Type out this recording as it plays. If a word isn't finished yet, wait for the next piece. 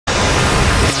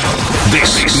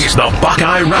This is the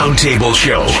Buckeye Roundtable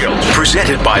Show,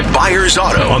 presented by Byers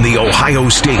Auto on the Ohio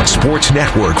State Sports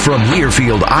Network from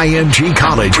Learfield IMG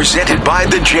College, presented by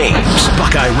the James.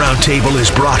 Buckeye Roundtable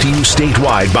is brought to you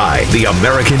statewide by the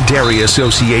American Dairy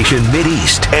Association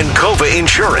Mideast and Cova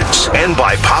Insurance, and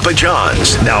by Papa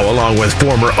John's. Now, along with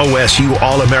former OSU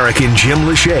All-American Jim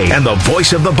Lachey and the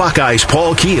voice of the Buckeyes,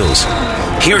 Paul Keels.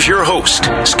 Here's your host,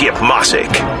 Skip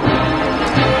Mossick.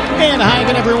 And hi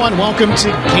again, everyone. Welcome to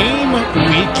Game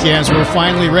Week as we're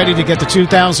finally ready to get the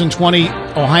 2020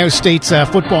 Ohio State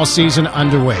football season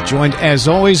underway. Joined, as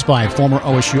always, by former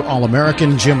OSU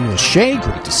All-American Jim Lachey.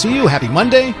 Great to see you. Happy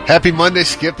Monday. Happy Monday,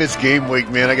 Skip. It's Game Week,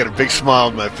 man. I got a big smile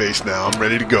on my face now. I'm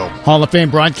ready to go. Hall of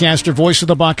Fame broadcaster, voice of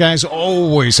the Buckeyes,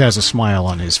 always has a smile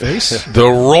on his face. The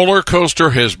roller coaster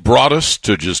has brought us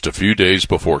to just a few days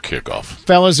before kickoff.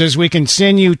 Fellas, as we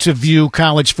continue to view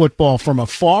college football from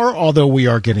afar, although we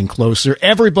are getting closer,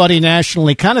 everybody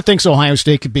nationally kind of thinks Ohio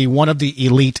State could be one of the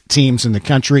elite teams in the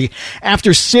country.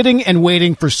 After sitting and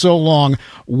waiting for so long,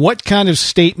 what kind of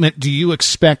statement do you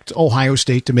expect Ohio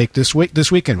State to make this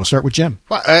weekend? We'll start with Jim.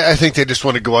 Well, I think they just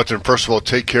want to go out there and, first of all,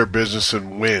 take care of business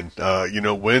and win.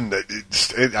 Win.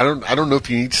 I don't know if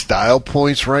you need style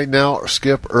points right now, or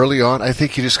Skip, early on. I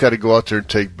think you just got to go out there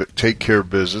and take care of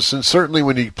business. And certainly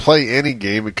when you play any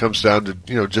game, it comes down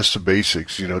to just the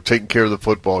basics. Taking care of the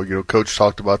football. Coach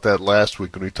talked about that last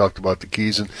week when we talked about the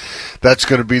keys, and that's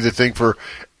going to be the thing for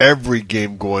every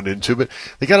game going into. But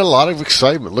they got a lot of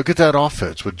excitement. Look at that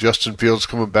offense with Justin Fields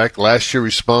coming back last year,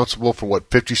 responsible for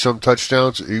 50-some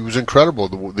touchdowns. He was incredible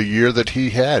the year that he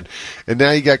had. And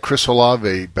now you got Chris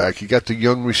Olave back. You got the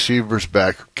young receivers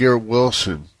back, Garrett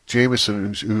Wilson,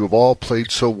 Jameson, who have all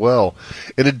played so well.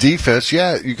 In a defense,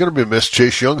 you're going to miss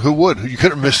Chase Young. Who would? You're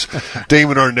going to miss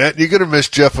Damon Arnett. You're going to miss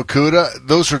Jeff Okudah.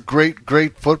 Those are great,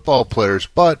 great football players.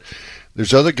 But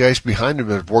there's other guys behind them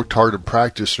that have worked hard in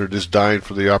practice and are just dying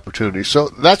for the opportunity. So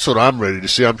that's what I'm ready to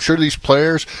see. I'm sure these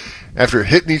players, after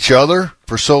hitting each other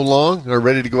for so long, are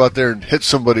ready to go out there and hit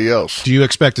somebody else. Do you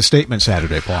expect a statement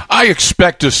Saturday, Paul? I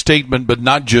expect a statement, but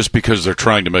not just because they're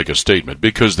trying to make a statement,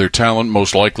 because their talent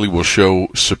most likely will show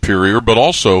superior, but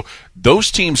also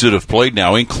those teams that have played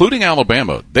now, including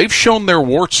Alabama, they've shown their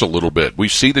warts a little bit. We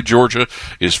see that Georgia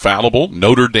is fallible.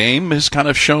 Notre Dame has kind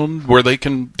of shown where they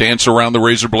can dance around the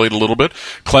razor blade a little bit.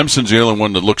 Clemson's the only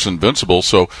one that looks invincible,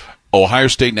 so Ohio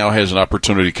State now has an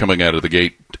opportunity coming out of the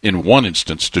gate in one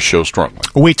instance to show strongly.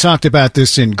 We talked about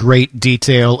this in great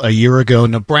detail a year ago.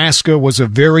 Nebraska was a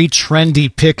very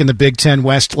trendy pick in the Big Ten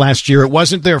West last year. It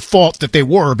wasn't their fault that they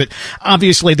were, but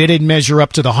obviously they didn't measure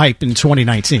up to the hype in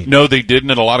 2019. No, they didn't,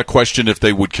 and a lot of question if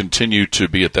they would continue to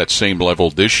be at that same level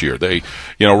this year. They,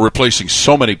 replacing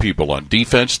so many people on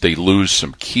defense, they lose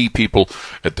some key people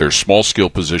at their small skill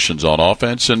positions on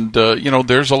offense, and,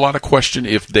 there's a lot of question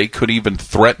if they could even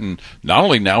threaten not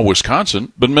only now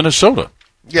Wisconsin, but Minnesota.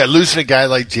 Yeah, losing a guy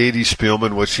like J.D.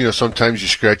 Spielman, which, sometimes you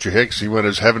scratch your head because he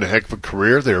was having a heck of a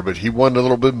career there, but he won a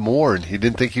little bit more, and he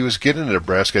didn't think he was getting to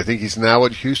Nebraska. I think he's now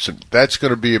at Houston. That's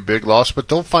going to be a big loss, but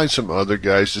they'll find some other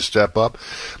guys to step up.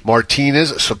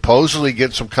 Martinez supposedly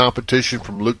getting some competition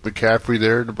from Luke McCaffrey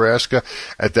there in Nebraska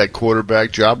at that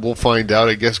quarterback job. We'll find out,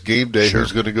 I guess, game day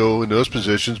who's going to go in those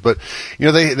positions. But,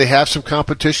 they have some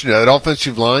competition. That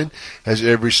offensive line has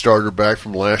every starter back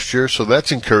from last year, so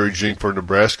that's encouraging for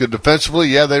Nebraska.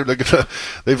 Defensively,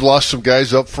 they've lost some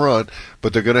guys up front,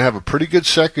 but they're going to have a pretty good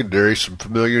secondary. Some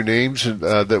familiar names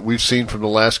that we've seen from the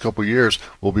last couple of years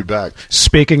will be back.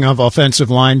 Speaking of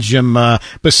offensive line, Jim,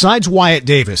 besides Wyatt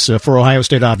Davis for Ohio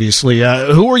State, obviously,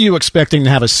 who are you expecting to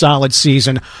have a solid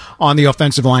season on the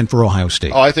offensive line for Ohio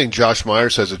State? Oh, I think Josh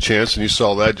Myers has a chance, and you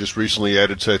saw that just recently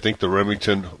added to, I think, the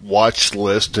Remington watch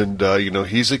list. And,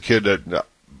 he's a kid that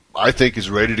I think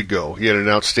is ready to go. He had an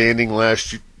outstanding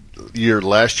last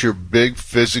year, big,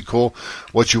 physical,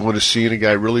 what you want to see in a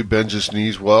guy, really bends his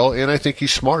knees well, and I think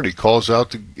he's smart. He calls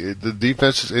out the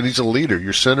defense, and he's a leader.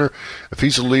 Your center, if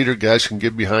he's a leader, guys can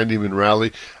get behind him and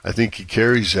rally. I think he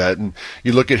carries that. And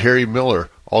you look at Harry Miller,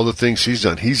 all the things he's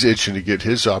done. He's itching to get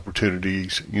his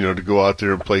opportunities, to go out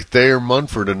there and play. Thayer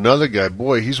Munford, another guy.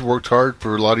 Boy, he's worked hard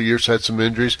for a lot of years, had some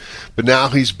injuries, but now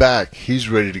he's back. He's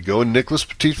ready to go. And Nicholas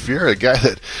Petit-Fiere, a guy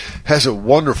that has a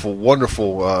wonderful,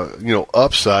 wonderful,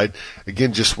 upside.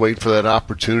 Again, just waiting for that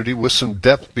opportunity with some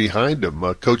depth behind him.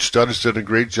 Coach Studd has done a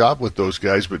great job with those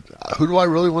guys, but who do I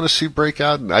really want to see break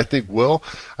out? And I think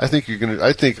I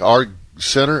think our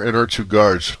center and our 2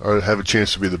 guards have a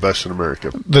chance to be the best in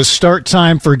America. The start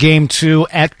time for Game 2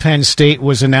 at Penn State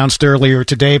was announced earlier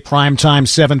today. Prime time,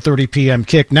 7:30 p.m.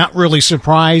 kick. Not really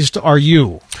surprised, are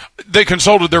you? They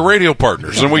consulted their radio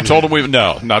partners, and we told them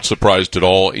no, not surprised at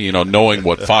all. You know, knowing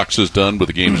what Fox has done with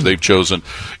the games they've chosen,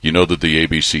 you know that the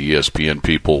ABC, ESPN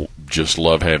people just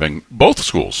love having both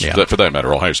schools, for that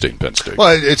matter, Ohio State and Penn State.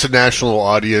 Well, it's a national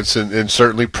audience, and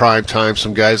certainly prime time.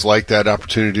 Some guys like that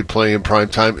opportunity to play in prime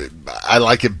time. I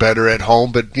like it better at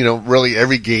home, but, really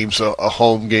every game's a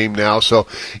home game now. So,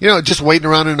 just waiting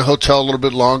around in a hotel a little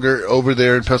bit longer over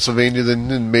there in Pennsylvania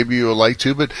than maybe you would like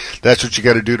to, but that's what you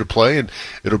got to do to play, and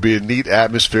it'll be a neat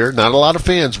atmosphere. Not a lot of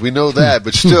fans, we know that,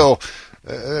 but still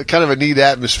kind of a neat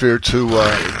atmosphere to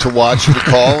watch and to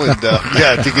call and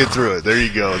to get through it. There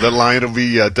you go. The line will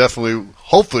be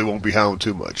hopefully won't be howling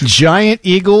too much. Giant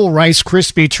Eagle, Rice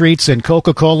Krispie Treats, and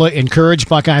Coca-Cola encourage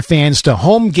Buckeye fans to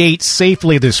home gate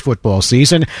safely this football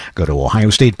season. Go to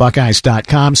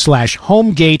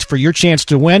ohiostatebuckeyes.com/homegate for your chance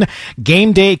to win.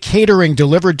 Game day catering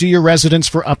delivered to your residence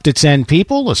for up to 10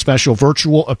 people, a special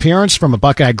virtual appearance from a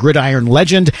Buckeye gridiron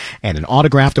legend, and an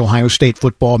autographed Ohio State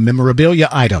football memorabilia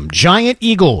item. Giant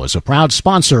Eagle is a proud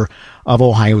sponsor of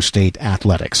Ohio State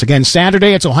athletics. Again,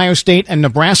 Saturday, it's Ohio State and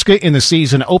Nebraska in the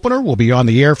season opener. We'll be on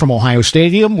the air from Ohio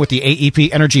Stadium with the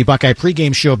AEP Energy Buckeye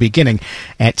pregame show beginning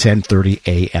at 10:30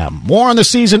 a.m. More on the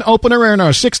season opener and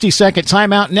our 60-second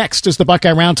timeout next as the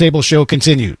Buckeye Roundtable show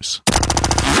continues.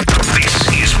 This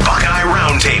is Buckeye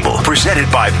Roundtable,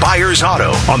 presented by Byers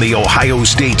Auto on the Ohio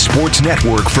State Sports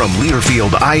Network from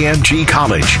Learfield IMG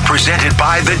College, presented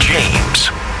by the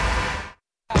James.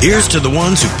 Here's to the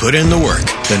ones who put in the work,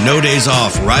 the no days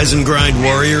off, rise and grind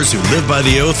warriors who live by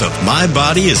the oath of my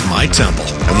body is my temple.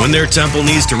 And when their temple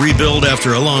needs to rebuild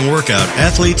after a long workout,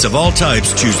 athletes of all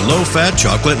types choose low-fat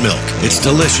chocolate milk. It's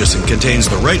delicious and contains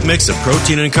the right mix of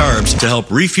protein and carbs to help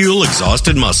refuel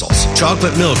exhausted muscles.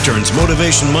 Chocolate milk turns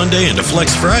Motivation Monday into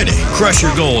Flex Friday. Crush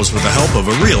your goals with the help of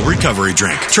a real recovery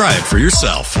drink. Try it for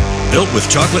yourself. Built with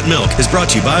chocolate milk is brought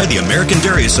to you by the American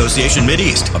Dairy Association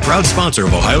Mideast, a proud sponsor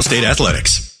of Ohio State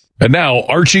athletics. And now,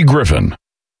 Archie Griffin,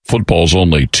 football's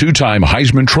only 2-time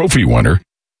Heisman Trophy winner,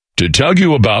 to tell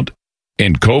you about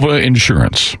Encova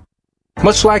Insurance.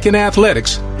 Much like in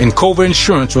athletics, Encova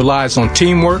Insurance relies on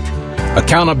teamwork,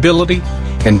 accountability,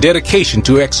 and dedication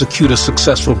to execute a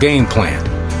successful game plan.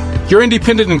 Your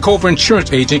independent Encova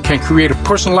Insurance agent can create a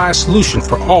personalized solution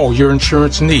for all your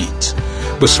insurance needs.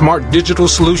 With smart digital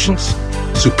solutions,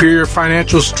 superior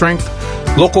financial strength,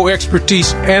 local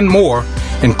expertise, and more,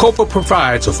 Encova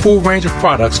provides a full range of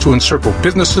products to encircle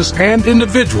businesses and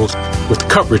individuals with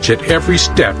coverage at every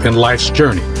step in life's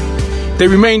journey. They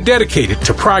remain dedicated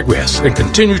to progress and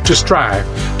continue to strive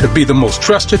to be the most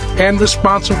trusted and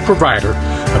responsive provider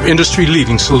of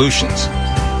industry-leading solutions.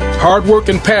 Hard work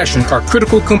and passion are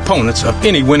critical components of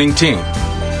any winning team.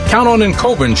 Count on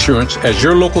Encova Insurance as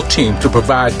your local team to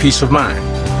provide peace of mind.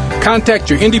 Contact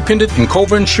your independent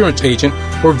Encova Insurance agent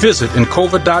or visit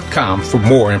Encova.com for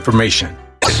more information.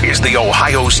 This is the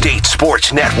Ohio State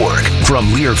Sports Network from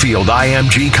Learfield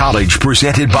IMG College,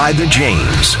 presented by the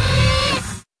James.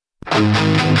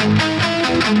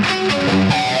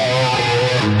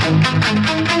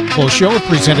 Well, show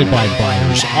presented by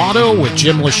Byers Auto with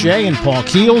Jim Lachey and Paul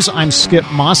Keels. I'm Skip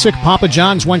Mossick. Papa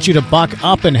John's wants you to buck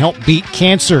up and help beat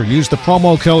cancer. Use the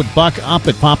promo code BUCKUP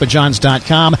at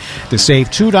papajohns.com to save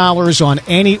 $2 on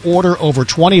any order over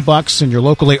 $20, and your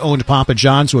locally owned Papa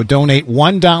John's will donate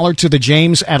 $1 to the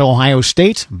James at Ohio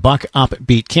State. Buck up,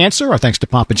 beat cancer. Our thanks to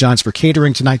Papa John's for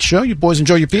catering tonight's show. You boys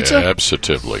enjoy your pizza?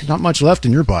 Absolutely. Not much left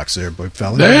in your box there, big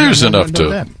fella. There's enough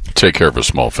to take care of a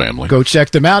small family. Go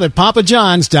check them out at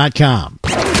papajohns.com.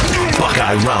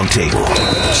 Buckeye Roundtable,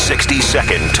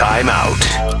 60-second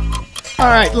timeout. All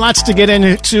right, lots to get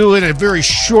into in a very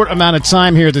short amount of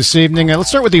time here this evening. Let's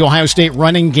start with the Ohio State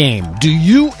running game. Do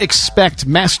you expect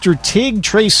Master Tig,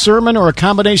 Trey Sermon, or a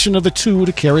combination of the two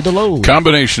to carry the load?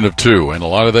 Combination of two, and a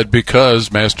lot of that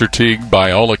because Master Tig, by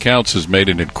all accounts, has made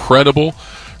an incredible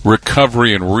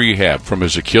recovery and rehab from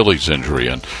his Achilles injury,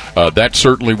 and that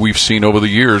certainly we've seen over the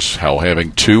years how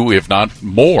having two, if not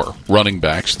more, running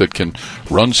backs that can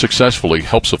run successfully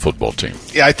helps a football team.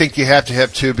 Yeah, I think you have to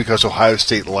have two because Ohio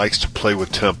State likes to play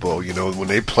with tempo. You know, when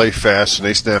they play fast and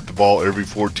they snap the ball every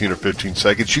 14 or 15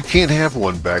 seconds, you can't have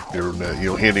one back there,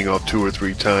 handing off 2 or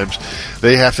 3 times.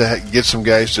 They have to get some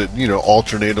guys that,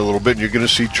 alternate a little bit, and you're going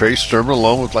to see Trey Sermon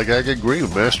along with, I agree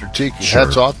with Master Tig. Sure.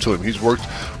 Hats off to him. He's worked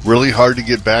really hard to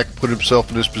get back back, put himself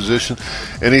in this position.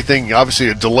 Anything, obviously,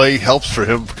 a delay helps for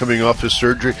him coming off his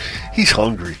surgery. He's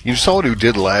hungry. You saw what he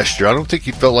did last year. I don't think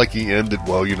he felt like he ended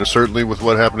well. Certainly with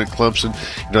what happened at Clemson,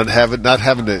 not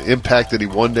having the impact that he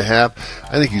wanted to have.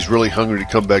 I think he's really hungry to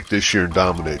come back this year and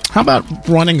dominate. How about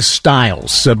running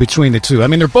styles between the two? I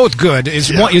mean, they're both good.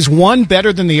 Is one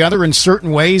better than the other in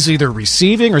certain ways, either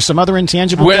receiving or some other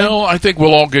intangible thing? Well, I think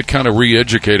we'll all get kind of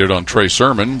re-educated on Trey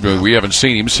Sermon. We haven't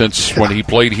seen him since when he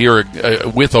played here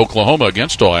with Oklahoma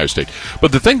against Ohio State.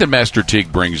 But the thing that Master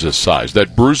Teague brings is size,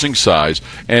 that bruising size,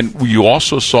 and you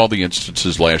also saw the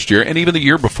instances last year and even the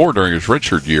year before during his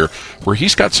redshirt year where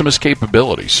he's got some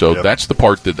escapability. So that's the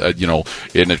part that,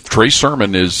 and if Trey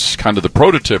Sermon is kind of the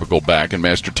prototypical back and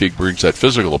Master Teague brings that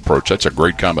physical approach, that's a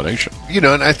great combination.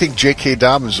 And I think J.K.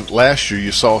 Dobbins, last year,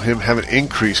 you saw him have an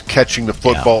increase catching the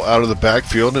football out of the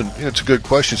backfield. And it's a good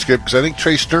question, Skip, because I think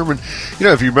Trey Sermon,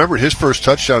 if you remember, his first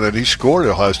touchdown that he scored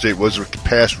at Ohio State was a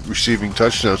pass receiving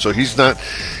touchdown. So he's not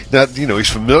he's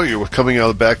familiar with coming out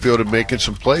of the backfield and making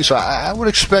some plays. So I would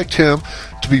expect him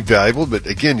to be valuable. But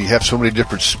again, you have so many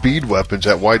different speed weapons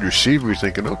at wide receiver. You're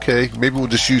thinking, okay, maybe we'll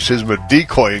just use him as a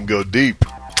decoy and go deep.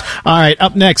 All right,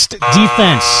 up next,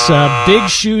 defense. Big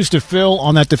shoes to fill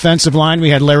on that defensive line. We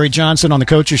had Larry Johnson on the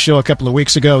Coaches Show a couple of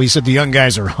weeks ago. He said the young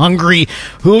guys are hungry.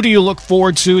 Who do you look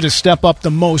forward to step up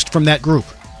the most from that group?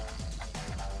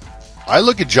 I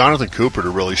look at Jonathan Cooper to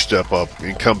really step up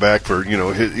and come back for,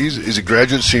 he's a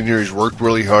graduate senior. He's worked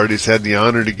really hard. He's had the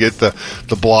honor to get the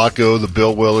Blocko, the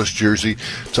Bill Willis jersey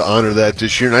to honor that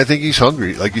this year. And I think he's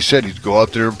hungry. Like you said, he'd go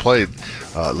out there and play.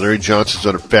 Larry Johnson's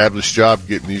done a fabulous job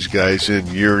getting these guys in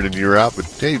and year out. But,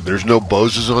 hey, there's no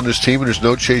Bozes on this team and there's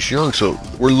no Chase Young. So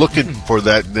we're looking for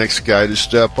that next guy to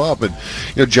step up. And,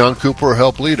 John Cooper will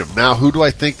help lead him. Now, who do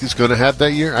I think is going to have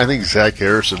that year? I think Zach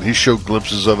Harrison. He showed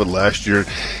glimpses of it last year.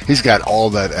 He's got all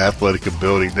that athletic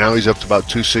ability. Now he's up to about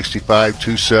 265,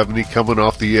 270, coming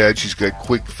off the edge. He's got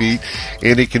quick feet,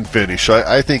 and he can finish. So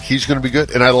I think he's going to be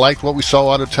good. And I liked what we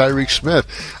saw out of Tyreek Smith.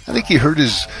 I think he hurt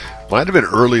might have been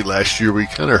early last year where he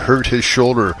kind of hurt his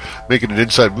shoulder making an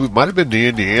inside move. Might have been the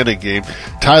Indiana game.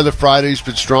 Tyler Friday's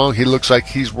been strong. He looks like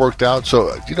he's worked out. So,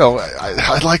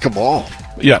 I like them all.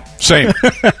 Yeah, same.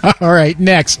 All right,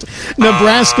 next.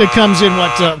 Nebraska comes in,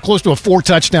 close to a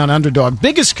 4-touchdown underdog.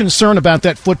 Biggest concern about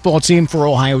that football team for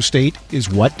Ohio State is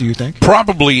what, do you think?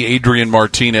 Probably Adrian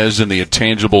Martinez and the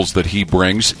intangibles that he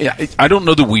brings. I don't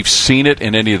know that we've seen it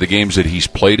in any of the games that he's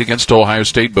played against Ohio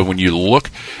State, but when you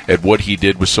look at what he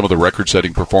did with some of the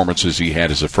record-setting performances he had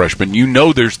as a freshman,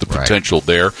 there's the potential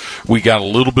there. We got a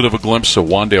little bit of a glimpse of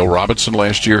Wan'Dale Robinson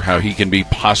last year, how he can be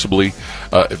possibly,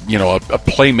 a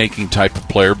playmaking type of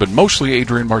player, but mostly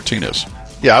Adrian Martinez.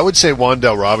 Yeah, I would say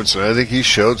Wan'Dale Robinson. I think he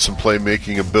showed some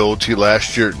playmaking ability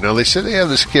last year. Now, they said they have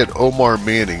this kid, Omar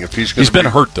Manning. He's been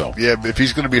hurt, though. Yeah, if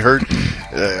he's going to be hurt,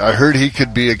 I heard he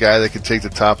could be a guy that could take the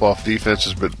top off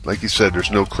defenses, but like you said, there's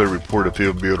no clear report if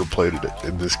he'll be able to play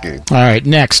in this game. All right,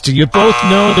 next. You both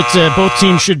know that both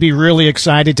teams should be really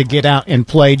excited to get out and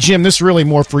play. Jim, this is really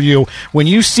more for you. When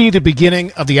you see the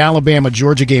beginning of the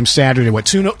Alabama-Georgia game Saturday,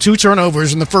 two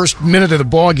turnovers in the first minute of the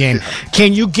ball game,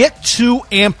 can you get too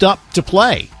amped up to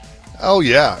play? Oh,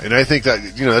 yeah, and I think that,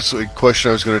 that's a question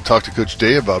I was going to talk to Coach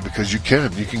Day about, because you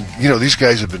can, these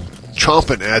guys have been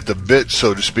chomping at the bit,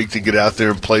 so to speak, to get out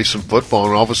there and play some football,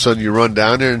 and all of a sudden you run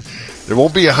down there and there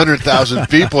won't be 100,000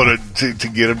 people to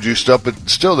get them juiced up, but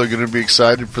still they're going to be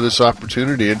excited for this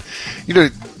opportunity. And,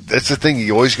 that's the thing.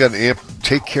 You always got to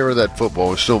take care of that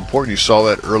football. It's so important. You saw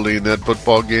that early in that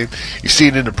football game. You see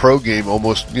it in the pro game.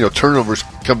 Almost, turnovers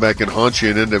come back and haunt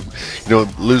you and end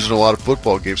up, losing a lot of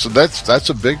football games. So that's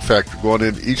a big factor going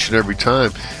in each and every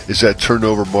time, is that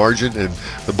turnover margin. And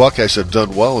the Buckeyes have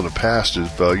done well in the past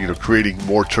of, creating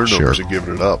more turnovers and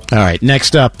giving it up. All right,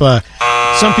 next up,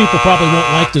 some people probably won't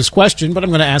like this question, but I'm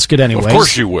going to ask it anyway. Of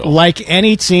course you will. Like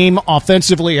any team,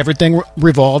 offensively, everything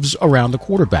revolves around the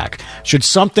quarterback. Should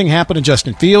something happen to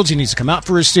Justin Fields, he needs to come out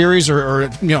for a series, or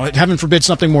heaven forbid,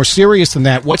 something more serious than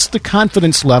that, what's the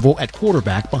confidence level at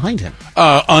quarterback behind him?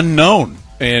 Unknown.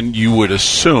 And you would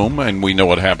assume, and we know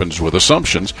what happens with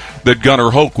assumptions, that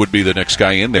Gunnar Hoke would be the next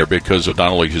guy in there because of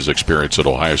not only his experience at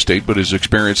Ohio State, but his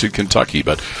experience in Kentucky.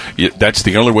 But that's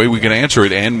the only way we can answer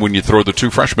it. And when you throw the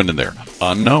two freshmen in there,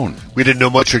 unknown. We didn't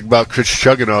know much about Chris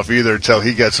Chuganoff either until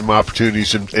he got some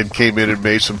opportunities and came in and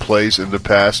made some plays in the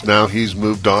past. Now he's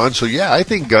moved on. So, yeah, I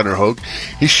think Gunnar Hoke,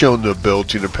 he's shown the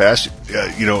ability in the past,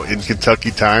 in Kentucky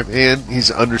time, and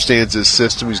he understands his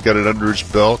system. He's got it under his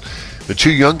belt. The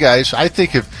two young guys, I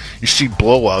think if you see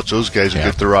blowouts, those guys will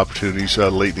get their opportunities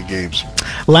late in the games.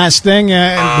 Last thing,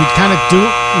 and we kind of do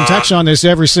touch on this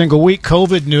every single week,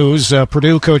 COVID news.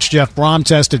 Purdue coach Jeff Brom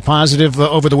tested positive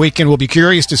over the weekend. We'll be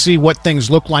curious to see what things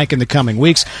look like in the coming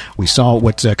weeks. We saw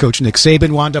what Coach Nick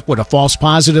Saban wound up with a false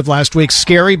positive last week.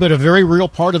 Scary, but a very real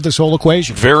part of this whole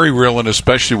equation. Very real, and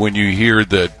especially when you hear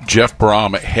that Jeff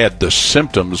Brom had the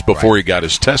symptoms before he got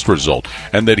his test result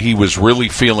and that he was really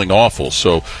feeling awful.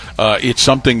 So it's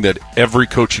something that every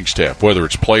coaching staff, whether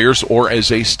it's players or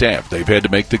as a staff, they've had to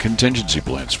make the contingency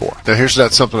plans for. Now, here's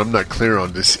something I'm not clear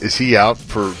on. Is he out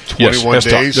for 21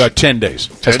 days? 10 days.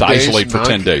 Has to isolate for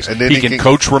 10 days. And then he can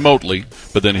coach remotely,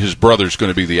 but then his brother's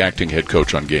going to be the acting head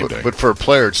coach on game day. But for a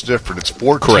player, it's different. It's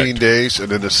 14 days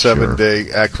and then a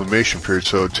 7-day acclimation period,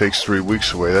 so it takes 3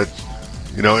 weeks away.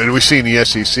 And we see in the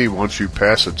SEC, once you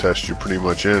pass a test, you're pretty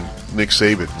much in. Nick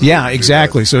Saban. Yeah,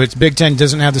 exactly. So it's Big Ten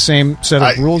doesn't have the same set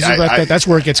of rules like that. That's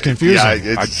where it gets confusing.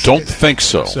 I don't think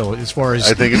so. So as far as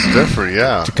I think it's different.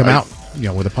 Yeah, to come out,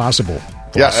 with a possible.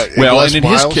 Yeah, well,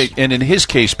 and in his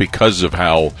case, because of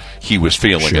how he was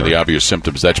feeling and the obvious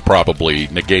symptoms, that's probably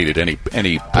negated any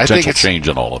potential change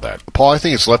in all of that. Paul, I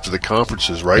think it's left to the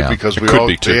conferences, right? Yeah, because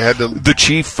they had the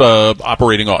chief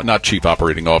not chief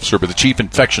operating officer, but the chief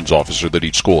infections officer that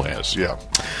each school has. Yeah.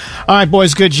 All right,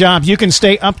 boys, good job. You can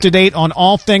stay up to date on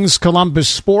all things Columbus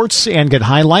sports and get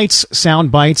highlights,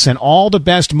 sound bites, and all the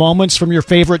best moments from your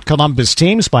favorite Columbus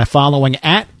teams by following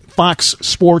at Fox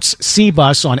Sports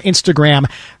CBus on Instagram,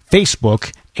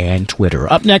 Facebook, and Twitter.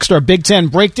 Up next, our Big Ten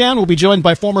breakdown. We'll be joined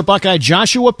by former Buckeye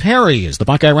Joshua Perry as the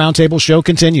Buckeye Roundtable show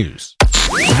continues.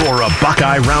 For a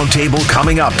Buckeye Roundtable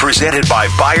coming up, presented by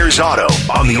Byers Auto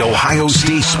on the Ohio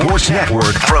State Sports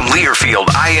Network from Learfield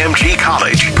IMG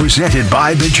College, presented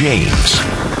by the James.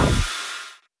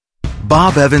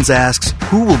 Bob Evans asks,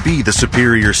 who will be the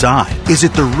superior side? Is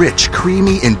it the rich,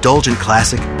 creamy, indulgent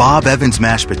classic Bob Evans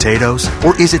mashed potatoes?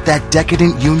 Or is it that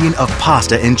decadent union of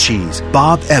pasta and cheese,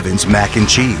 Bob Evans mac and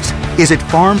cheese? Is it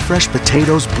farm-fresh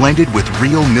potatoes blended with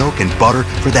real milk and butter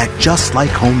for that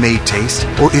just-like homemade taste?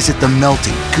 Or is it the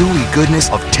melty, gooey goodness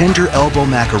of tender elbow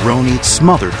macaroni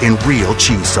smothered in real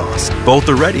cheese sauce? Both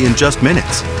are ready in just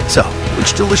minutes. So,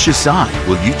 which delicious side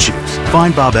will you choose?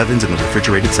 Find Bob Evans in the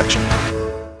refrigerated section.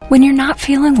 When you're not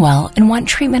feeling well and want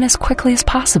treatment as quickly as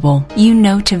possible, you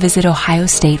know to visit Ohio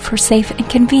State for safe and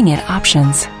convenient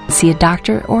options. See a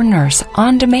doctor or nurse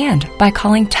on demand by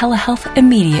calling Telehealth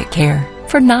Immediate Care.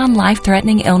 For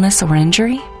non-life-threatening illness or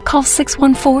injury, call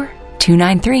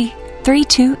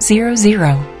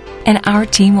 614-293-3200. And our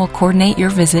team will coordinate your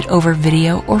visit over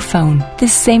video or phone.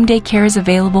 This same-day care is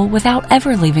available without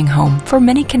ever leaving home for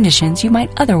many conditions you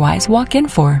might otherwise walk in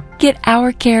for. Get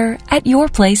our care at your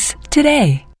place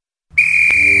today.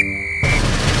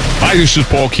 Hi, this is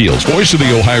Paul Keels, voice of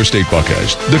the Ohio State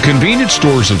Buckeyes. The convenience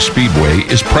stores of Speedway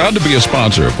is proud to be a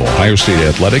sponsor of Ohio State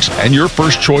Athletics and your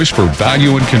first choice for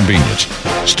value and convenience.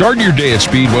 Start your day at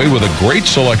Speedway with a great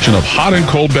selection of hot and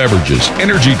cold beverages,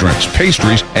 energy drinks,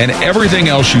 pastries, and everything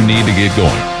else you need to get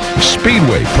going.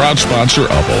 Speedway, proud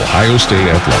sponsor of Ohio State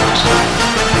Athletics.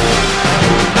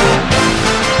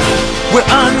 We're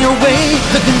on your way,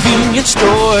 the convenience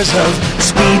stores of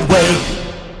Speedway.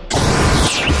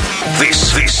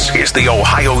 This is the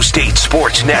Ohio State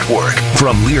Sports Network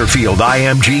from Learfield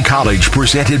IMG College,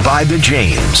 presented by the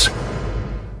James.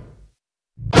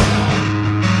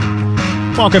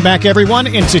 Welcome back, everyone,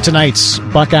 into tonight's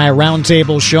Buckeye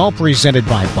Roundtable show presented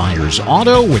by Byers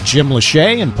Auto with Jim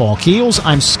Lachey and Paul Keels.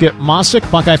 I'm Skip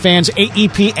Mossick. Buckeye fans,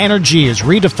 AEP Energy is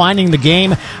redefining the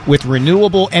game with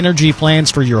renewable energy plans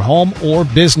for your home or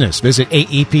business. Visit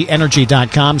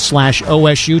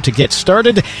aepenergy.com/OSU to get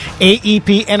started.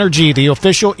 AEP Energy, the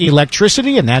official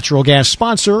electricity and natural gas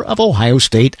sponsor of Ohio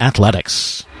State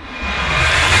Athletics.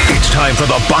 It's time for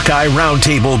the Buckeye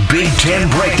Roundtable Big Ten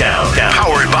Breakdown,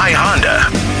 powered by Honda.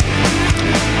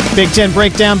 Big Ten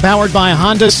Breakdown powered by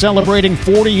Honda, celebrating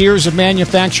 40 years of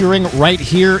manufacturing right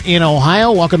here in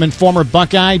Ohio. Welcome in former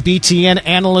Buckeye BTN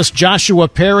analyst Joshua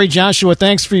Perry. Joshua,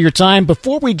 thanks for your time.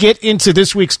 Before we get into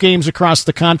this week's games across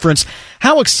the conference,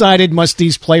 how excited must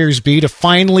these players be to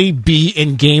finally be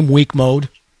in game week mode?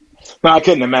 No, I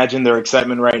couldn't imagine their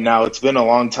excitement right now. It's been a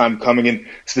long time coming, and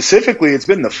specifically, it's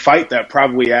been the fight that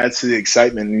probably adds to the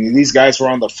excitement. I mean, these guys were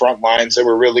on the front lines. They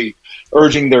were really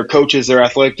urging their coaches, their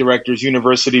athletic directors,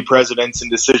 university presidents,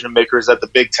 and decision makers at the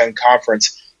Big Ten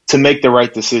Conference to make the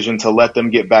right decision to let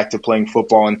them get back to playing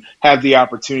football and have the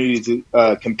opportunity to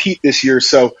compete this year.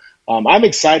 So I'm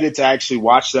excited to actually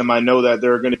watch them. I know that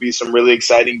there are going to be some really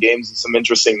exciting games and some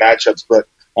interesting matchups, but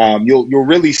you'll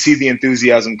really see the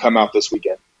enthusiasm come out this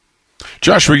weekend.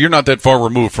 Joshua, you're not that far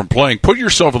removed from playing. Put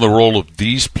yourself in the role of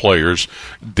these players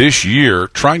this year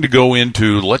trying to go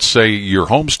into, let's say, your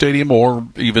home stadium or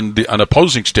even an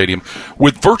opposing stadium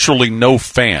with virtually no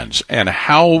fans. And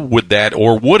how would that,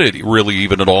 or would it really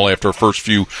even at all after first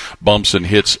few bumps and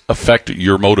hits, affect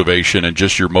your motivation and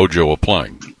just your mojo of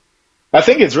playing? I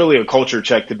think it's really a culture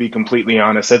check, to be completely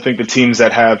honest. I think the teams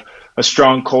that have a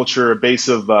strong culture, a base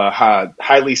of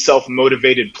highly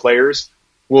self-motivated players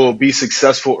will be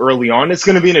successful early on. It's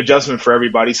going to be an adjustment for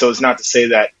everybody, so it's not to say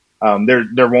that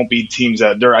there won't be teams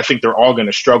that I think they're all going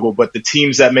to struggle, but the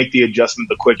teams that make the adjustment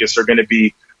the quickest are going to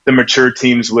be the mature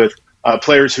teams with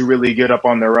players who really get up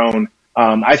on their own.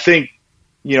 I think,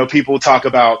 people talk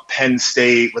about Penn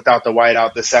State without the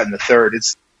whiteout, this, that, and the third.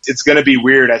 It's going to be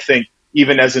weird, I think,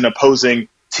 even as an opposing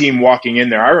team walking in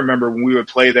there. I remember when we would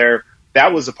play there,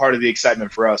 that was a part of the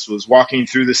excitement for us, was walking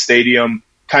through the stadium,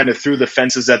 kind of through the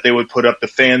fences that they would put up, the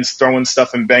fans throwing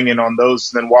stuff and banging on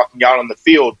those, and then walking out on the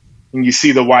field, and you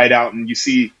see the whiteout, and you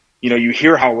see, you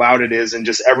hear how loud it is and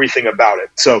just everything about it.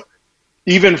 So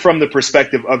even from the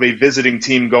perspective of a visiting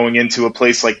team going into a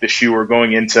place like the Shoe or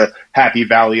going into Happy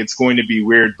Valley, it's going to be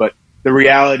weird. But the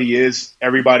reality is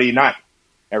not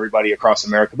everybody across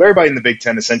America, but everybody in the Big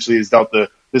Ten essentially is dealt the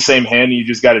same hand, and you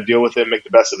just got to deal with it and make the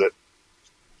best of it.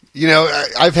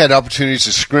 I've had opportunities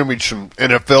to scrimmage some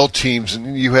NFL teams,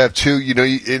 and you have too,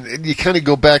 and you kind of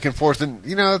go back and forth, and,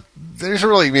 there's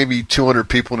really maybe 200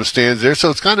 people in the stands there,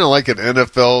 so it's kind of like an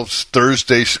NFL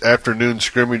Thursday afternoon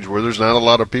scrimmage where there's not a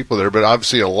lot of people there, but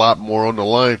obviously a lot more on the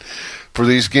line for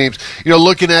these games.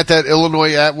 Looking at that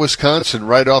Illinois at Wisconsin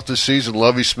right off the season,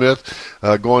 Lovie Smith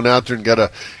going out there and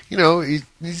got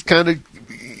he's kind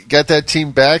of got that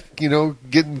team back,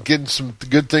 getting some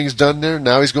good things done there.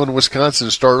 Now he's going to Wisconsin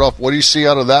to start off. What do you see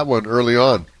out of that one early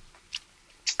on?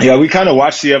 Yeah, we kind of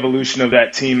watched the evolution of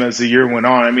that team as the year went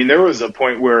on. I mean, there was a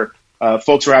point where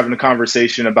folks were having a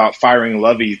conversation about firing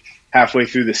Lovie halfway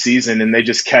through the season, and they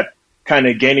just kept kind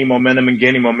of gaining momentum.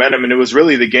 And it was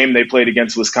really the game they played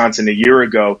against Wisconsin a year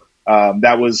ago.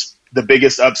 That was the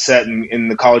biggest upset in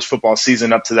the college football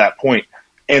season up to that point.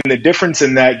 And the difference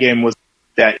in that game was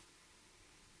that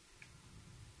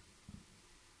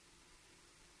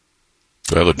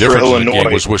the difference in the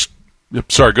game was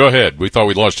sorry, go ahead. We thought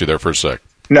we lost you there for a sec.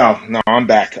 No, I'm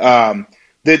back.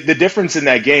 The difference in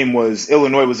that game was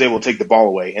Illinois was able to take the ball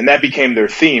away, and that became their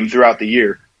theme throughout the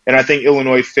year. And I think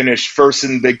Illinois finished first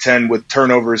in the Big Ten with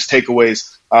turnovers,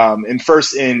 takeaways, and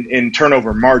first in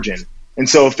turnover margin. And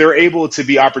so if they're able to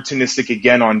be opportunistic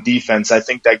again on defense, I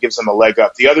think that gives them a leg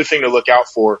up. The other thing to look out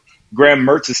for, Graham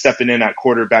Mertz is stepping in at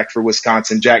quarterback for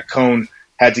Wisconsin. Jack Cohn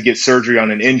had to get surgery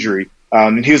on an injury.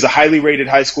 And he was a highly rated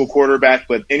high school quarterback,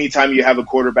 but anytime you have a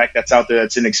quarterback that's out there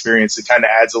that's inexperienced, it kind of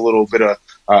adds a little bit of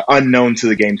unknown to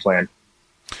the game plan.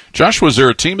 Josh, was there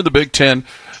a team in the Big Ten,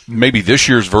 maybe this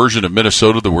year's version of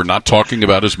Minnesota, that we're not talking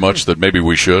about as much that maybe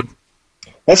we should?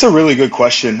 That's a really good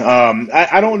question.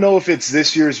 I don't know if it's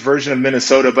this year's version of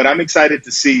Minnesota, but I'm excited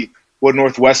to see what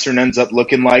Northwestern ends up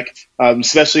looking like,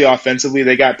 especially offensively.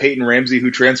 They got Peyton Ramsey,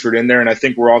 who transferred in there, and I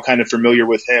think we're all kind of familiar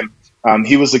with him.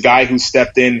 He was the guy who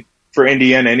stepped in for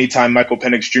Indiana anytime Michael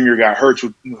Penix Jr. got hurt,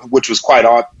 which was quite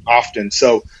often.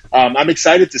 So I'm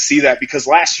excited to see that, because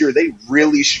last year they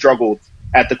really struggled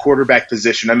at the quarterback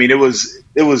position. I mean, it was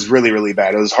really, really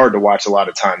bad. It was hard to watch a lot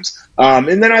of times.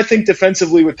 And then I think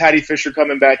defensively with Patty Fisher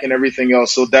coming back and everything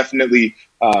else, they'll definitely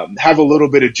have a little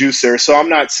bit of juice there. So I'm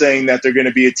not saying that they're going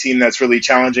to be a team that's really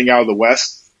challenging out of the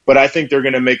West, but I think they're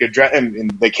going to make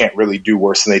and they can't really do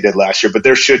worse than they did last year, but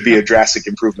there should be a drastic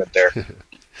improvement there.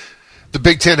 The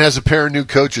Big Ten has a pair of new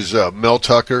coaches, Mel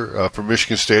Tucker from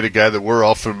Michigan State, a guy that we're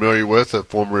all familiar with, a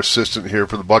former assistant here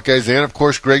for the Buckeyes, and, of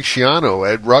course, Greg Schiano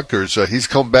at Rutgers. He's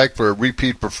come back for a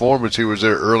repeat performance. He was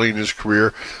there early in his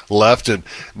career, left, and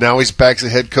now he's back as a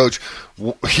head coach.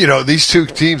 These two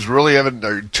teams really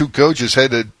two coaches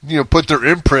had to, put their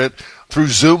imprint through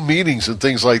Zoom meetings and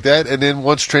things like that, and then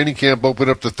once training camp opened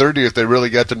up to 30th, they really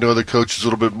got to know the coaches a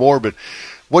little bit more. But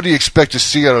what do you expect to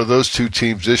see out of those two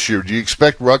teams this year? Do you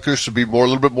expect Rutgers to be a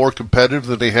little bit more competitive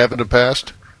than they have in the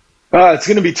past? It's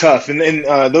going to be tough. And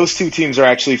those two teams are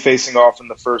actually facing off in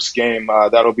the first game.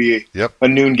 That'll be a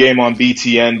noon game on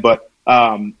BTN. But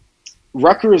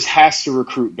Rutgers has to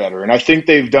recruit better. And I think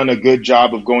they've done a good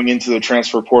job of going into the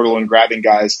transfer portal and grabbing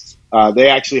guys. They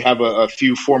actually have a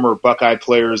few former Buckeye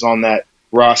players on that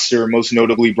roster. Most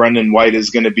notably, Brendan White is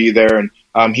going to be there.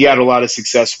 And he had a lot of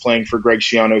success playing for Greg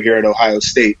Schiano here at Ohio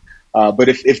State. But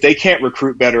if they can't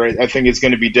recruit better, I think it's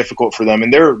going to be difficult for them.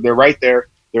 And they're right there.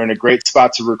 They're in a great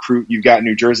spot to recruit. You've got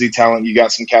New Jersey talent. You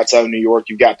got some cats out of New York.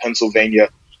 You've got Pennsylvania.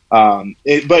 But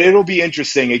it'll be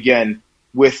interesting, again,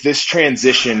 with this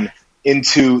transition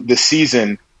into the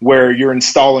season where you're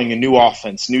installing a new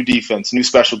offense, new defense, new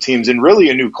special teams, and really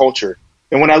a new culture.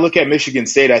 And when I look at Michigan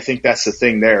State, I think that's the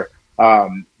thing there.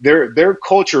 Their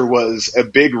culture was a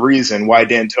big reason why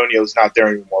D'Antonio's not there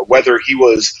anymore. Whether he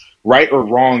was right or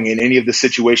wrong in any of the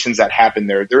situations that happened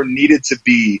there needed to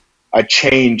be a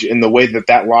change in the way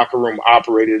that locker room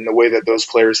operated and the way that those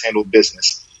players handled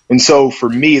business. And so for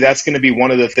me, that's going to be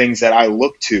one of the things that I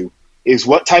look to is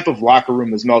what type of locker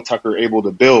room is Mel Tucker able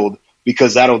to build,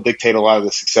 because that'll dictate a lot of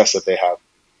the success that they have.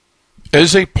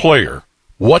 As a player,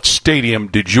 what stadium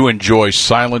did you enjoy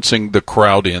silencing the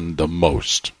crowd in the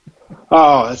most?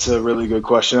 Oh, that's a really good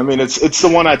question. I mean, it's the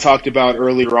one I talked about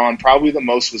earlier on. Probably the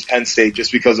most was Penn State,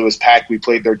 just because it was packed. We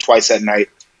played there twice at night.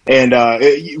 And,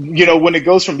 when it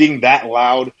goes from being that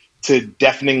loud to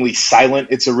deafeningly silent,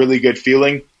 it's a really good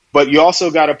feeling. But you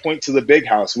also got to point to the Big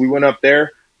House. We went up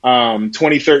there,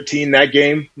 2013, that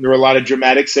game. There were a lot of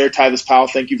dramatics there. Tyvis Powell,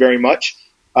 thank you very much.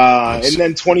 Nice. And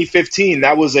then 2015,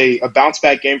 that was a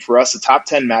bounce-back game for us, a top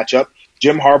 10 matchup,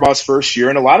 Jim Harbaugh's first year.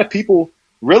 And a lot of people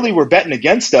really were betting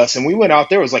against us, and we went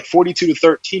out there. It was like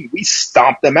 42-13. We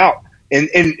stomped them out. And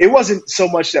it wasn't so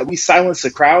much that we silenced the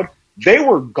crowd. They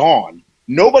were gone.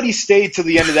 Nobody stayed to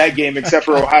the end of that game except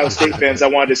for Ohio State fans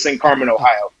that wanted to sing Carmen,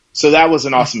 Ohio. So that was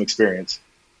an awesome experience.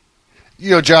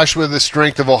 Joshua, the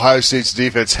strength of Ohio State's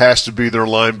defense has to be their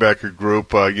linebacker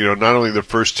group. Not only their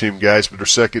first-team guys, but their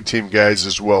second-team guys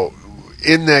as well.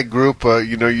 In that group,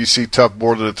 you see Tuff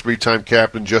Borland, a three-time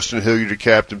captain, Justin Hilliard, a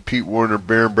captain, Pete Werner,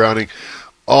 Baron Browning,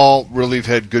 all really have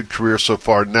had good careers so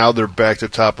far. Now they're back to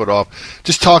top it off.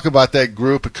 Just talk about that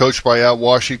group, coached by Al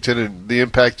Washington, and the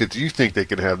impact that you think they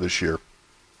can have this year.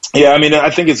 Yeah, I mean,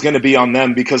 I think it's going to be on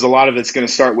them, because a lot of it's going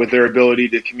to start with their ability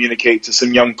to communicate to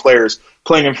some young players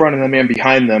playing in front of them and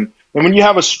behind them. And when you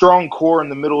have a strong core in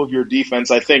the middle of your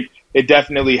defense, I think it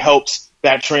definitely helps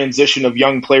that transition of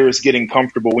young players getting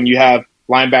comfortable when you have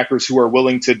linebackers who are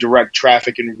willing to direct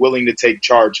traffic and willing to take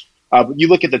charge. But you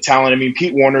look at the talent. I mean,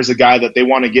 Pete Warner's a guy that they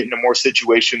want to get into more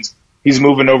situations. He's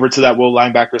moving over to that will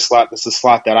linebacker slot. That's the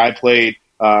slot that I played.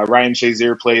 Ryan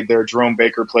Shazier played there. Jerome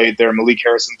Baker played there. Malik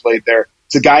Harrison played there.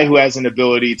 It's a guy who has an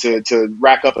ability to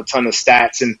rack up a ton of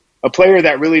stats, and a player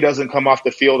that really doesn't come off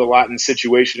the field a lot in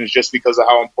situations just because of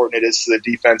how important it is to the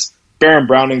defense. Baron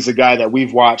Browning's a guy that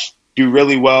we've watched do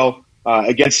really well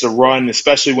against the run,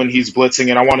 especially when he's blitzing,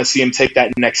 and I want to see him take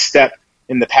that next step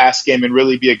in the pass game and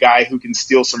really be a guy who can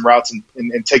steal some routes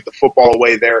and take the football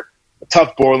away there.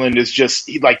 Tuff Borland is just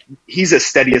he's as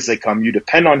steady as they come. You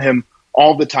depend on him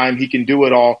all the time. He can do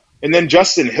it all. And then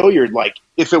Justin Hilliard,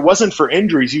 if it wasn't for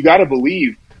injuries, you got to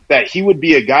believe that he would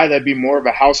be a guy that'd be more of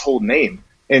a household name.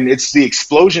 And it's the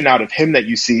explosion out of him that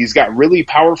you see. He's got really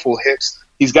powerful hips.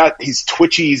 He's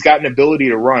twitchy. He's got an ability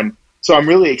to run. So I'm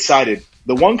really excited.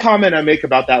 The one comment I make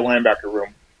about that linebacker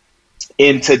room,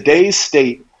 in today's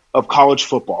state of college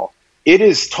football, it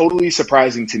is totally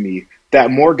surprising to me that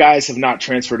more guys have not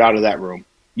transferred out of that room.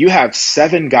 You have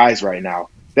 7 guys right now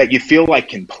that you feel like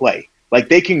can play. Like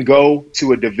they can go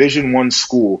to a Division I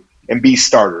school and be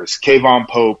starters. Kayvon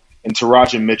Pope and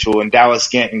Tarajan Mitchell and Dallas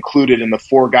Gant included in the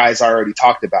 4 guys I already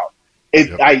talked about.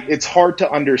 It's hard to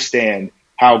understand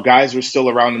how guys are still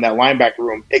around in that linebacker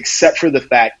room, except for the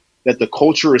fact that the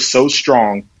culture is so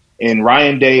strong, and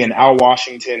Ryan Day and Al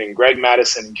Washington and Greg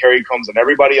Madison and Kerry Combs and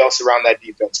everybody else around that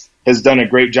defense has done a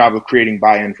great job of creating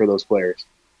buy-in for those players.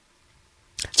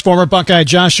 It's former Buckeye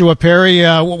Joshua Perry.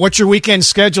 What's your weekend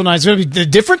schedule now? It's going to be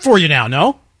different for you now,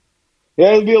 no?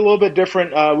 Yeah, it'll be a little bit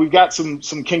different. We've got some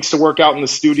kinks to work out in the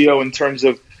studio in terms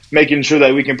of making sure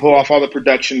that we can pull off all the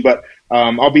production. But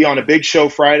I'll be on a big show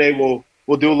Friday. We'll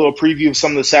do a little preview of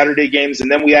some of the Saturday games,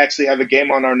 and then we actually have a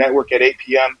game on our network at 8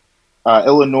 p.m.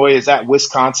 Illinois is at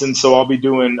Wisconsin, so I'll be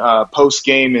doing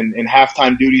post-game and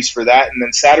halftime duties for that. And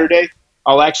then Saturday,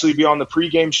 I'll actually be on the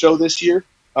pregame show this year,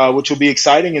 which will be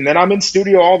exciting. And then I'm in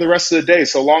studio all the rest of the day,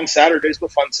 so long Saturdays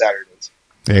but fun Saturdays.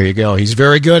 There you go. He's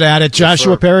very good at it.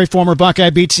 Joshua Perry, former Buckeye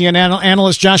BTN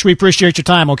analyst. Josh, we appreciate your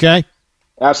time, okay?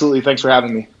 Absolutely. Thanks for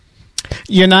having me.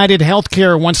 United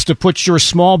Healthcare wants to put your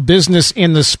small business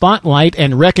in the spotlight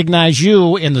and recognize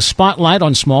you in the spotlight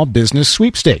on Small Business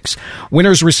Sweepstakes.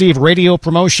 Winners receive radio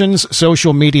promotions,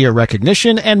 social media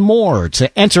recognition, and more.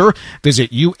 To enter, visit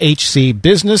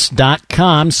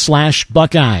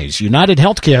uhcbusiness.com/Buckeyes. United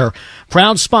Healthcare,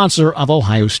 proud sponsor of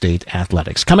Ohio State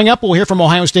Athletics. Coming up, we'll hear from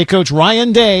Ohio State coach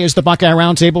Ryan Day as the Buckeye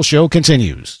Roundtable show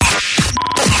continues.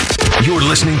 You're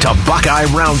listening to Buckeye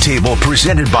Roundtable,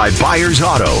 presented by Byers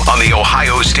Auto on the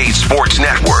Ohio State Sports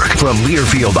Network. From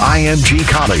Learfield IMG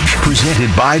College,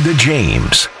 presented by the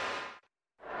James.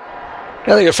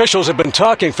 Now, the officials have been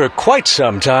talking for quite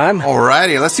some time. All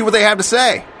righty, let's see what they have to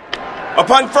say.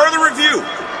 Upon further review,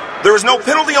 there is no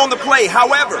penalty on the play.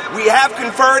 However, we have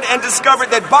conferred and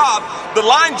discovered that Bob, the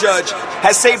line judge,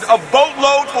 has saved a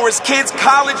boatload for his kids'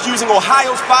 college using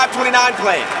Ohio's 529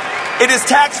 plan. It is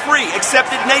tax-free,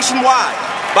 accepted nationwide.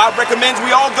 Bob recommends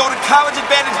we all go to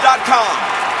collegeadvantage.com.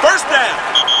 First down.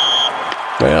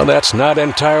 Well, that's not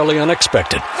entirely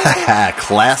unexpected.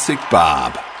 Classic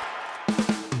Bob.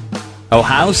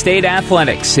 Ohio State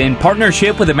Athletics, in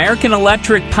partnership with American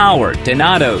Electric Power,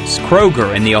 Donato's,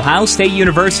 Kroger, and the Ohio State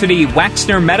University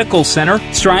Wexner Medical Center,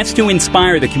 strives to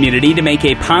inspire the community to make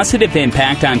a positive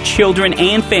impact on children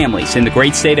and families in the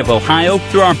great state of Ohio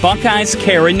through our Buckeyes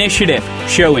Care initiative.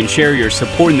 Show and share your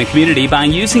support in the community by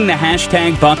using the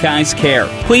hashtag Buckeyes Care.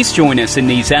 Please join us in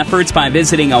these efforts by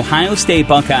visiting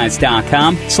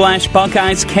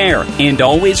ohiostatebuckeyes.com/Buckeyes Care. And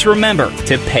always remember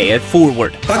to pay it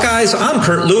forward. Buckeyes, I'm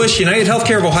Kurt Lewis, United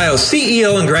Healthcare of Ohio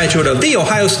CEO and graduate of The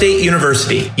Ohio State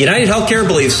University. United Healthcare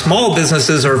believes small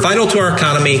businesses are vital to our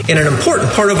economy and an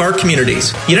important part of our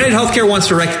communities. United Healthcare wants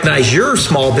to recognize your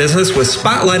small business with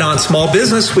Spotlight on Small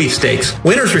Business Sweepstakes.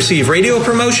 Winners receive radio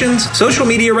promotions, social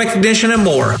media recognition, and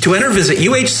more. To enter, visit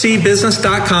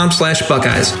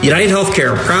uhcbusiness.com/Buckeyes. United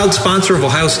Healthcare, proud sponsor of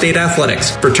Ohio State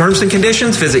Athletics. For terms and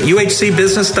conditions, visit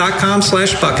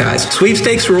uhcbusiness.com/Buckeyes.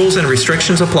 Sweepstakes rules and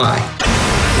restrictions apply.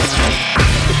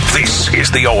 This is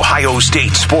the Ohio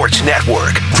State Sports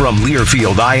Network from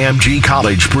Learfield IMG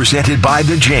College, presented by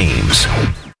the James.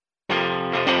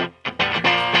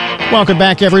 Welcome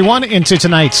back, everyone, into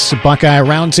tonight's Buckeye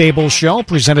Roundtable show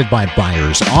presented by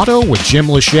Byers Auto with Jim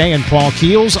Lachey and Paul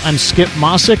Keels. I'm Skip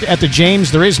Mossick at the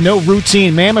James. There is no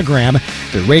routine mammogram.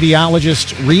 The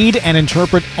radiologists read and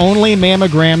interpret only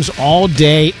mammograms all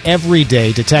day, every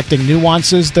day, detecting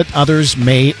nuances that others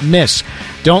may miss.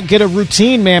 Don't get a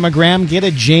routine mammogram, get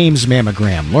a James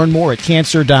mammogram. Learn more at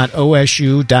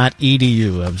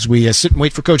cancer.osu.edu. As we sit and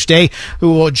wait for Coach Day,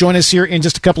 who will join us here in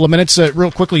just a couple of minutes.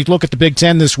 Real quickly, look at the Big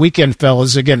Ten this weekend,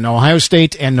 fellas. Again, Ohio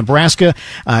State and Nebraska,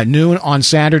 noon on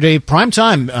Saturday. Prime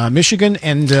time, Michigan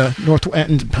and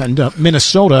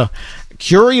Minnesota.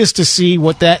 Curious to see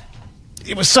what that.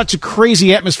 It was such a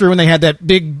crazy atmosphere when they had that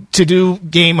big to-do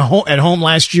game at home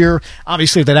last year.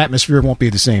 Obviously, that atmosphere won't be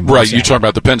the same. Right, you talking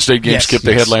about the Penn State game, Skip,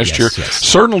 they had last year. Yes.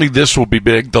 Certainly this will be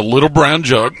big. The Little Brown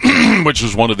Jug, which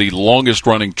is one of the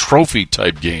longest-running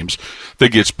trophy-type games that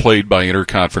gets played by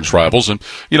interconference rivals. And,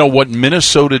 you know, what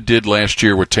Minnesota did last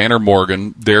year with Tanner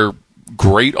Morgan, their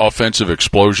great offensive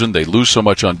explosion. They lose so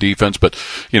much on defense, but,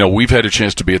 you know, we've had a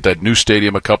chance to be at that new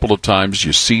stadium a couple of times.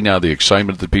 You see now the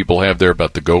excitement that people have there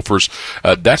about the Gophers.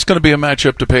 That's going to be a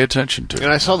matchup to pay attention to.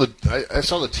 And I saw the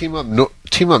team up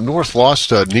north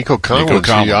lost Nico Collins.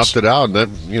 He opted out, and that,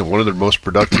 you know, one of their most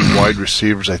productive wide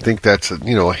receivers. I think that's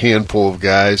a handful of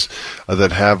guys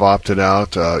that have opted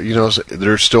out.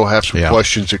 There still have some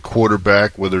questions at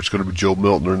quarterback, whether it's going to be Joe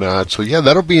Milton or not. So yeah,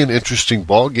 that'll be an interesting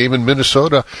ball game in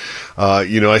Minnesota.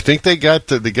 I think they got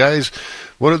the guys.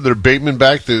 What are their Bateman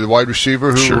back, the wide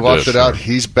receiver who opted out?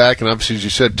 He's back, and obviously, as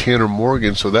you said, Tanner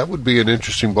Morgan. So that would be an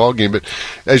interesting ball game. But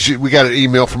we got an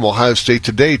email from Ohio State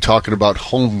today talking about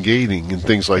home gating and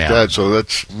things like that. So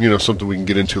that's something we can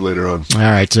get into later on. All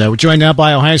right, we're joined now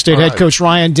by Ohio State head coach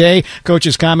Ryan Day.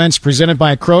 Coach's comments presented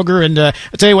by Kroger. And I'll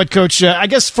tell you what, Coach. I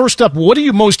guess first up, what are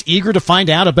you most eager to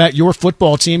find out about your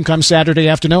football team come Saturday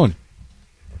afternoon?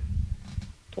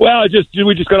 Well,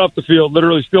 we just got off the field,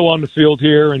 literally still on the field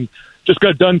here, and just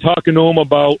got done talking to him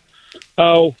about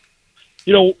how,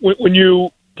 when you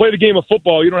play the game of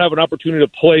football, you don't have an opportunity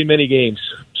to play many games.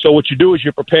 So what you do is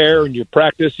you prepare and you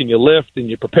practice and you lift and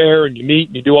you prepare and you meet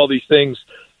and you do all these things.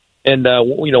 And,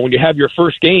 when you have your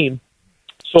first game,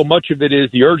 so much of it is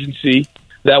the urgency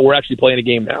that we're actually playing a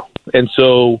game now. And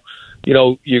so,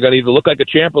 you're going to either look like a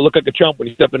champ or look like a chump when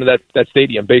you step into that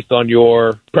stadium based on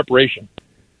your preparation.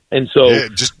 And so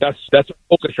that's our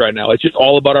focus right now. It's just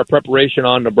all about our preparation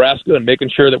on Nebraska and making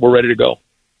sure that we're ready to go.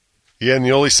 Yeah, and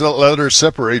the only letter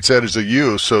separates that is a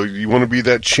U, so you want to be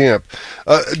that champ.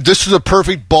 This is a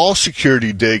perfect ball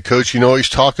security day, Coach. You always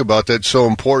talk about that. It's so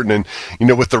important.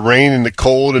 And, with the rain and the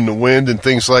cold and the wind and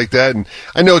things like that. And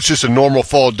I know it's just a normal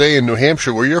fall day in New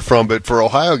Hampshire where you're from, but for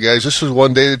Ohio guys, this is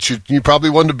one day that you probably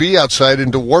want to be outside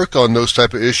and to work on those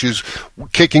type of issues,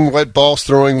 kicking wet balls,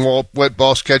 throwing wet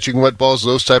balls, catching wet balls,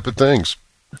 those type of things.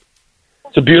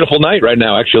 It's a beautiful night right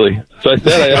now, actually. So I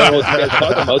said, I don't know what you guys are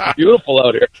talking about. It's beautiful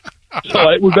out here.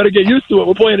 So we better get used to it.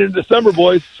 We're playing in December,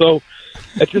 boys. So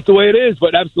that's just the way it is.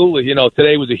 But absolutely,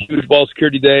 today was a huge ball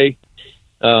security day.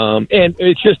 And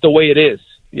it's just the way it is.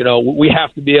 We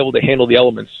have to be able to handle the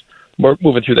elements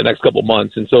moving through the next couple of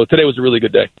months. And so today was a really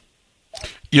good day.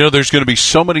 You know, there's going to be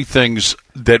so many things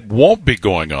that won't be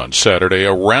going on Saturday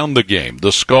around the game.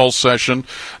 The skull session,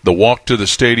 the walk to the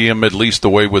stadium, at least the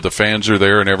way where the fans are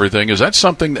there and everything. Is that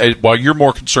something, while you're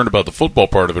more concerned about the football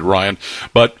part of it, Ryan,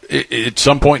 but at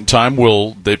some point in time,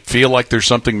 will they feel like there's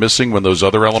something missing when those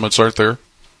other elements aren't there?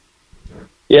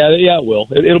 Yeah, it will.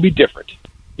 It'll be different,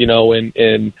 you know,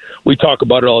 and we talk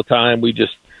about it all the time. We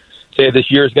just say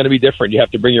this year is going to be different. You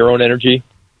have to bring your own energy.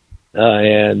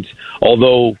 And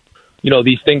although, you know,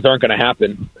 these things aren't going to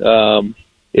happen,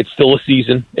 it's still a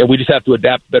season, and we just have to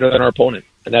adapt better than our opponent.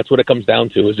 And that's what it comes down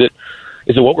to. Is it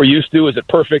what we're used to? Is it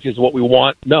perfect? Is it what we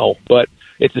want? No, but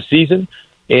it's a season,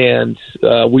 and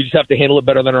we just have to handle it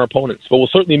better than our opponents. But we'll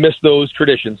certainly miss those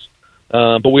traditions.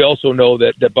 But we also know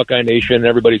that Buckeye Nation and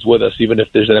everybody's with us, even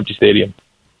if there's an empty stadium.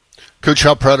 Coach,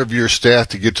 how proud of your staff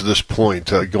to get to this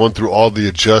point, going through all the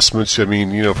adjustments. I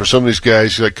mean, you know, for some of these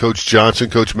guys like Coach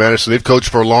Johnson, Coach Madison, they've coached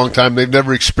for a long time. They've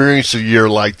never experienced a year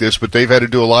like this, but they've had to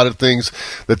do a lot of things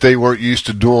that they weren't used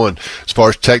to doing as far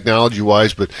as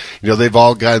technology-wise. But, you know, they've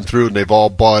all gotten through and they've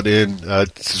all bought in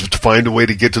to find a way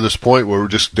to get to this point where we're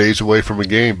just days away from a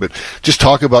game. But just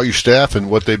talk about your staff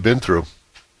and what they've been through.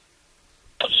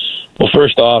 Well,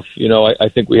 first off, you know, I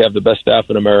think we have the best staff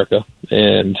in America.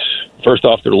 And first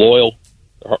off, they're loyal,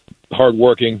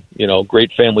 hardworking, you know,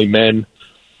 great family men.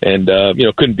 And, you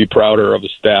know, couldn't be prouder of the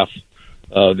staff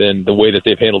than the way that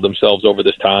they've handled themselves over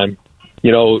this time.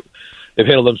 You know, they've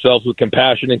handled themselves with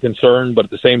compassion and concern, but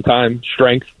at the same time,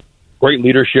 strength, great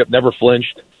leadership, never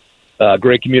flinched,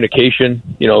 great communication.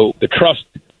 You know, the trust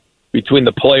between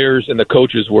the players and the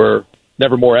coaches were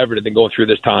never more evident than going through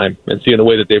this time and seeing the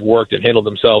way that they've worked and handled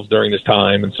themselves during this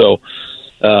time. And so,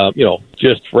 you know,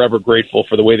 just forever grateful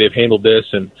for the way they've handled this.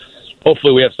 And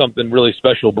hopefully we have something really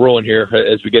special brewing here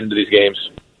as we get into these games.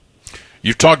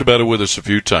 You've talked about it with us a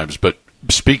few times, but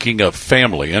speaking of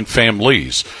family and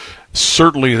families,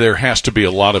 certainly there has to be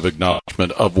a lot of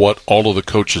acknowledgement of what all of the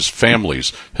coaches'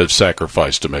 families have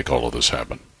sacrificed to make all of this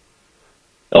happen.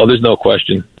 Oh, there's no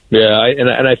question. Yeah,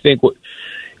 and I think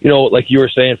you know, like you were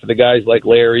saying, for the guys like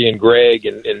Larry and Greg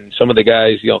and some of the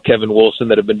guys, you know, Kevin Wilson,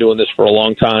 that have been doing this for a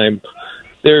long time,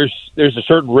 there's a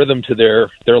certain rhythm to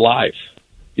their life.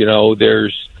 You know,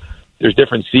 there's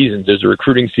different seasons. There's the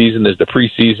recruiting season. There's the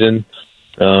preseason.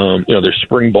 You know, there's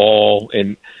spring ball.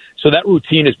 And so that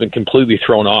routine has been completely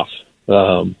thrown off. You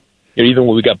know, even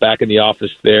when we got back in the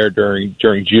office there during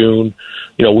June,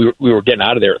 you know, we were getting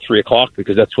out of there at 3:00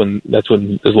 because that's when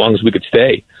as long as we could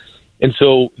stay. And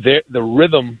so the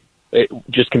rhythm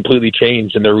just completely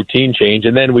changed and the routine changed.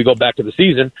 And then we go back to the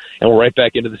season and we're right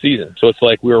back into the season. So it's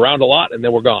like we were around a lot and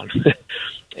then we're gone.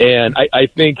 And I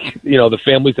think, you know, the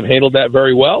families have handled that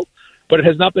very well, but it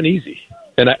has not been easy.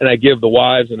 And I give the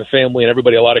wives and the family and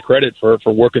everybody a lot of credit for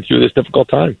working through this difficult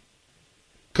time.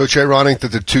 Coach, ironic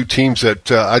that the two teams that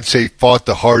I'd say fought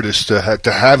the hardest to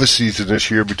have a season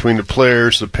this year, between the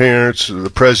players, the parents, the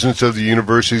presidents of the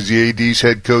universities, the ADs,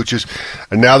 head coaches,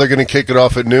 and now they're going to kick it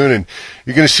off at noon, and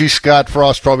you're going to see Scott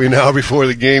Frost probably an hour before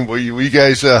the game. Will you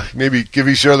guys maybe give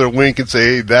each other a wink and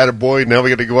say, hey, that a boy, now we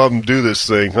got to go out and do this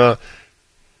thing, huh?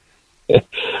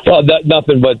 Well,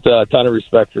 nothing but a ton of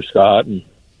respect for Scott. And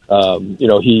you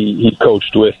know, he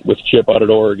coached with Chip out at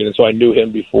Oregon, and so I knew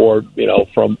him before, you know,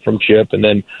 from Chip, and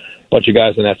then a bunch of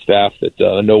guys on that staff that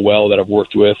know well, that I've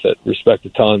worked with, that respect a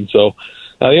ton. So,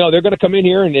 you know, they're going to come in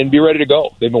here and be ready to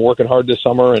go. They've been working hard this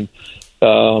summer, and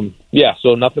yeah,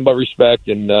 so nothing but respect.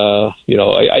 And you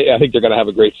know, I think they're going to have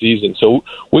a great season. So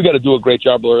we got to do a great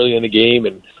job early in the game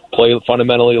and play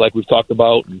fundamentally like we've talked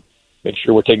about, and make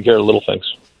sure we're taking care of the little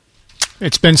things.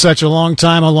 It's been such a long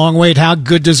time, a long wait. How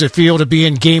good does it feel to be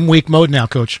in game week mode now,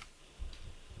 Coach?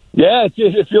 Yeah,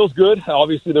 it feels good.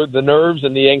 Obviously, the nerves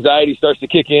and the anxiety starts to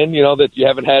kick in, you know, that you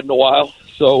haven't had in a while.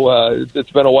 So it's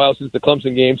been a while since the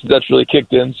Clemson game, since that's really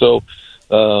kicked in. So,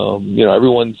 you know,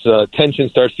 everyone's tension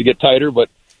starts to get tighter, but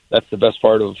that's the best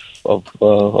part of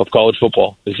college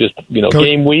football. It's just, you know, Coach,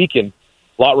 game week and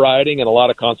a lot riding and a lot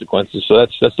of consequences. So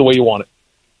that's the way you want it.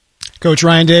 Coach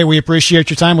Ryan Day, we appreciate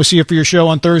your time. We'll see you for your show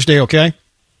on Thursday, okay?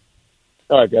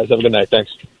 All right, guys. Have a good night.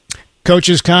 Thanks.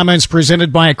 Coach's comments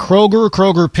presented by Kroger.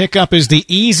 Kroger Pickup is the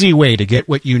easy way to get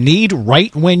what you need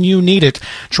right when you need it.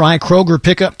 Try Kroger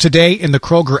Pickup today in the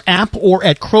Kroger app or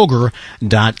at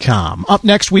Kroger.com. Up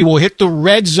next, we will hit the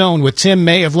red zone with Tim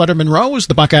May of Letterman Row as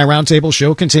the Buckeye Roundtable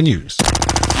show continues.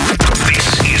 This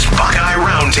is Buckeye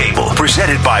Roundtable,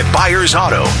 presented by Byers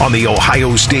Auto on the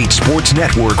Ohio State Sports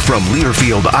Network from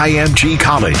Learfield IMG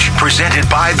College. Presented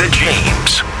by the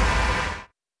James.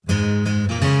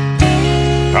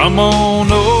 Come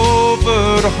on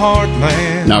over the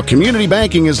heartland. Now, community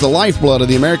banking is the lifeblood of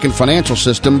the American financial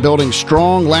system, building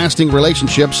strong, lasting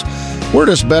relationships. We're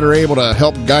just better able to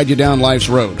help guide you down life's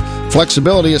road.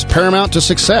 Flexibility is paramount to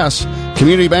success.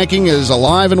 Community banking is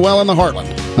alive and well in the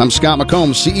Heartland. I'm Scott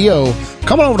McComb, CEO.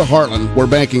 Come on over to Heartland, where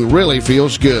banking really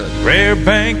feels good. Where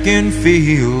banking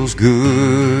feels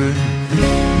good.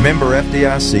 Member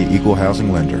FDIC, Equal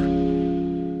Housing Lender.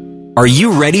 Are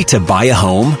you ready to buy a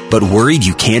home, but worried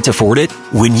you can't afford it?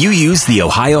 When you use the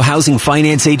Ohio Housing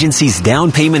Finance Agency's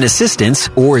down payment assistance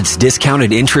or its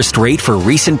discounted interest rate for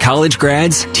recent college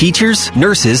grads, teachers,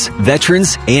 nurses,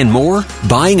 veterans, and more,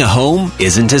 buying a home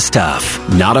isn't as tough.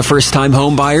 Not a first-time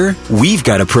home buyer? We've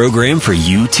got a program for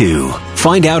you, too.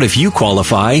 Find out if you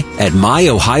qualify at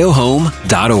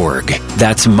myohiohome.org.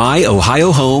 That's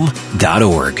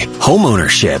myohiohome.org.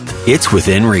 Homeownership, it's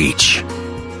within reach.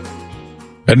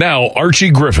 And now, Archie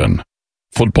Griffin,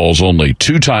 football's only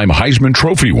two-time Heisman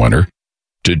Trophy winner,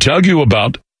 to tell you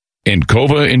about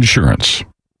Encova Insurance.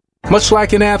 Much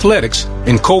like in athletics,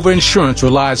 Encova Insurance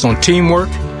relies on teamwork,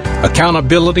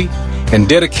 accountability, and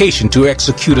dedication to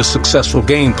execute a successful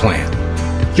game plan.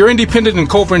 Your independent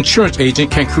Encova Insurance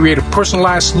agent can create a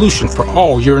personalized solution for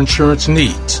all your insurance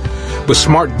needs. With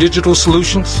smart digital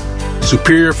solutions,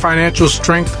 superior financial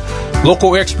strength,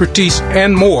 local expertise,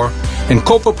 and more,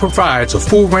 Encova provides a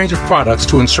full range of products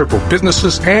to encircle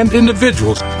businesses and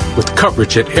individuals with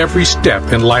coverage at every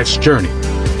step in life's journey.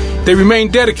 They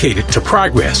remain dedicated to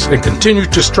progress and continue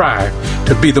to strive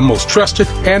to be the most trusted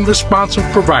and responsive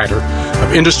provider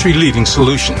of industry-leading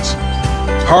solutions.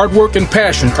 Hard work and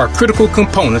passion are critical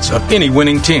components of any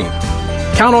winning team.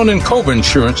 Count on Encova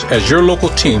Insurance as your local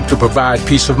team to provide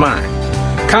peace of mind.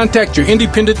 Contact your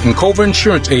independent Encova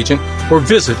Insurance agent or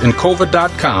visit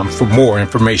Encova.com for more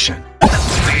information.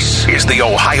 This is the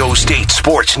Ohio State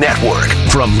Sports Network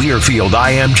from Learfield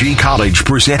IMG College,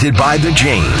 presented by the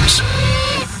James.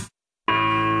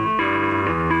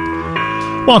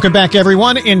 Welcome back,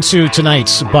 everyone, into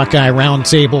tonight's Buckeye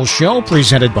Roundtable show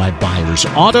presented by Byers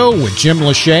Auto with Jim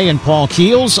Lachey and Paul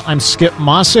Keels. I'm Skip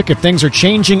Mossick. If things are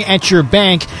changing at your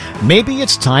bank, maybe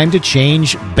it's time to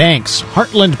change banks.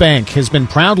 Heartland Bank has been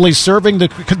proudly serving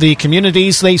the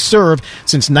communities they serve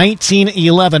since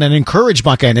 1911 and encourage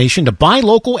Buckeye Nation to buy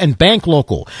local and bank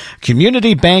local.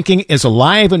 Community banking is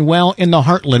alive and well in the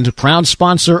Heartland, proud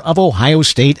sponsor of Ohio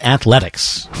State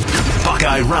Athletics.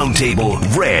 Buckeye Roundtable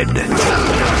Red Zone.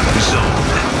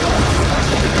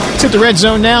 It's at the Red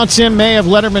Zone now. Tim May of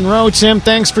Letterman Row. Tim,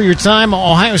 thanks for your time.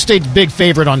 Ohio State's big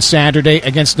favorite on Saturday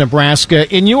against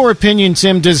Nebraska. In your opinion,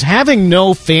 Tim, does having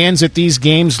no fans at these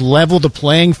games level the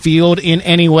playing field in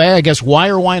any way? I guess why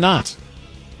or why not?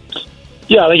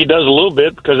 Yeah, I think it does a little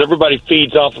bit because everybody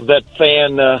feeds off of that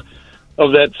fan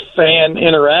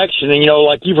interaction. And,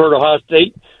 like you've heard Ohio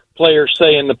State players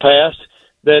say in the past,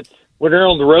 that when they're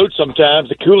on the road sometimes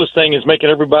the coolest thing is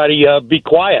making everybody be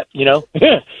quiet, in that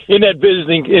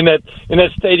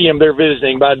stadium they're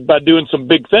visiting by doing some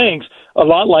big things, a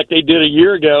lot like they did a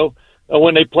year ago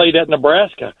when they played at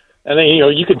Nebraska. And then,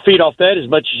 you can feed off that as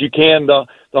much as you can the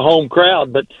home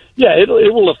crowd. But yeah, it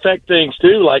will affect things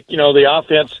too, like, the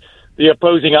offense, the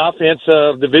opposing offense,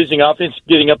 the visiting offense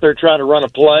getting up there trying to run a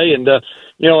play, and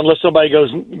unless somebody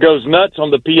goes nuts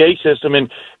on the PA system and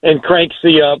cranks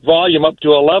the volume up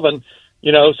to 11,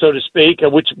 so to speak,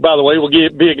 which, by the way, will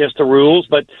be against the rules.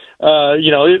 But,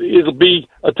 it'll be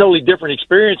a totally different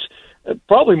experience,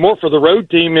 probably more for the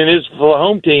road team than it is for the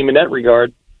home team in that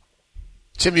regard.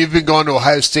 Tim, you've been going to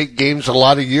Ohio State games a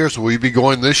lot of years. Will you be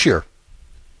going this year?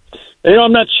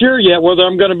 I'm not sure yet whether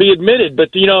I'm going to be admitted,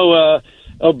 but,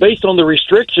 based on the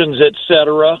restrictions, et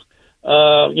cetera,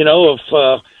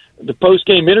 the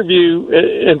post-game interview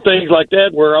and things like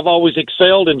that, where I've always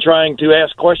excelled in trying to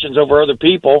ask questions over other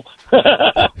people.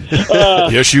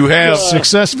 Yes, you have.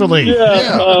 Successfully.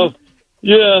 Yeah.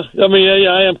 I mean,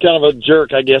 I am kind of a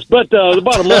jerk, I guess. But the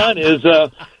bottom line is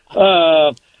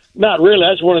not really.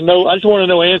 I just want to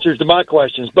know answers to my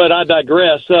questions. But I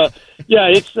digress.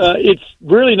 It's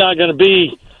really not going to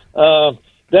be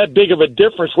that big of a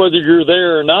difference whether you're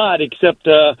there or not, except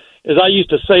as I used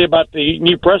to say about the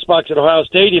new press box at Ohio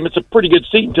Stadium, it's a pretty good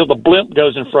seat until the blimp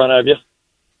goes in front of you.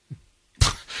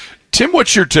 Tim,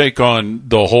 what's your take on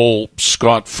the whole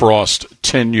Scott Frost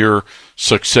tenure,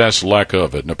 success, lack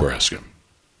of at Nebraska?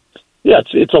 Yeah,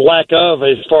 it's a lack of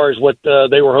as far as what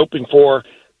they were hoping for,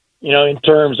 in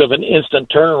terms of an instant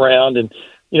turnaround. And,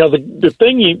 the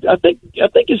thing I think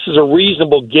this is a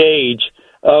reasonable gauge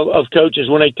of coaches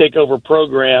when they take over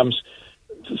programs.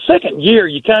 The second year,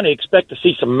 you kind of expect to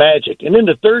see some magic. And in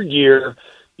the third year,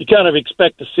 you kind of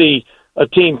expect to see a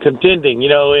team contending,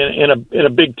 in a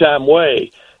big-time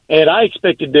way. And I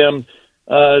expected them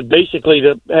basically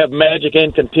to have Magic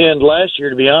and contend last year,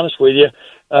 to be honest with you,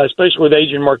 especially with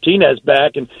Adrian Martinez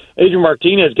back. And Adrian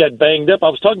Martinez got banged up. I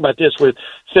was talking about this with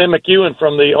Sam McEwen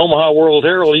from the Omaha World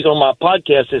Herald. He's on my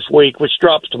podcast this week, which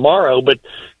drops tomorrow. But,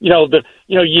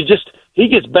 he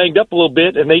gets banged up a little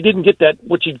bit, and they didn't get that,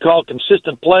 what you'd call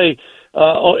consistent play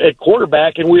at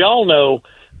quarterback. And we all know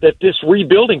that this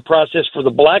rebuilding process for the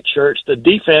Black Shirts, the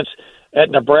defense at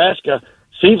Nebraska,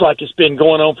 seems like it's been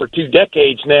going on for 2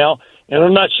 decades now. And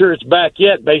I'm not sure it's back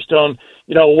yet based on,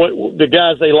 what the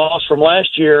guys they lost from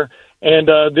last year and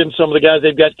then some of the guys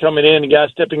they've got coming in and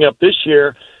guys stepping up this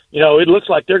year. It looks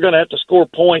like they're going to have to score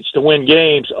points to win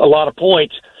games, a lot of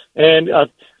points. And I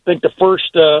think the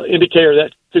first indicator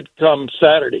that could come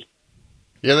Saturday.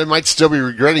 Yeah, they might still be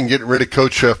regretting getting rid of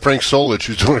Coach Frank Solich,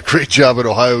 who's doing a great job at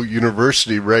Ohio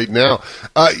University right now.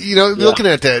 Looking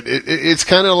at that, it's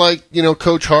kind of like,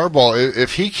 Coach Harbaugh.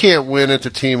 If he can't win at the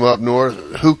team up north,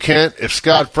 who can? If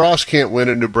Scott Frost can't win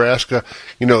at Nebraska,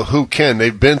 who can?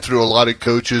 They've been through a lot of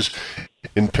coaches,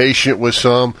 impatient with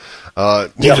some.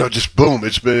 Just boom,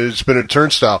 it's been a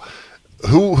turnstile.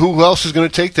 Who else is going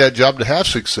to take that job to have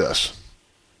success?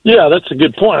 Yeah, that's a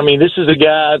good point. I mean, this is a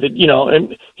guy that,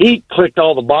 and he clicked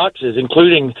all the boxes,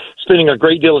 including spending a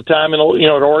great deal of time at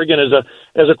Oregon as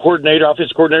a coordinator,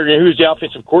 offensive coordinator. He was the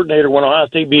offensive coordinator when Ohio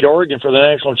State beat Oregon for the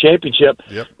national championship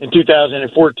in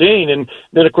 2014. And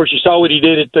then, of course, you saw what he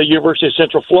did at the University of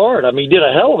Central Florida. I mean, he did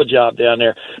a hell of a job down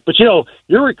there. But,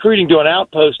 you're recruiting to an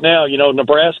outpost now,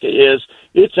 Nebraska is.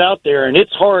 It's out there, and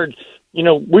it's hard.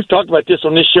 We've talked about this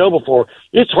on this show before.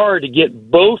 It's hard to get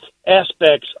both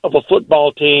aspects of a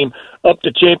football team up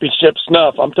to championship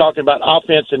snuff. I'm talking about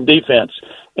offense and defense.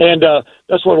 And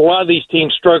that's what a lot of these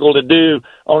teams struggle to do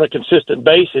on a consistent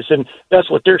basis. And that's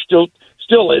what they're still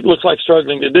it looks like,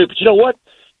 struggling to do. But you know what?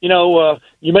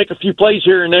 You make a few plays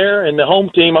here and there, and the home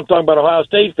team, I'm talking about Ohio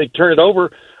State, if they turn it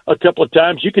over a couple of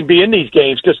times, you can be in these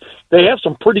games because they have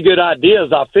some pretty good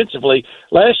ideas offensively.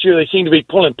 Last year, they seemed to be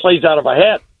pulling plays out of a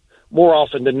hat more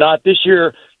often than not. This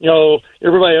year,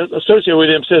 everybody associated with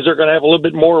them says they're going to have a little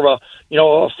bit more of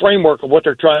a framework of what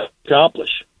they're trying to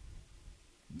accomplish.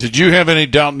 Did you have any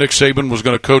doubt Nick Saban was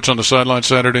going to coach on the sideline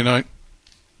Saturday night?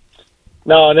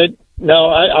 No,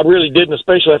 I really didn't,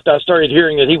 especially after I started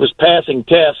hearing that he was passing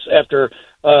tests after,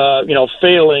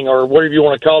 failing or whatever you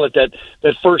want to call it,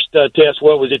 that first test,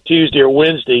 what was it, Tuesday or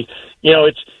Wednesday?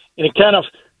 It kind of,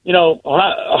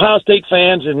 Ohio State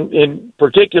fans in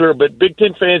particular, but Big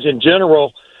Ten fans in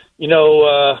general,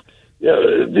 those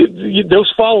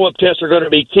follow-up tests are going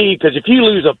to be key because if you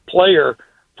lose a player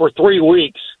for 3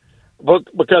 weeks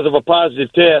because of a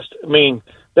positive test, I mean,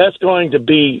 that's going to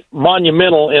be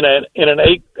monumental in an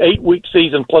 8-week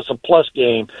season plus a plus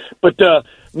game. But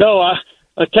no, I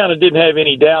kind of didn't have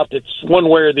any doubt that one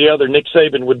way or the other Nick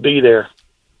Saban would be there.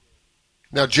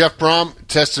 Now, Jeff Brom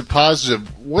tested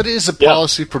positive. What is the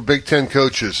policy for Big Ten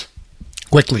coaches?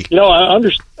 Quickly. I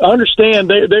understand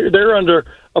they're under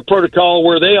a protocol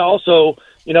where they also,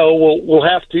 will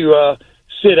have to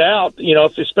sit out,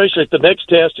 especially if the next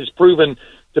test is proven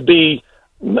to be,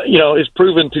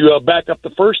 back up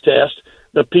the first test,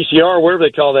 the PCR, whatever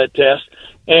they call that test.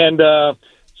 And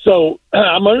so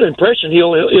I'm under the impression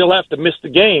he'll have to miss the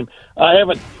game. I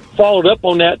haven't followed up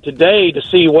on that today to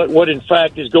see what in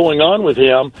fact is going on with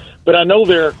him, but I know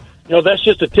that's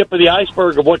just the tip of the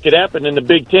iceberg of what could happen in the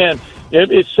Big Ten.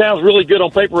 It sounds really good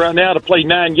on paper right now to play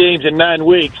 9 games in 9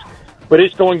 weeks, but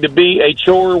it's going to be a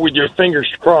chore with your fingers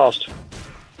crossed.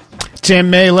 Tim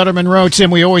May, Letterman Row.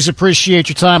 Tim, we always appreciate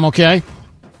your time, okay?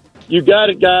 You got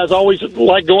it, guys. Always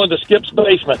like going to Skip's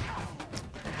basement.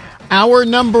 Our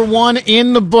number 1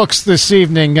 in the books this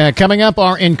evening. Coming up,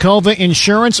 our Encova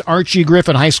Insurance Archie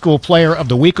Griffin High School Player of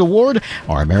the Week Award,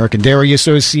 our American Dairy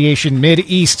Association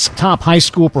Mid-East's top high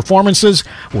school performances.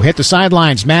 We'll hit the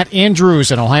sidelines. Matt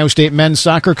Andrews and Ohio State men's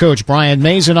soccer coach Brian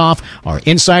Mazanoff. Our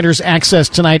Insiders Access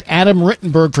tonight, Adam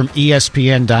Rittenberg from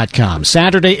ESPN.com.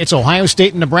 Saturday, it's Ohio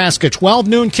State and Nebraska, 12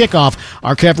 noon kickoff.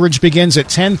 Our coverage begins at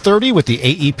 10:30 with the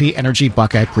AEP Energy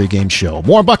Buckeye pregame show.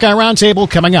 More Buckeye Roundtable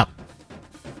coming up.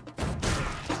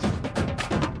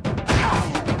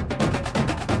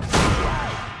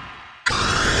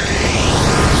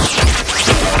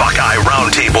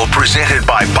 Roundtable presented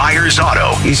by Byers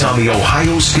Auto is on the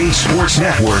Ohio State Sports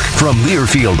Network from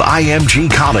Learfield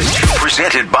IMG College.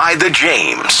 Presented by the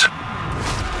James.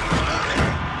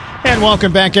 And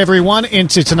welcome back, everyone,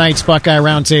 into tonight's Buckeye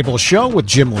Roundtable show with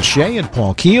Jim Lachey and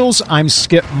Paul Keels. I'm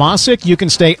Skip Mossick. You can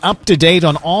stay up to date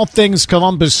on all things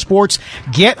Columbus sports.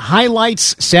 Get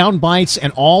highlights, sound bites,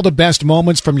 and all the best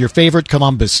moments from your favorite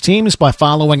Columbus teams by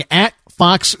following at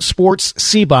Fox Sports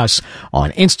CBus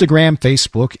on Instagram,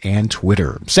 Facebook, and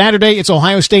Twitter. Saturday, it's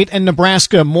Ohio State and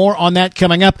Nebraska. More on that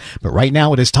coming up. But right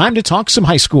now, it is time to talk some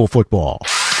high school football.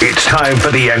 It's time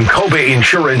for the Encova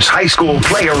Insurance High School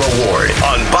Player Award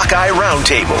on Buckeye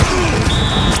Roundtable.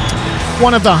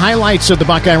 One of the highlights of the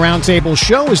Buckeye Roundtable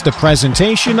show is the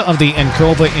presentation of the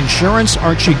Encova Insurance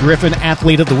Archie Griffin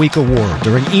Athlete of the Week Award.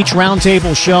 During each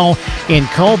roundtable show,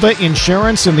 Encova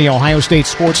Insurance and the Ohio State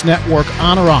Sports Network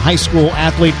honor a high school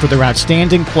athlete for their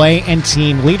outstanding play and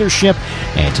team leadership.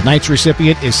 And tonight's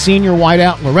recipient is senior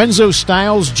wideout Lorenzo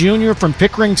Stiles Jr. from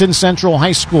Pickerington Central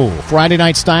High School. Friday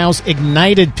night, Stiles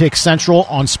ignited Pick Central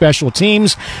on special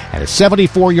teams, had a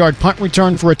 74-yard punt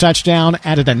return for a touchdown,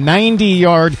 added a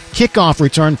 90-yard kickoff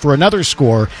return for another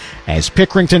score as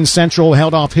Pickerington Central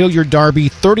held off Hilliard Darby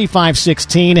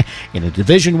 35-16 in a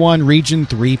Division I Region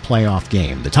 3 playoff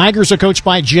game. The Tigers are coached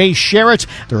by Jay Sherritt.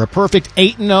 They're a perfect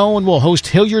 8-0 and will host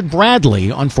Hilliard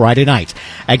Bradley on Friday night.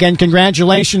 Again,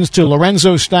 congratulations to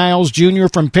Lorenzo Stiles Jr.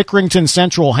 from Pickerington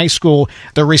Central High School,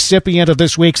 the recipient of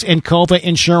this week's Encova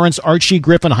Insurance Archie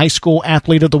Griffin High School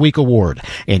Athlete of the Week Award.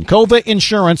 Encova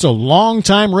Insurance, a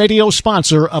longtime radio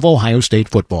sponsor of Ohio State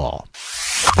football.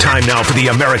 Time now for the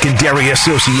American Dairy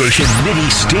Association mini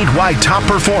statewide top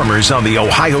performers on the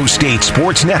Ohio State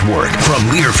Sports Network from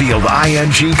Learfield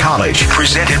IMG College,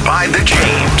 presented by the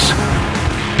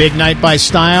James. Big night by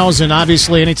Stiles, and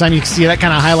obviously anytime you see that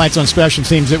kind of highlights on special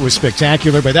teams, it was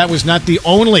spectacular, but that was not the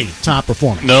only top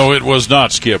performance. No, it was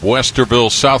not, Skip.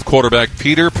 Westerville South quarterback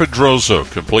Peter Pedroso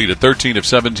completed 13 of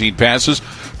 17 passes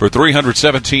for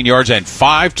 317 yards and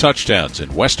 5 touchdowns in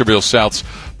Westerville South's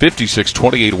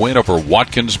 56-28 win over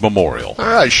Watkins Memorial. All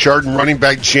right, Chardon running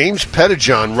back James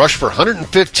Pettijohn rushed for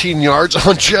 115 yards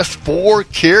on just 4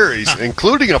 carries,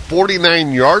 including a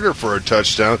 49-yarder for a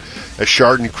touchdown, as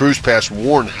Chardon cruised past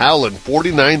Warren Howland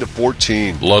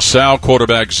 49-14. LaSalle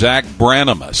quarterback Zach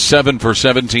Branham, 7 for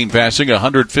 17 passing,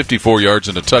 154 yards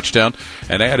and a touchdown,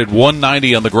 and added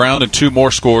 190 on the ground and 2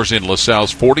 more scores in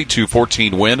LaSalle's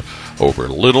 42-14 win over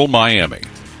Little Miami.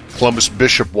 Columbus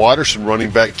Bishop Watterson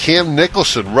running back Cam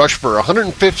Nicholson rushed for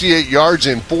 158 yards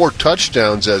and 4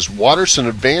 touchdowns as Watterson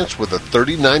advanced with a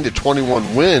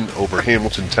 39-21 win over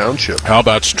Hamilton Township. How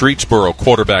about Streetsboro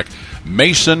quarterback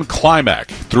Mason Climack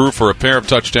threw for a pair of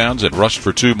touchdowns and rushed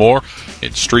for 2 more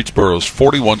in Streetsboro's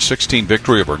 41-16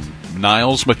 victory over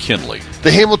Niles McKinley.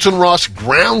 The Hamilton-Ross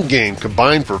ground game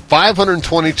combined for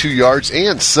 522 yards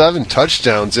and 7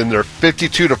 touchdowns in their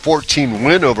 52-14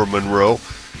 win over Monroe.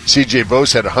 C.J.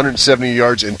 Bose had 170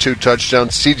 yards and 2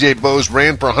 touchdowns. C.J. Bose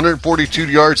ran for 142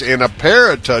 yards and a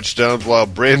pair of touchdowns, while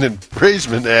Brandon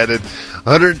Braisman added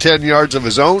 110 yards of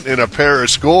his own and a pair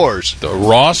of scores. The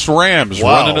Ross Rams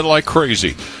running it like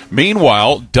crazy.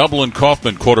 Meanwhile, Dublin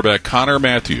Kaufman quarterback Connor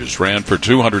Matthews ran for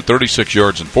 236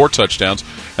 yards and 4 touchdowns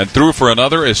and threw for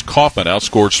another as Kaufman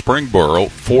outscored Springboro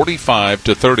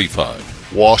 45-35.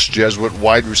 Walsh Jesuit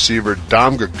wide receiver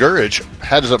Dom Gregurich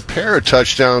had a pair of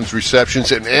touchdowns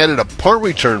receptions and added a punt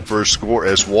return for a score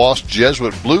as Walsh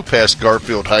Jesuit blew past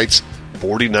Garfield Heights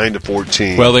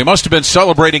 49-14. Well, they must have been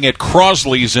celebrating at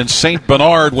Crosley's in St.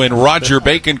 Bernard when Roger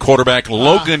Bacon quarterback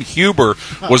Logan Huber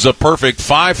was a perfect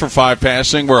 5 for 5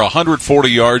 passing, were 140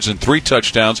 yards and 3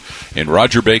 touchdowns in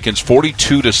Roger Bacon's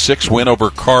 42-6 win over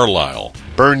Carlisle.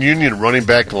 Bern Union running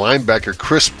back linebacker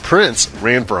Chris Prince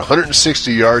ran for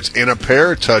 160 yards and a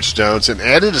pair of touchdowns and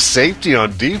added a safety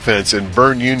on defense in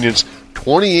Bern Union's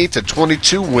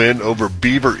 28-22 win over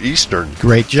Beaver Eastern.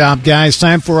 Great job, guys.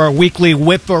 Time for our weekly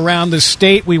whip around the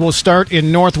state. We will start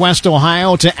in Northwest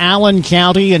Ohio to Allen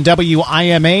County and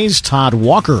WIMA's Todd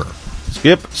Walker.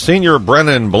 Skip, senior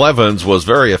Brennan Blevins was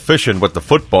very efficient with the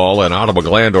football in Ottawa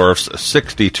Glandorf's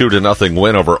 62-0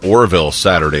 win over Orville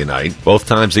Saturday night. Both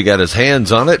times he got his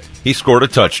hands on it, he scored a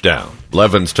touchdown.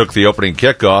 Blevins took the opening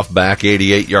kickoff back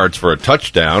 88 yards for a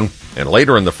touchdown, and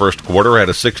later in the first quarter had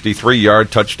a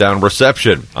 63-yard touchdown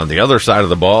reception. On the other side of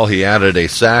the ball, he added a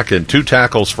sack and 2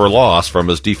 tackles for loss from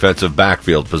his defensive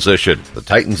backfield position. The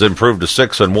Titans improved to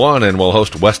 6-1 and will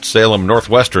host West Salem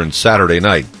Northwestern Saturday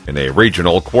night in a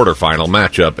regional quarterfinal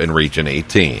matchup in Region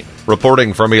 18.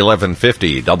 Reporting from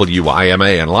 1150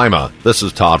 WIMA in Lima, this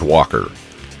is Todd Walker.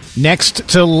 Next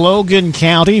to Logan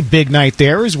County, big night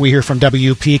there as we hear from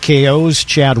WPKO's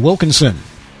Chad Wilkinson.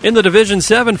 In the Division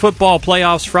 7 football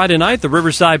playoffs Friday night, the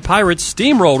Riverside Pirates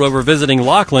steamrolled over visiting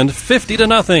Lockland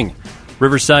 50-0.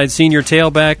 Riverside senior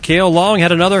tailback Cale Long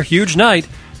had another huge night,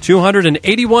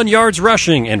 281 yards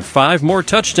rushing and 5 more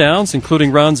touchdowns,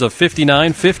 including runs of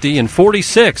 59, 50, and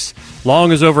 46.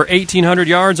 Long is over 1,800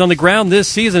 yards on the ground this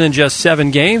season in just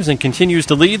 7 games and continues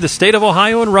to lead the state of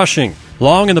Ohio in rushing.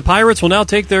 Long and the Pirates will now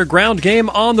take their ground game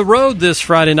on the road this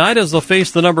Friday night as they'll face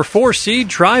the number 4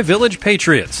 seed Tri-Village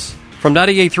Patriots. From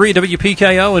 98.3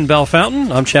 WPKO in Bell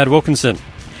Fountain, I'm Chad Wilkinson.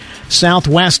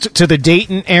 Southwest to the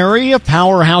Dayton area.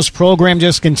 Powerhouse program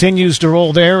just continues to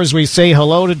roll there as we say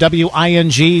hello to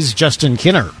WING's Justin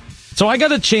Kinner. So I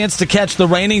got a chance to catch the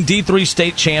reigning D3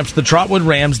 state champs, the Trotwood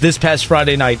Rams, this past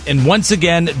Friday night. And once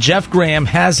again, Jeff Graham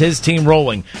has his team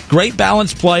rolling. Great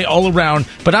balanced play all around,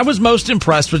 but I was most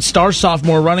impressed with star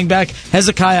sophomore running back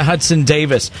Hezekiah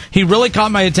Hudson-Davis. He really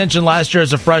caught my attention last year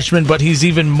as a freshman, but he's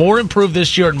even more improved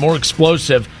this year and more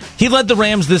explosive. He led the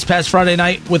Rams this past Friday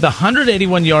night with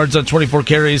 181 yards on 24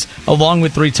 carries, along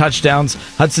with 3 touchdowns.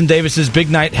 Hudson-Davis's big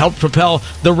night helped propel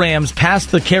the Rams past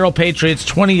the Carroll Patriots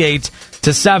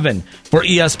 28-7. For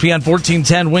ESPN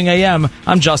 1410 Wing AM,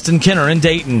 I'm Justin Kinner in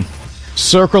Dayton.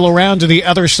 Circle around to the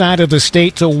other side of the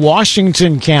state to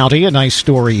Washington County. A nice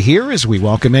story here as we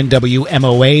welcome in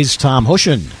WMOA's Tom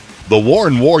Hushen. The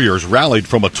Warren Warriors rallied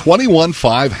from a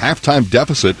 21-5 halftime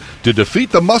deficit to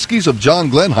defeat the Muskies of John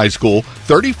Glenn High School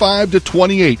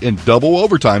 35-28 in double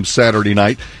overtime Saturday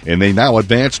night, and they now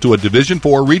advance to a Division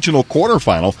IV regional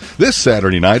quarterfinal this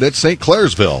Saturday night at St.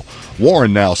 Clairsville.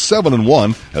 Warren, now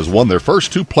 7-1, has won their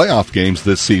first 2 playoff games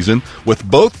this season, with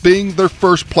both being their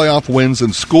first playoff wins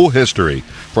in school history.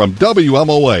 From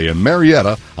WMOA in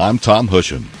Marietta, I'm Tom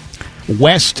Hushen.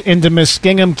 West into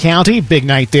Muskingum County. Big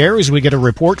night there as we get a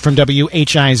report from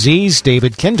WHIZ's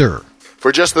David Kinder.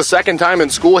 For just the second time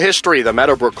in school history, the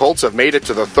Meadowbrook Colts have made it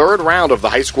to the 3rd round of the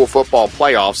high school football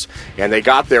playoffs, and they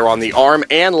got there on the arm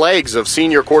and legs of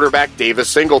senior quarterback Davis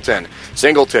Singleton.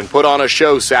 Singleton put on a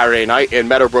show Saturday night in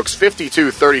Meadowbrook's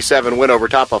 52-37 win over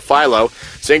top of Philo.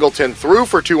 Singleton threw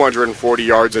for 240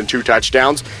 yards and 2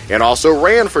 touchdowns, and also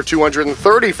ran for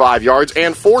 235 yards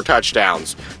and 4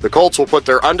 touchdowns. The Colts will put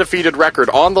their undefeated record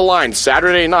on the line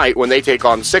Saturday night when they take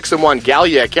on 6-1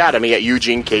 Gallia Academy at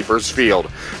Eugene Capers Field.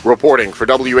 Reporting for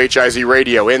WHIZ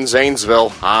Radio in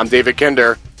Zanesville, I'm David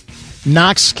Kinder.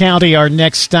 Knox County, our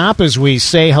next stop, as we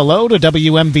say hello to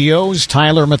WMVO's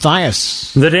Tyler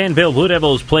Mathias. The Danville Blue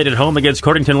Devils played at home against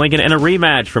Cordington Lincoln in a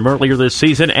rematch from earlier this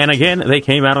season, and again, they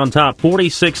came out on top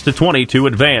 46-20 to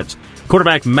advance.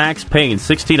 Quarterback Max Payne,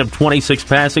 16 of 26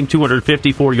 passing,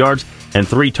 254 yards, and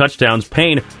 3 touchdowns.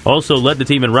 Payne also led the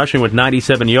team in rushing with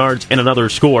 97 yards and another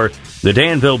score. The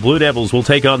Danville Blue Devils will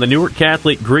take on the Newark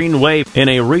Catholic Green Wave in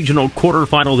a regional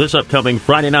quarterfinal this upcoming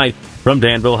Friday night from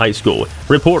Danville High School.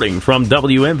 Reporting from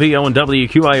WMVO and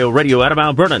WQIO Radio out of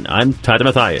Mount Vernon, I'm Tyler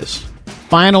Mathias.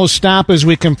 Final stop as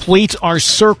we complete our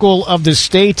circle of the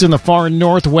state in the far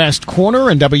northwest corner,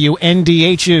 and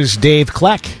WNDH's Dave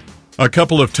Kleck. A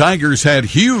couple of Tigers had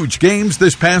huge games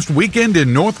this past weekend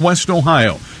in Northwest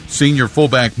Ohio. Senior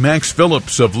fullback Max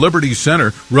Phillips of Liberty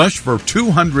Center rushed for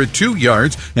 202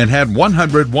 yards and had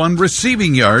 101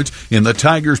 receiving yards in the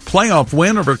Tigers' playoff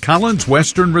win over Collins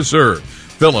Western Reserve.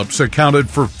 Phillips accounted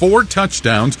for 4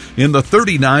 touchdowns in the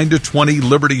 39-20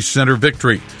 Liberty Center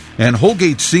victory. And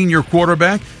Holgate senior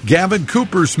quarterback Gavin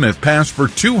Coopersmith passed for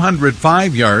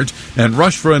 205 yards and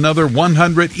rushed for another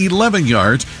 111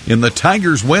 yards in the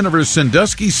Tigers' win over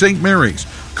Sandusky St. Mary's.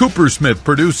 Coopersmith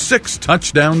produced 6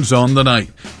 touchdowns on the night.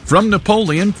 From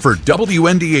Napoleon for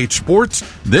WNDH Sports,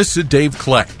 this is Dave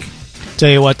Kleck. Tell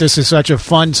you what, this is such a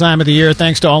fun time of the year.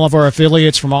 Thanks to all of our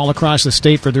affiliates from all across the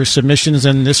state for their submissions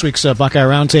in this week's Buckeye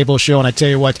Roundtable show. And I tell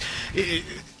you what,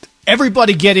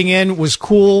 everybody getting in was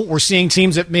cool. We're seeing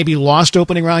teams that maybe lost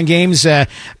opening round games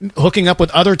hooking up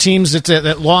with other teams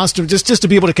that lost, just to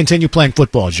be able to continue playing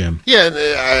football, Jim. Yeah,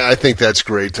 I think that's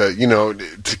great.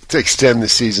 To extend the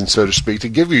season, so to speak, to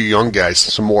give your young guys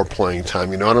some more playing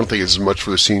time. I don't think it's as much for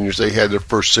the seniors. They had their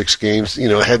first 6 games,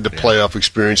 had the playoff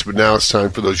experience, but now it's time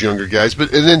for those younger guys. And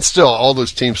then still, all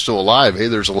those teams still alive. Hey,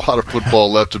 there's a lot of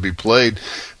football left to be played.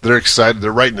 They're excited.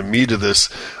 They're right in the meat of this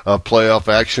playoff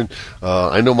action.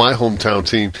 I know my hometown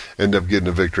team ended up getting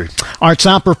a victory. Our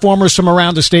top performers from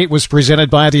around the state was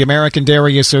presented by the American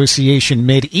Dairy Association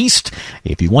Mid-East.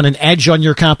 If you want an edge on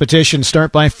your competition,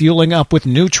 start by fueling up with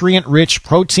nutrient-rich,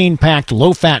 protein-packed,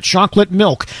 low-fat chocolate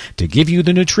milk to give you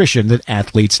the nutrition that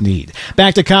athletes need.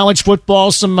 Back to college football,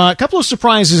 a couple of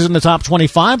surprises in the top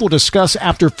 25 we'll discuss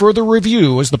after further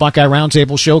review as the Buckeye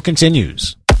Roundtable show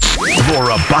continues. For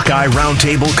a Buckeye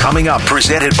Roundtable coming up,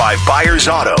 presented by Byers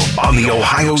Auto on the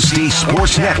Ohio State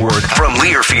Sports Network from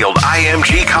Learfield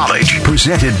IMG College,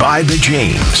 presented by the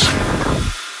James.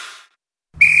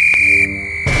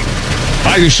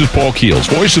 Hi, this is Paul Keels,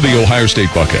 voice of the Ohio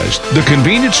State Buckeyes. The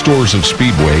convenience stores of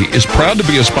Speedway is proud to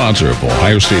be a sponsor of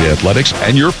Ohio State athletics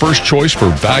and your first choice for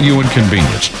value and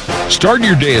convenience. Start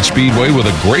your day at Speedway with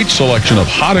a great selection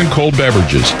of hot and cold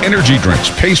beverages, energy drinks,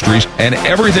 pastries, and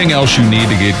everything else you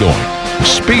need to get going.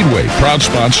 Speedway, proud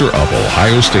sponsor of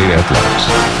Ohio State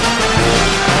athletics.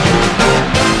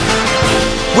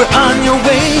 We're on your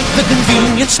way, the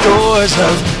convenience stores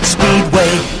of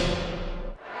Speedway.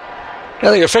 Now,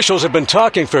 the officials have been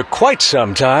talking for quite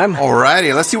some time.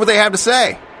 Alrighty, let's see what they have to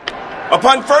say.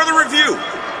 Upon further review,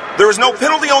 there is no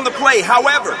penalty on the play.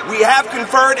 However, we have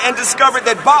conferred and discovered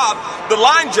that Bob, the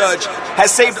line judge, has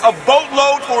saved a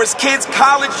boatload for his kids'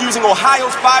 college using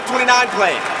Ohio's 529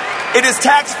 plan. It is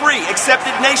tax-free,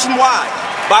 accepted nationwide.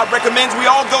 Bob recommends we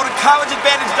all go to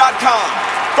collegeadvantage.com.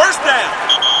 First down.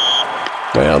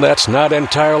 Well, that's not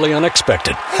entirely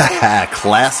unexpected.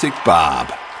 Classic Bob.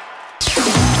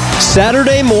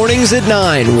 Saturday mornings at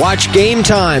 9, watch Game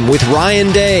Time with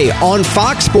Ryan Day on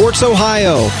Fox Sports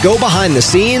Ohio. Go behind the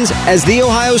scenes as the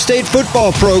Ohio State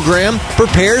football program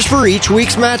prepares for each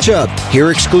week's matchup.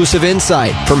 Hear exclusive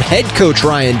insight from head coach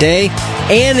Ryan Day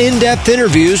and in-depth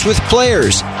interviews with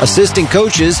players, assistant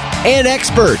coaches, and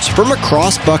experts from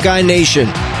across Buckeye Nation.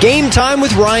 Game Time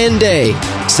with Ryan Day,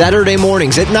 Saturday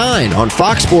mornings at 9 on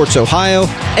Fox Sports Ohio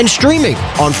and streaming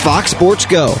on Fox Sports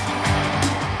Go.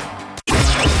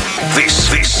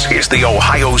 This is the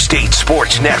Ohio State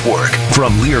Sports Network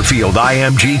from Learfield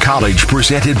IMG College,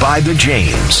 presented by the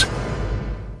James.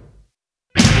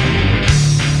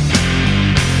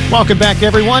 Welcome back,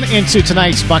 everyone, into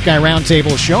tonight's Buckeye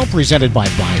Roundtable show presented by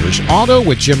Byers Auto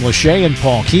with Jim Lachey and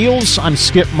Paul Keels. I'm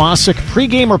Skip Mossick.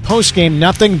 Pre-game or post-game,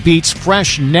 nothing beats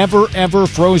fresh, never-ever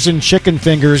frozen chicken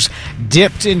fingers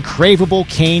dipped in craveable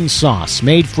cane sauce,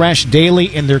 made fresh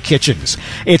daily in their kitchens.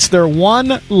 It's their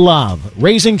one love.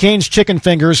 Raising Cane's Chicken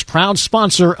Fingers, proud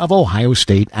sponsor of Ohio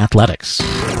State Athletics.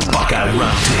 Buckeye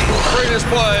Roundtable. Greatest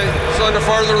play is under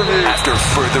further review. After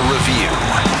further review.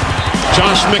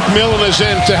 Josh McMillan is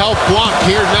in to help block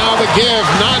here. Now the give.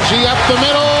 Najee up the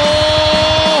middle.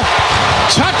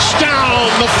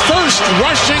 Touchdown. The first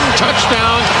rushing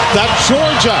touchdown that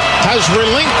Georgia has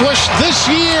relinquished this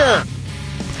year.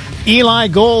 Eli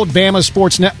Gold, Bama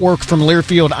Sports Network from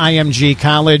Learfield IMG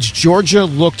College. Georgia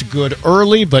looked good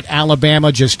early, but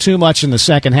Alabama just too much in the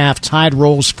second half. Tide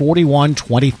rolls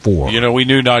 41-24. You know, we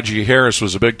knew Najee Harris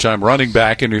was a big-time running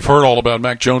back, and we've heard all about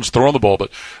Mac Jones throwing the ball, but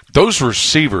those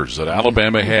receivers that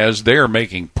Alabama has, they are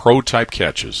making pro-type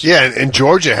catches. Yeah, and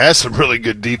Georgia has some really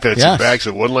good defensive backs.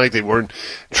 It wasn't like they weren't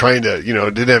trying to,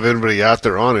 didn't have anybody out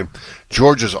there on him.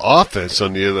 Georgia's offense,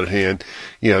 on the other hand,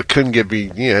 couldn't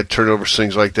had turnovers,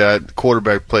 things like that.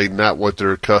 Quarterback play not what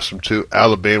they're accustomed to.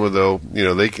 Alabama, though,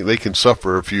 they can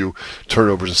suffer a few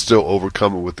turnovers and still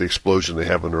overcome it with the explosion they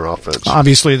have in their offense.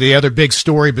 Obviously, the other big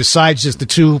story besides just the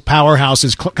two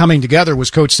powerhouses coming together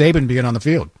was Coach Saban being on the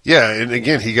field. Yeah, and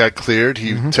again, he got cleared.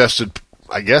 He tested,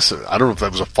 I guess, I don't know if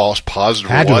that was a false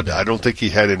positive or what. I don't think he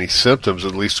had any symptoms,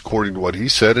 at least according to what he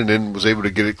said, and then was able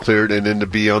to get it cleared and then to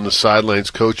be on the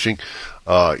sidelines coaching.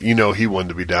 He wanted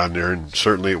to be down there, and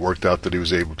certainly it worked out that he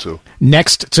was able to.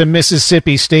 Next to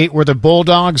Mississippi State, where the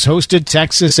Bulldogs hosted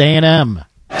Texas A&M.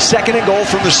 Second and goal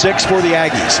from the 6 for the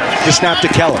Aggies. The snap to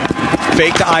Keller.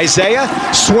 Fake to Isaiah.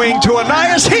 Swing to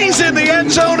Anias. He's in the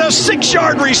end zone. A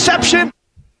 6-yard reception.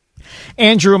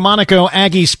 Andrew Monaco,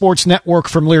 Aggie Sports Network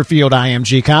from Learfield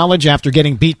IMG College. After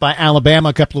getting beat by Alabama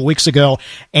a couple of weeks ago,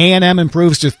 A&M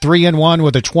improves to 3-1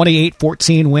 with a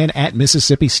 28-14 win at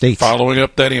Mississippi State. Following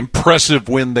up that impressive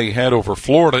win they had over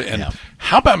Florida. And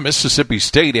how about Mississippi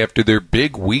State after their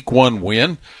big Week 1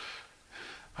 win?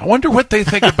 I wonder what they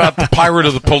think about the Pirate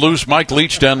of the Palouse, Mike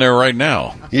Leach, down there right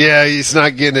now. Yeah, he's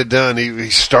not getting it done. He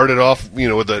started off,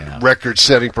 with a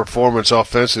record-setting performance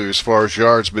offensively as far as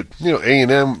yards, but,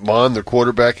 A&M, Vaughn, their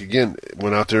quarterback, again,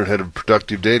 went out there and had a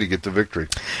productive day to get the victory.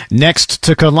 Next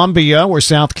to Columbia, where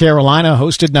South Carolina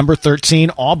hosted number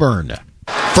 13 Auburn.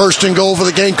 First and goal for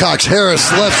the Gamecocks.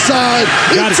 Harris, left side.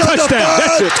 Inside the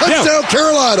 5. Touchdown,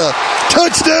 Carolina.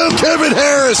 Touchdown, Kevin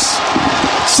Harris.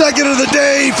 Second of the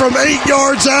day from 8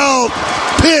 yards out.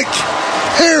 Pick.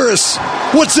 Harris.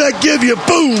 What's that give you?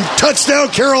 Boom. Touchdown,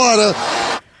 Carolina.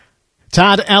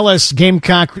 Todd Ellis,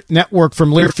 Gamecock Network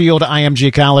from Learfield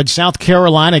IMG College. South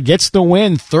Carolina gets the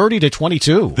win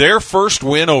 30-22. Their first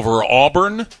win over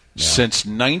Auburn since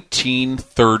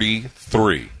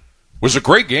 1933. Was a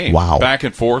great game. Wow. Back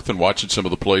and forth and watching some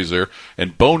of the plays there.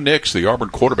 And Bo Nix, the Auburn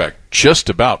quarterback, just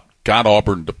about got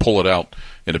Auburn to pull it out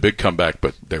in a big comeback,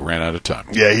 but they ran out of time.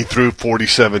 Yeah, he threw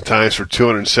 47 times for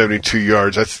 272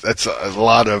 yards. That's a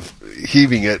lot of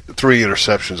heaving at 3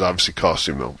 interceptions obviously cost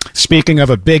him, though. Speaking of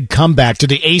a big comeback to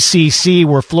the ACC,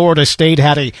 where Florida State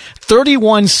had a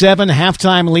 31-7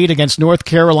 halftime lead against North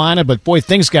Carolina, but boy,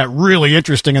 things got really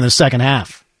interesting in the second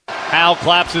half. Hal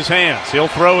claps his hands. He'll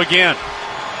throw again.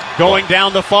 Going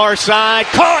down the far side.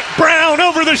 Caught Brown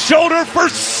over the shoulder for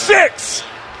 6.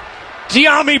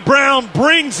 De'Ami Brown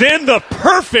brings in the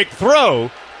perfect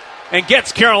throw and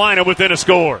gets Carolina within a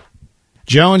score.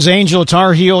 Jones Angel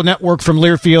Tar Heel Network from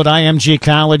Learfield IMG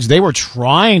College. They were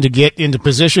trying to get into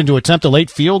position to attempt a late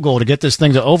field goal to get this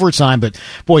thing to overtime, but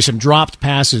boy, some dropped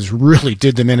passes really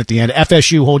did them in at the end.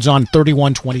 FSU holds on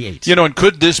 31-28. You know, and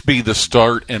could this be the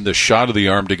start and the shot of the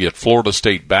arm to get Florida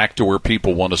State back to where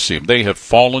people want to see them? They have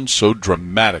fallen so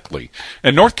dramatically.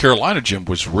 And North Carolina, Jim,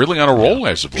 was really on a roll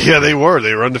as of late. Yeah, they were.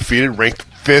 They were undefeated, ranked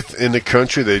 5th in the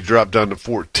country. They dropped down to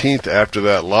 14th after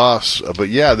that loss. But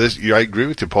yeah, I agree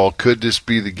with you, Paul. Could this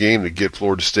be the game to get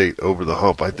Florida State over the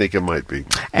hump? I think it might be.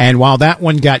 And while that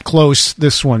one got close,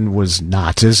 this one was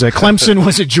not, as Clemson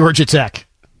was at Georgia Tech.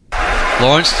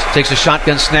 Lawrence takes a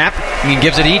shotgun snap. He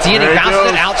gives it Etienne. He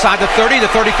bounces it outside the 30, the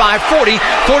 35, 40,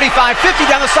 45, 50.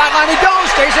 Down the sideline he goes.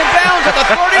 Stays in bounds at the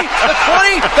 30, the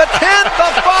 20, the 10,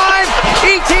 the 5.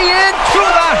 Etienne to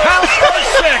the house for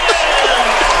 6.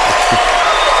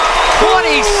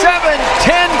 27-10.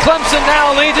 Clemson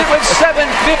now leads it with 7:56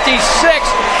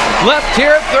 left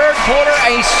here. Third quarter,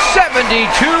 a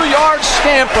 72-yard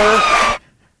scamper.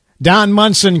 Don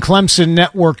Munson, Clemson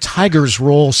Network. Tigers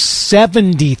roll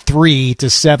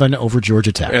 73-7 over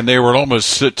Georgia Tech. And they were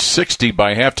almost at 60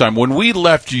 by halftime. When we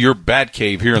left your bat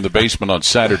cave here in the basement on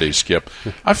Saturday, Skip,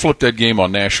 I flipped that game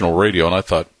on national radio, and I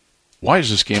thought, why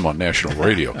is this game on national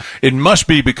radio? It must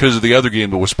be because of the other game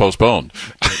that was postponed.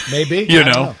 Maybe. you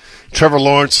know. Trevor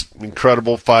Lawrence,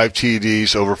 incredible, 5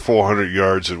 TDs, over 400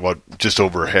 yards, and just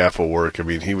over half a work. I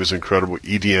mean, he was incredible.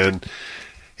 Etienne,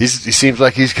 he seems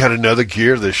like he's got another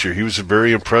gear this year. He was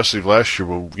very impressive last year.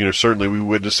 Well, certainly we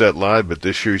witnessed that live, but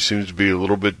this year he seems to be a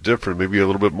little bit different, maybe a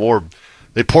little bit more.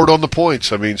 They poured on the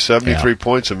points. I mean, 73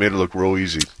 points and made it look real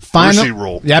easy. Mercy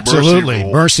roll. Absolutely.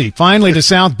 Mercy. Finally to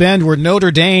South Bend, where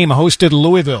Notre Dame hosted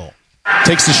Louisville.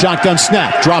 Takes the shotgun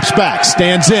snap, drops back,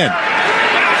 stands in.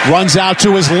 Runs out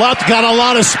to his left, got a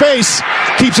lot of space.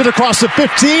 Keeps it across the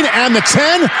 15 and the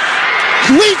 10.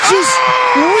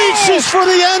 Reaches for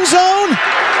the end zone.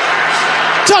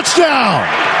 Touchdown!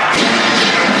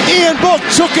 Ian Book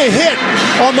took a hit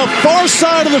on the far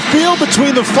side of the field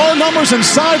between the far numbers and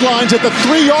sidelines at the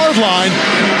 3-yard line.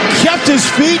 Kept his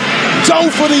feet,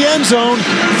 dove for the end zone.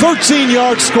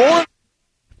 13-yard score.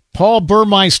 Paul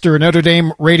Burmeister, Notre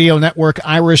Dame Radio Network.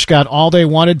 Irish got all they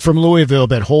wanted from Louisville,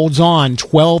 but holds on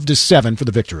 12-7 for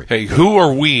the victory. Hey, who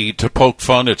are we to poke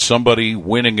fun at somebody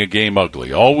winning a game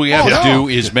ugly? All we have to do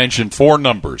is mention 4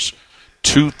 numbers.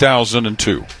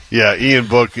 2002. Yeah, Ian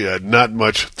Book, not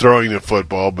much throwing the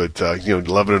football, but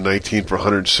 11 of 19 for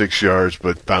 106 yards,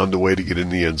 but found a way to get in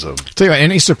the end zone. Tell you what,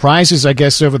 any surprises, I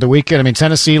guess, over the weekend? I mean,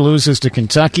 Tennessee loses to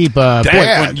Kentucky, but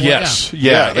yes.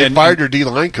 They fired their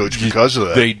D-line coach because of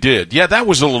that. They did. Yeah, that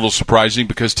was a little surprising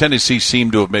because Tennessee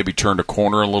seemed to have maybe turned a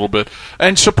corner a little bit.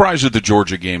 And surprised that the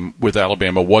Georgia game with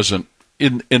Alabama wasn't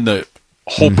in the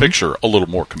whole picture a little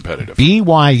more competitive.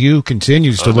 BYU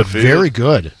continues to look very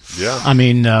good. Yeah. I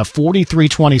mean,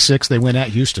 43-26, they win at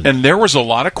Houston. And there was a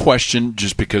lot of question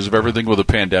just because of everything with the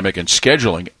pandemic and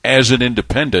scheduling as an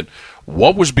independent.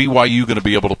 What was BYU going to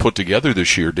be able to put together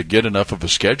this year to get enough of a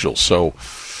schedule? So,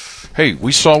 hey,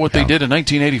 we saw what they did in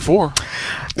 1984.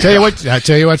 I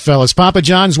tell you what, fellas. Papa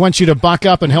John's wants you to buck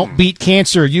up and help beat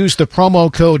cancer. Use the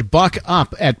promo code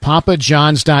BUCKUP at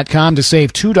papajohns.com to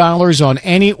save $2 on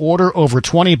any order over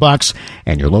 $20.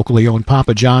 And your locally owned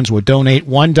Papa John's will donate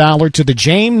 $1 to the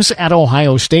James at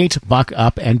Ohio State. Buck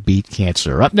up and beat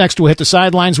cancer. Up next, we'll hit the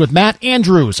sidelines with Matt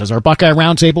Andrews as our Buckeye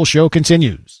Roundtable show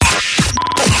continues.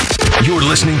 You're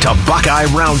listening to Buckeye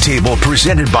Roundtable,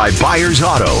 presented by Byers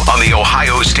Auto on the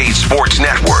Ohio State Sports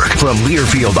Network. From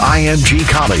Learfield IMG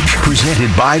College,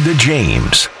 presented by the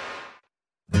James.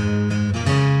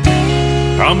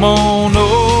 Come on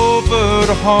over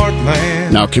to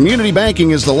Heartland. Now, community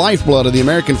banking is the lifeblood of the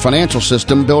American financial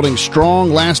system, building strong,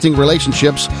 lasting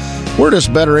relationships. We're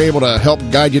just better able to help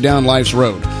guide you down life's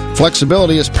road.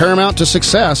 Flexibility is paramount to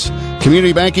success.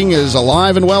 Community banking is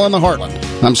alive and well in the Heartland.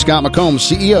 I'm Scott McComb,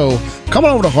 CEO. Come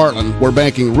on over to Heartland, where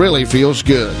banking really feels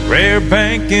good. Where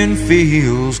banking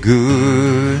feels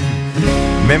good.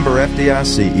 Member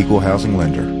FDIC, Equal Housing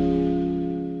Lender.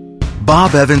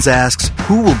 Bob Evans asks,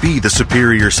 who will be the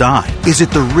superior side? Is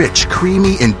it the rich,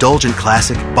 creamy, indulgent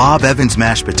classic Bob Evans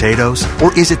mashed potatoes?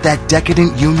 Or is it that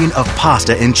decadent union of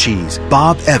pasta and cheese,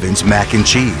 Bob Evans mac and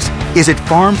cheese? Is it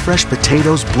farm fresh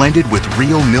potatoes blended with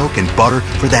real milk and butter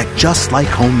for that just like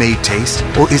homemade taste?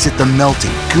 Or is it the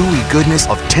melty, gooey goodness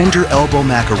of tender elbow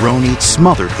macaroni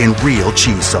smothered in real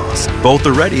cheese sauce? Both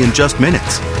are ready in just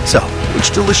minutes. So,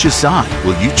 which delicious side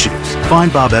will you choose?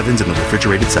 Find Bob Evans in the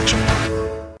refrigerated section.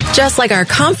 Just like our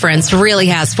conference really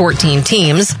has 14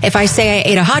 teams, if I say I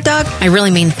ate a hot dog, I really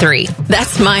mean 3.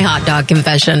 That's my hot dog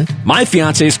confession. My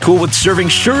fiance is cool with serving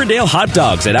Sugardale hot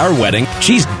dogs at our wedding.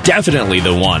 She's definitely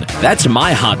the one. That's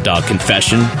my hot dog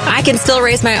confession. I can still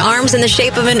raise my arms in the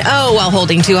shape of an O while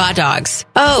holding 2 hot dogs.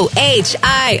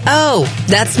 O-H-I-O.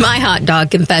 That's my hot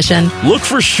dog confession. Look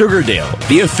for Sugardale,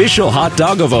 the official hot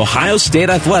dog of Ohio State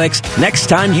Athletics, next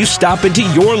time you stop into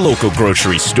your local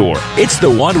grocery store. It's the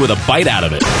one with a bite out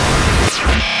of it.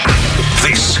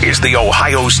 This is the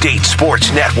Ohio State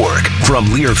Sports Network from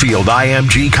Learfield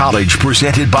IMG College,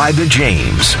 presented by the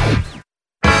James.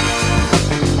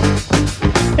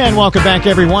 And welcome back,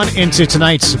 everyone, into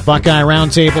tonight's Buckeye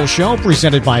Roundtable show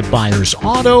presented by Byers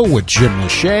Auto with Jim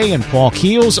Lachey and Paul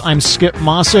Keels. I'm Skip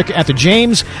Mossick at the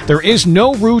James. There is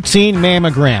no routine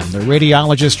mammogram. The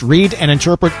radiologists read and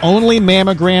interpret only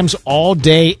mammograms all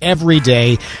day, every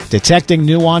day, detecting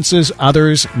nuances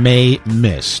others may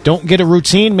miss. Don't get a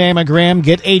routine mammogram.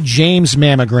 Get a James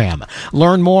mammogram.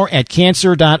 Learn more at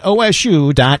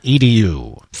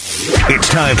cancer.osu.edu. It's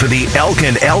time for the Elk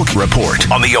and Elk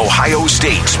Report on the Ohio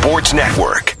State Sports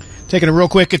Network. Taking a real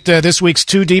quick at this week's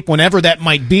Too Deep, whenever that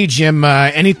might be, Jim.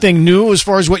 Anything new as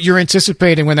far as what you're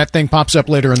anticipating when that thing pops up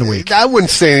later in the week? I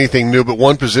wouldn't say anything new, but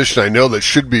one position I know that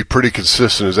should be pretty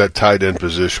consistent is that tight end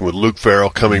position with Luke Farrell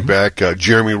coming back.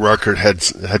 Jeremy Ruckert had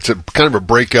kind of a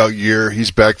breakout year.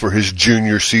 He's back for his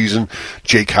junior season.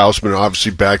 Jake Hausman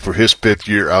obviously back for his 5th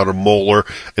year out of Moeller.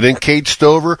 And then Cade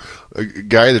Stover, a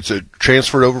guy that's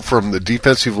transferred over from the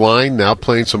defensive line, now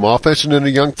playing some offense, and then a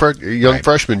young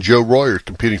freshman, Joe Royer,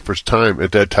 competing for his time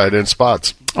at that tight end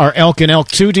spots. Our Elk and Elk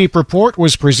 2 Deep report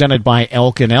was presented by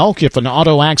Elk and Elk. If an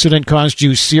auto accident caused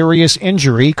you serious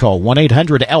injury, call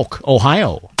 1-800-ELK,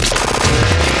 Ohio.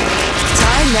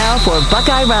 Time now for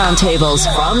Buckeye Roundtables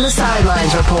from the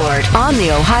Sidelines Report on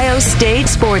the Ohio State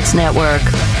Sports Network.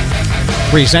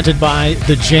 Presented by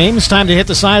the James. Time to hit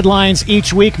the sidelines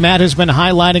each week. Matt has been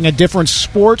highlighting a different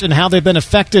sport and how they've been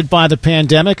affected by the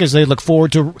pandemic as they look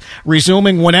forward to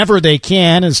resuming whenever they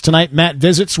can. As tonight, Matt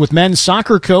visits with men's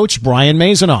soccer coach Brian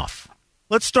Mazanoff.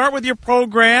 Let's start with your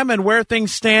program and where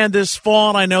things stand this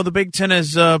fall. I know the Big Ten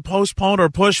has postponed or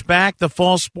pushed back the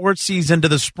fall sports season to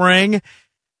the spring.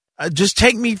 Just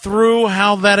take me through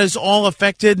how that is all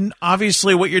affected, and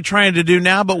obviously what you're trying to do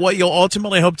now, but what you'll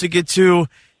ultimately hope to get to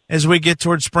as we get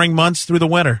towards spring months through the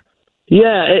winter.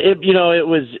 Yeah, it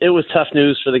was tough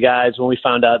news for the guys when we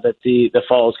found out that the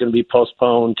fall was going to be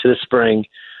postponed to the spring.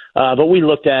 But we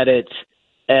looked at it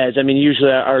as,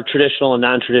 usually our traditional and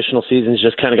non-traditional seasons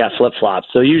just kind of got flip-flopped.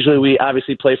 So usually we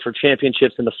obviously play for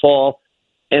championships in the fall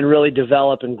and really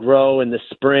develop and grow in the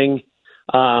spring.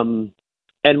 And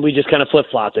we just kind of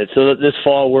flip-flopped it. So this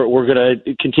fall we're going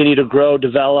to continue to grow,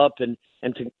 develop, and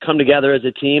to come together as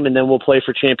a team, and then we'll play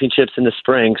for championships in the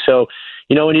spring. So,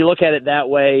 when you look at it that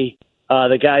way,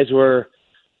 the guys were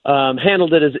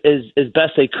handled it as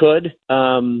best they could,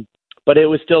 but it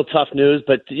was still tough news.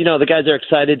 But, the guys are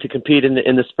excited to compete in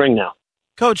the spring now.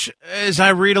 Coach, as I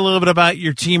read a little bit about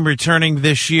your team returning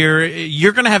this year,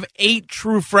 you're going to have 8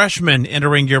 true freshmen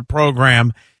entering your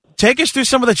program. Take us through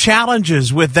some of the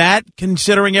challenges with that,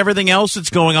 considering everything else that's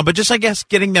going on, but just, I guess,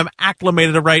 getting them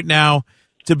acclimated right now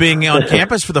to being on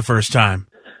campus for the first time.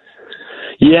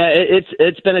 Yeah,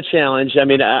 it's been a challenge.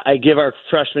 I give our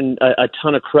freshmen a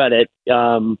ton of credit.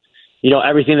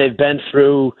 Everything they've been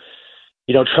through,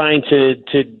 trying to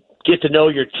get to know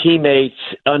your teammates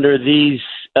under this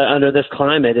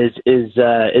climate is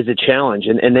a challenge,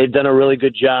 and they've done a really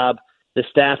good job. The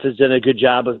staff has done a good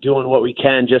job of doing what we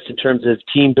can just in terms of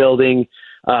team building,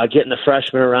 getting the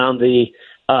freshmen around the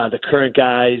current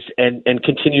guys, and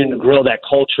continuing to grow that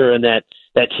culture and that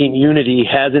team unity.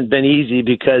 Hasn't been easy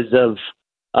because of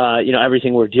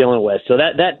everything we're dealing with. So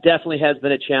that definitely has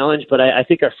been a challenge. But I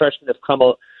think our freshmen have come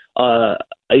a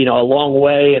long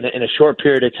way in a short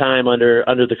period of time under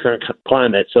the current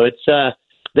climate. So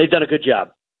they've done a good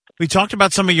job. We talked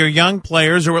about some of your young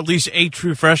players, or at least 8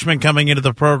 true freshmen coming into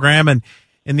the program, and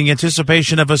in the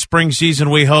anticipation of a spring season,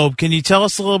 we hope. Can you tell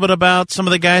us a little bit about some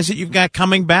of the guys that you've got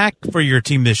coming back for your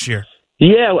team this year?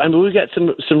 Yeah, we've got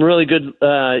some really good,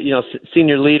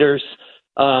 senior leaders.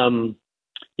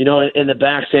 in the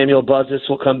back, Samuel Buzzis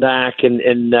will come back,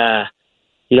 and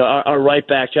our right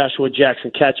back, Joshua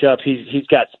Jackson Ketchup, he's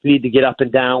got speed to get up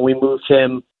and down. We moved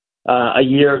him a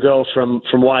year ago from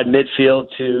wide midfield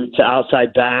to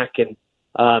outside back, and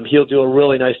he'll do a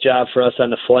really nice job for us on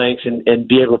the flanks and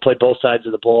be able to play both sides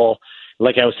of the ball.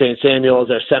 Like I was saying, Samuel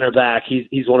is our center back.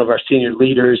 He's one of our senior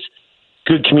leaders.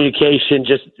 Good communication,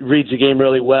 just reads the game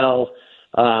really well.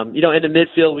 In the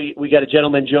midfield, we got a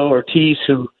gentleman, Joe Ortiz,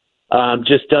 who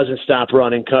just doesn't stop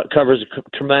running, covers a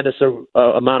tremendous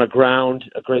amount of ground,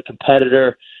 a great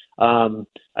competitor.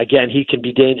 Again, he can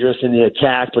be dangerous in the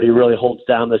attack, but he really holds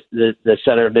down the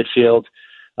center of midfield.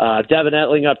 Devin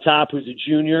Etling up top, who's a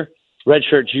junior,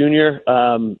 redshirt junior.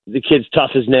 The kid's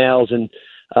tough as nails, and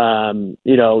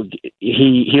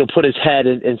he'll put his head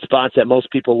in spots that most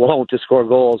people won't to score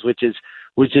goals, which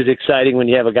is exciting when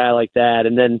you have a guy like that.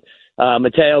 And then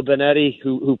Matteo Benetti,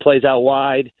 who plays out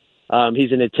wide.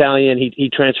 He's an Italian. He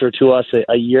transferred to us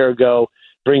a year ago,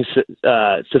 brings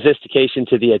sophistication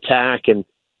to the attack, and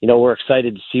we're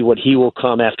excited to see what he will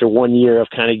come after 1 year of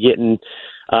kind of getting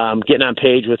on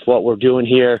page with what we're doing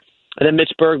here. And then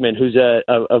Mitch Bergman, who's a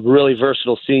really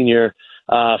versatile senior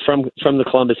from the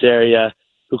Columbus area,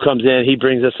 who comes in. He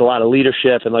brings us a lot of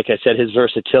leadership, and like I said, his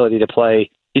versatility to play.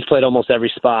 He's played almost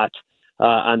every spot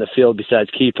on the field besides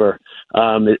keeper.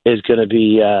 Is going to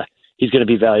be he's going to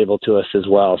be valuable to us as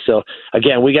well. So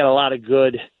again, we got a lot of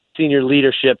good senior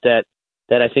leadership that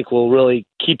I think will really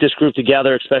keep this group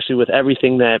together, especially with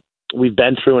everything that we've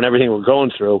been through and everything we're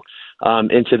going through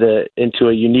into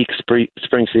a unique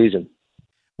spring season.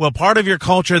 Well, part of your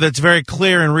culture that's very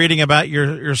clear in reading about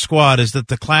your squad is that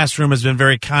the classroom has been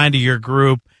very kind to your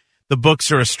group. The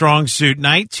books are a strong suit.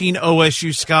 19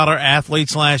 OSU Scholar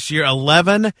athletes last year,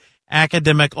 11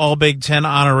 academic All-Big Ten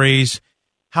honorees.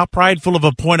 How prideful of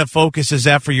a point of focus is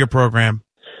that for your program?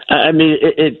 I mean,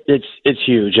 it's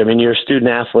huge. I mean, you're a student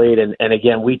athlete, and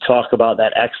again, we talk about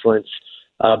that excellence,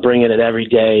 bringing it every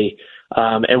day,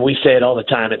 and we say it all the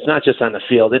time. It's not just on the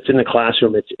field; it's in the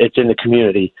classroom. It's in the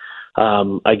community.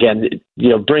 Again,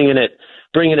 bringing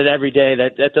it every day.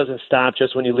 That doesn't stop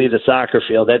just when you leave the soccer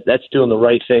field. That's doing the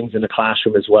right things in the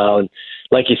classroom as well. And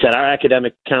like you said, our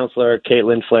academic counselor,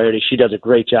 Caitlin Flaherty, she does a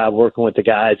great job working with the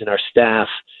guys and our staff.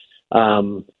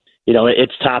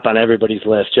 It's top on everybody's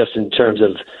list just in terms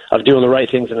of doing the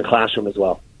right things in the classroom as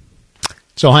well.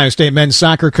 It's Ohio State men's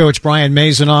soccer coach Brian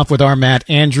Mazanoff with our Matt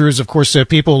Andrews. Of course,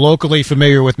 people locally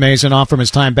familiar with Mazanoff from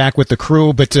his time back with the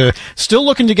Crew, but still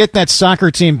looking to get that soccer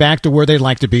team back to where they'd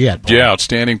like to be at. Yeah,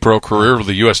 outstanding pro career with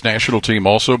the U.S. national team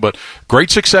also, but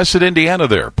great success at Indiana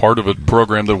there, part of a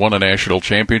program that won a national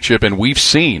championship. And we've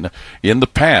seen in the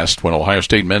past when Ohio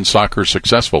State men's soccer is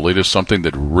successful, it is something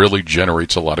that really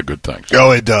generates a lot of good things.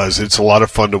 Oh, it does. It's a lot of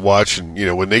fun to watch, and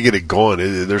when they get it going,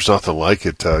 there's nothing like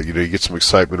it. You get some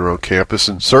excitement around campus.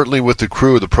 And certainly with the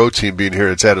Crew, the pro team being here,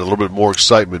 it's added a little bit more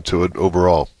excitement to it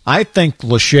overall. I think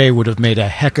Lachey would have made a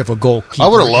heck of a goalkeeper. I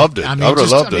would have loved it. I would have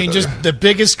loved it. Just the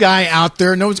biggest guy out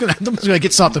there. No one's going to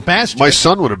get something past you. My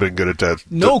son would have been good at that.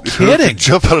 No kidding.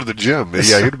 Jump out of the gym.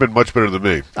 Yeah, he'd have been much better than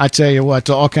me. I tell you what,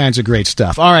 all kinds of great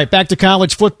stuff. All right, back to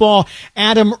college football.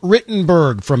 Adam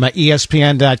Rittenberg from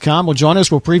ESPN.com will join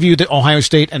us. We'll preview the Ohio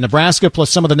State and Nebraska,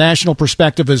 plus some of the national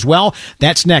perspective as well.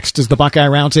 That's next as the Buckeye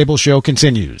Roundtable show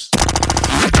continues.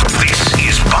 This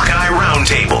is Buckeye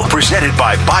Roundtable, presented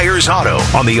by Byers Auto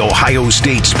on the Ohio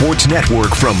State Sports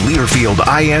Network from Learfield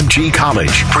IMG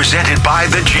College, presented by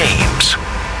the James.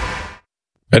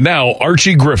 And now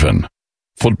Archie Griffin,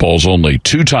 football's only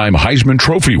two-time Heisman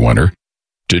Trophy winner,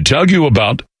 to tell you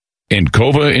about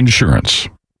Encova Insurance.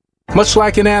 Much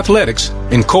like in athletics,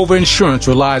 Encova Insurance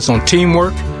relies on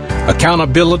teamwork,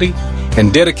 accountability,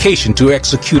 and dedication to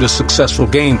execute a successful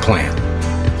game plan.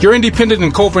 Your independent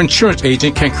Encova insurance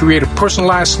agent can create a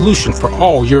personalized solution for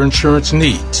all your insurance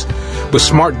needs. With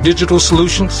smart digital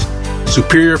solutions,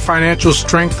 superior financial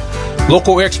strength,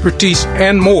 local expertise,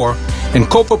 and more,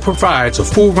 Encova provides a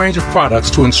full range of products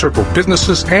to encircle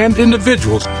businesses and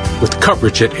individuals with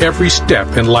coverage at every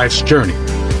step in life's journey.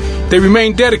 They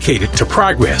remain dedicated to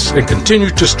progress and continue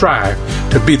to strive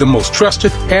to be the most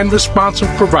trusted and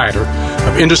responsive provider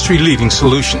of industry-leading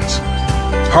solutions.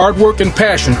 Hard work and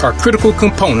passion are critical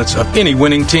components of any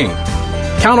winning team.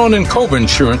 Count on Encova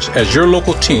Insurance as your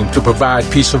local team to provide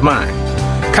peace of mind.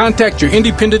 Contact your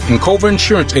independent Encova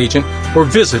insurance agent or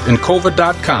visit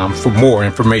Encova.com for more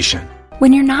information.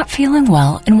 When you're not feeling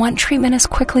well and want treatment as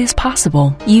quickly as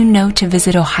possible, you know to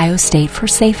visit Ohio State for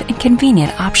safe and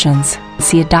convenient options.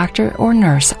 See a doctor or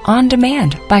nurse on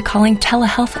demand by calling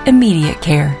Telehealth Immediate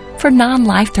Care. For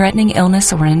non-life-threatening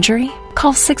illness or injury,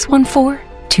 call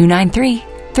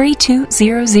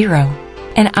 614-293-3200.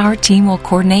 and our team will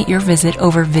coordinate your visit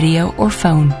over video or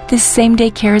phone. This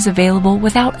same-day care is available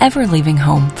without ever leaving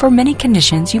home for many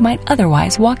conditions you might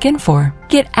otherwise walk in for.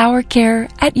 Get our care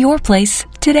at your place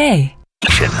today.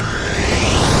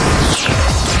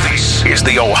 This is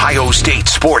the Ohio State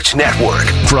Sports Network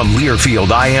from Learfield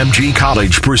IMG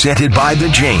College, presented by the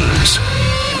James.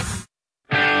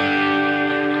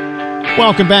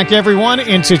 Welcome back, everyone,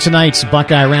 into tonight's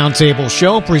Buckeye Roundtable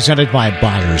show presented by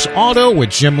Byers Auto with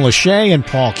Jim Lachey and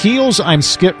Paul Keels. I'm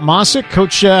Skip Mossick.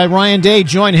 Coach Ryan Day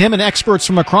joined him and experts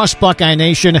from across Buckeye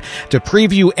Nation to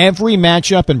preview every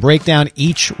matchup and break down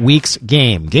each week's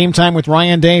game. Game Time with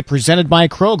Ryan Day, presented by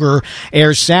Kroger,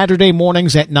 airs Saturday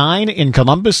mornings at 9 in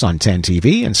Columbus on 10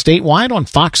 TV and statewide on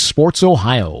Fox Sports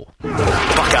Ohio.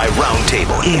 Buckeye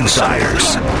Roundtable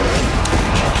Insiders.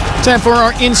 Time for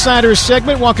our Insiders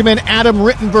segment. Welcome in Adam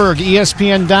Rittenberg,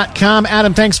 ESPN.com.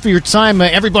 Adam, thanks for your time.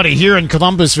 Everybody here in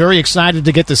Columbus very excited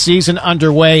to get the season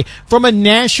underway. From a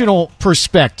national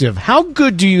perspective, how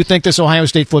good do you think this Ohio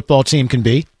State football team can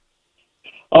be?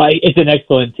 It's an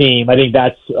excellent team. I think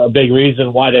that's a big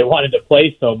reason why they wanted to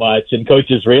play so much, and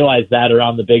coaches realize that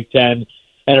around the Big Ten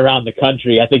and around the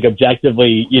country. I think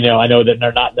objectively, I know that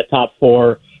they're not in the top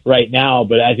four right now,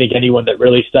 but I think anyone that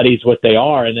really studies what they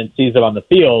are and then sees them on the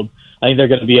field, I think they're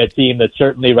going to be a team that's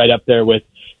certainly right up there with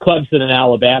Clemson and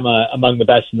Alabama among the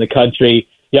best in the country.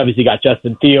 You obviously got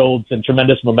Justin Fields and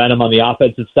tremendous momentum on the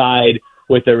offensive side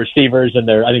with their receivers, and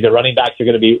I think their running backs are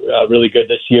going to be really good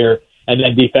this year. And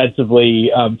then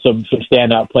defensively, some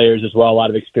standout players as well, a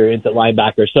lot of experience at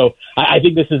linebacker. So I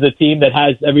think this is a team that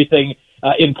has everything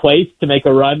in place to make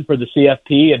a run for the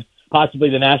CFP and possibly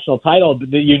the national title.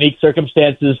 The unique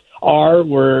circumstances are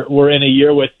we're in a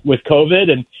year with COVID,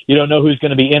 and you don't know who's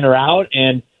going to be in or out.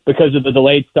 And because of the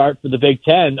delayed start for the Big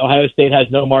Ten, Ohio State has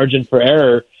no margin for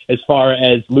error as far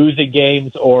as losing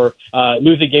games or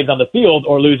losing games on the field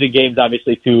or losing games,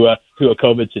 obviously, to a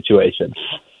COVID situation.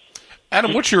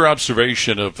 Adam, what's your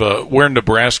observation of where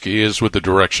Nebraska is with the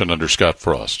direction under Scott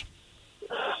Frost?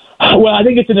 Well, I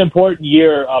think it's an important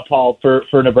year, Paul,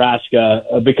 for Nebraska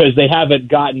because they haven't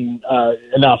gotten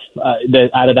enough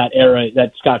out of that era,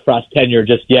 that Scott Frost tenure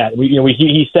just yet.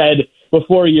 He said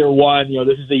before year one,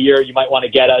 this is the year you might want to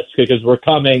get us because we're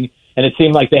coming, and it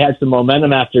seemed like they had some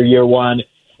momentum after year one.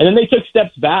 And then they took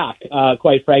steps back,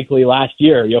 quite frankly, last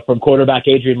year, from quarterback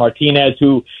Adrian Martinez,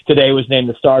 who today was named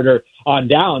the starter, on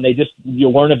down. They just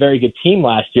weren't a very good team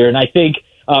last year. And I think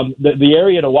the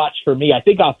area to watch for me, I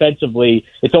think offensively,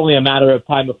 it's only a matter of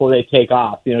time before they take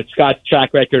off. Scott's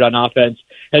track record on offense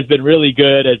has been really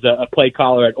good as a play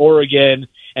caller at Oregon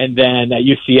and then at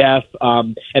UCF,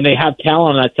 and they have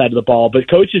talent on that side of the ball. But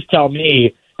coaches tell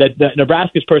me that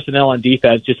Nebraska's personnel on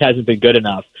defense just hasn't been good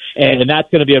enough. And that's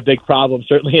going to be a big problem,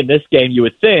 certainly in this game, you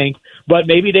would think. But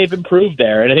maybe they've improved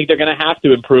there, and I think they're going to have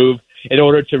to improve in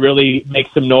order to really make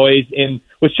some noise in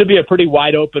what should be a pretty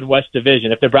wide-open West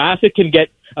Division. If Nebraska can get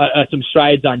some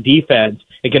strides on defense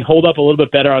and can hold up a little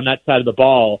bit better on that side of the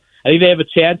ball, I think they have a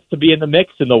chance to be in the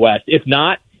mix in the West. If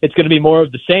not, it's going to be more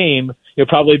of the same,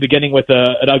 probably beginning with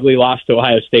an ugly loss to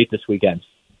Ohio State this weekend.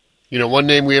 One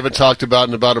name we haven't talked about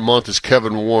in about a month is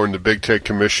Kevin Warren, the Big Ten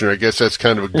commissioner. I guess that's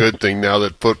kind of a good thing now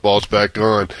that football's back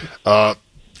on.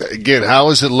 Again, how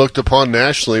has it looked upon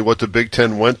nationally what the Big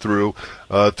Ten went through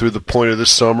the point of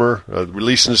this summer,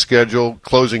 releasing the schedule,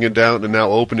 closing it down, and now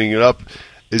opening it up?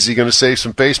 Is he going to save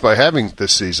some face by having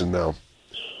this season now?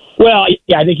 Well,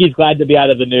 yeah, I think he's glad to be out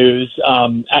of the news.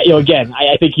 Again,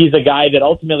 I think he's a guy that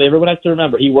ultimately everyone has to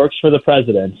remember he works for the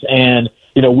president, and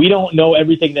we don't know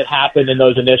everything that happened in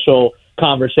those initial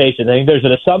conversations. I think there's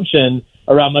an assumption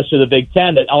around much of the Big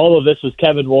Ten that all of this was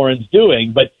Kevin Warren's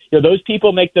doing, but those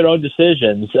people make their own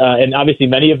decisions, and obviously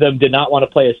many of them did not want to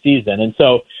play a season. And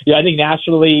so, I think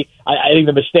nationally, I think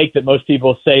the mistake that most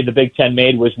people say the Big Ten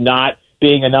made was not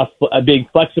being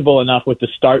flexible enough with the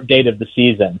start date of the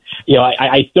season.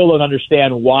 I still don't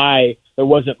understand why there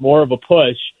wasn't more of a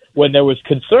push when there was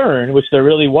concern, which there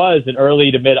really was in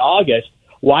early to mid-August.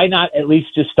 Why not at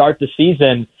least just start the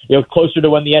season, closer to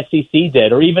when the SEC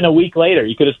did, or even a week later?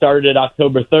 You could have started it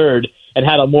October 3rd and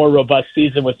had a more robust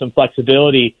season with some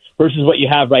flexibility versus what you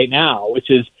have right now, which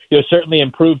is certainly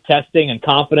improved testing and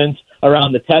confidence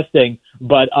around the testing,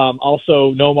 but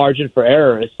also no margin for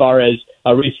error as far as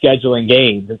rescheduling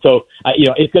games. And so,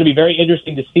 it's going to be very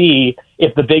interesting to see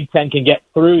if the Big Ten can get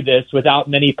through this without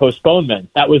many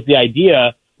postponements. That was the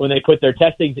idea when they put their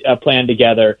testing plan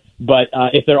together. But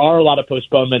if there are a lot of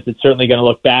postponements, it's certainly going to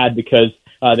look bad because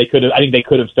I think they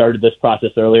could have started this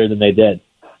process earlier than they did.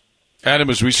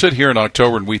 Adam, as we sit here in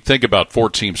October and we think about 4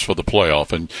 teams for the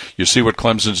playoff, and you see what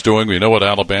Clemson's doing, we know what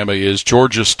Alabama is.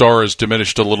 Georgia's star has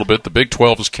diminished a little bit. The Big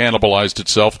 12 has cannibalized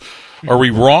itself. Are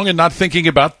we wrong in not thinking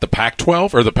about the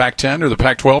Pac-12 or the Pac-10 or the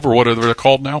Pac-12 or whatever they're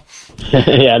called now?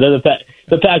 Yeah, they're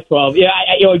the Pac-12. Yeah,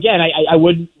 I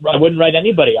wouldn't write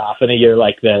anybody off in a year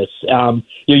like this.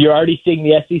 You're already seeing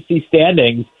the SEC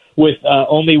standings with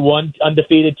only one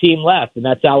undefeated team left, and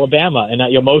that's Alabama. And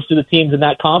most of the teams in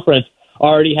that conference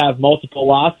already have multiple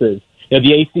losses.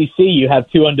 The ACC, you have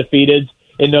 2 undefeateds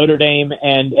in Notre Dame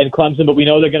and Clemson, but we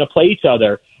know they're going to play each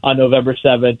other on November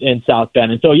 7th in South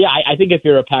Bend. And so, I think if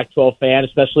you're a Pac-12 fan,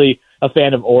 especially a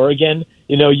fan of Oregon,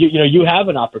 you have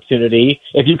an opportunity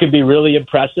if you can be really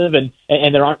impressive and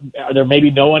there may be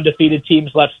no undefeated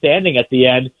teams left standing at the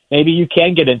end. Maybe you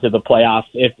can get into the playoffs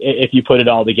if you put it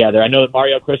all together. I know that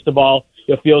Mario Cristobal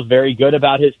feels very good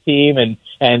about his team and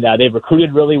they've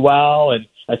recruited really well, and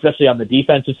especially on the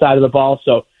defensive side of the ball.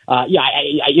 So, I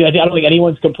don't think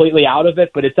anyone's completely out of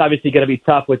it, but it's obviously going to be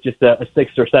tough with just a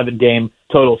 6 or 7 game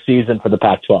total season for the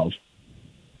Pac-12.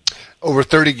 Over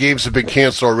 30 games have been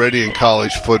canceled already in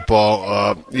college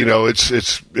football.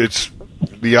 It's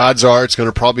the odds are it's going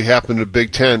to probably happen in the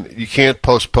Big Ten. You can't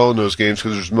postpone those games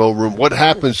because there's no room. What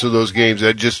happens to those games?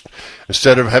 That just,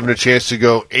 instead of having a chance to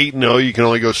go 8-0, you can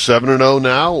only go 7-0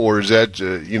 now, or is that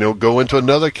go into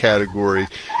another category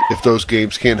if those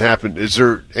games can't happen? Is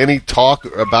there any talk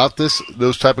about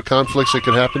those type of conflicts that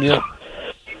could happen yet?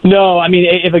 No, I mean,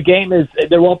 if a game is,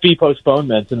 there won't be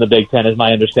postponements in the Big Ten, is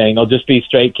my understanding. They'll just be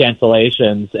straight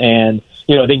cancellations. And,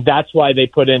 I think that's why they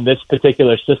put in this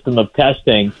particular system of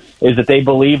testing, is that they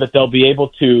believe that they'll be able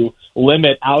to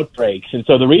limit outbreaks. And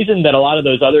so the reason that a lot of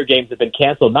those other games have been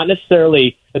canceled, not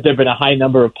necessarily that there have been a high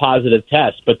number of positive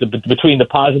tests, but between the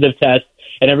positive tests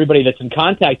and everybody that's in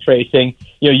contact tracing,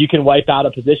 you can wipe out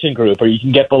a position group, or you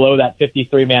can get below that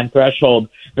 53-man threshold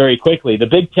very quickly. The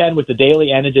Big Ten with the daily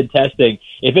antigen testing,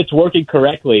 if it's working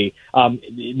correctly,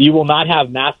 you will not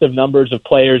have massive numbers of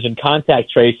players in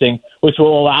contact tracing, which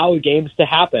will allow games to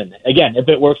happen. Again, if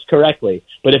it works correctly.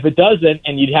 But if it doesn't,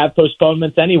 and you'd have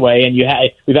postponements anyway, and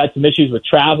we've had some issues with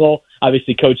travel.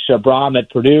 Obviously, Coach Brahm at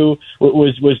Purdue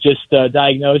was just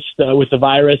diagnosed with the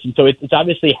virus, and so it's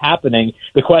obviously happening.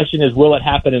 The question is, will it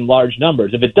happen in large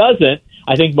numbers? If it doesn't,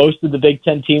 I think most of the Big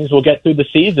Ten teams will get through the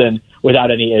season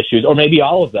without any issues, or maybe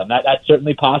all of them. That's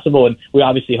certainly possible, and we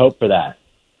obviously hope for that.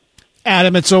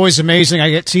 Adam, it's always amazing. I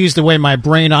get teased the way my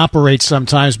brain operates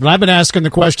sometimes, but I've been asking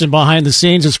the question behind the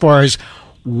scenes as far as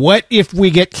what if we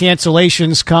get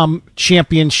cancellations come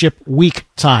championship week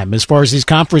time, as far as these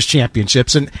conference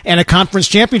championships, and a conference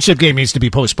championship game needs to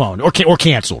be postponed or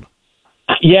canceled.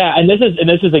 Yeah, and this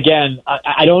is again,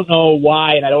 I don't know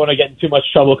why, and I don't want to get in too much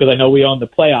trouble because I know we own the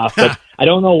playoff, but I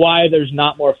don't know why there's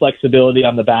not more flexibility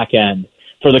on the back end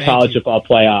for the college football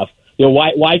playoff.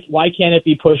 Why can't it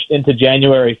be pushed into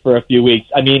January for a few weeks?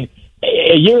 I mean,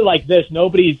 a year like this,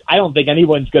 I don't think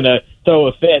anyone's going to throw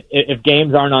a fit if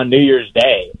games aren't on New Year's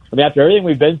Day. I mean, after everything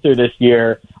we've been through this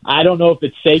year, I don't know if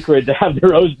it's sacred to have the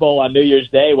Rose Bowl on New Year's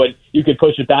Day when you could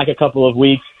push it back a couple of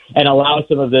weeks and allow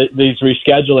some of these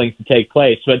reschedulings to take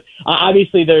place. But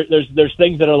obviously, there's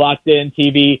things that are locked in.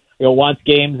 TV wants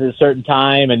games at a certain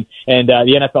time, and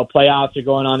the NFL playoffs are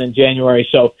going on in January.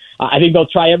 So I think they'll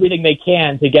try everything they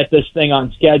can to get this thing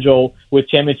on schedule with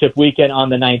championship weekend on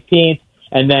the 19th.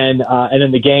 And then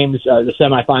the games, the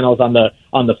semifinals on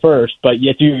the 1st. But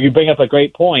yet you bring up a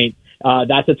great point.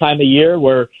 That's a time of year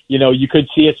where you could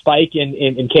see a spike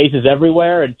in cases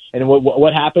everywhere. And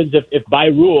what happens if by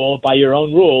your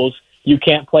own rules, you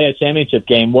can't play a championship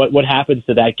game? What happens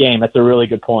to that game? That's a really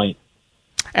good point.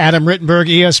 Adam Rittenberg,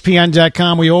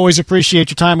 ESPN.com. We always appreciate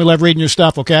your time. We love reading your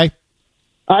stuff. Okay.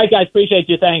 All right, guys. Appreciate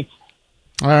you. Thanks.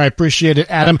 All right, appreciate it,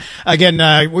 Adam.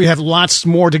 Again, we have lots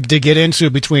more to get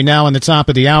into between now and the top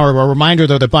of the hour. A reminder,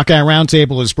 though, the Buckeye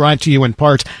Roundtable is brought to you in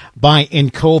part by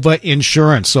Encova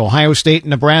Insurance. Ohio State and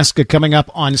Nebraska coming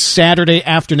up on Saturday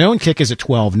afternoon. Kick is at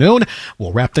 12 noon.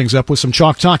 We'll wrap things up with some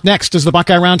Chalk Talk next as the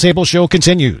Buckeye Roundtable show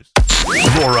continues.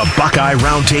 For a Buckeye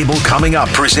Roundtable coming up,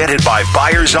 presented by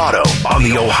Byers Auto on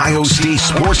the Ohio State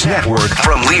Sports Network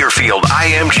from Learfield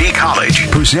IMG College,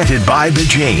 presented by the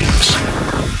James.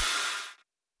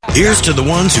 Here's to the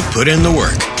ones who put in the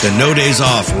work, the no days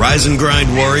off, rise and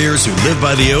grind warriors who live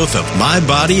by the oath of my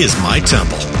body is my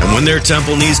temple. And when their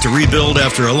temple needs to rebuild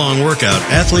after a long workout,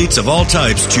 athletes of all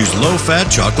types choose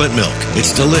low-fat chocolate milk.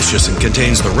 It's delicious and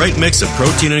contains the right mix of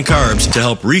protein and carbs to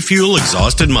help refuel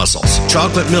exhausted muscles.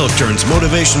 Chocolate milk turns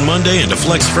Motivation Monday into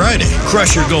Flex Friday.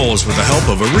 Crush your goals with the help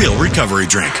of a real recovery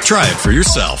drink. Try it for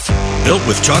yourself. Built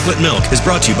with Chocolate Milk is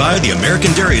brought to you by the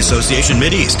American Dairy Association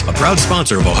Mideast, a proud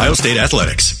sponsor of Ohio State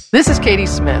Athletics. This is Katie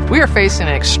Smith. We are facing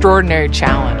an extraordinary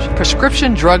challenge,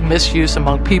 prescription drug misuse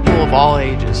among people of all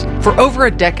ages. For over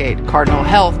a decade, Cardinal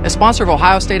Health, a sponsor of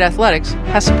Ohio State Athletics,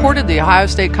 has supported the Ohio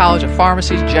State College of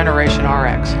Pharmacy's Generation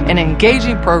RX, an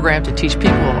engaging program to teach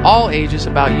people of all ages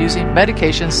about using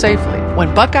medications safely.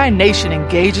 When Buckeye Nation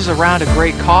engages around a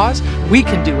great cause, we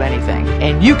can do anything,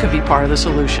 and you can be part of the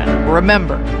solution.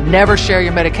 Remember, never share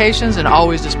your medications and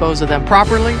always dispose of them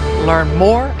properly. Learn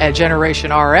more at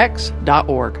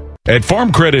generationrx.org. At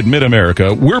Farm Credit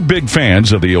Mid-America, we're big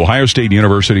fans of the Ohio State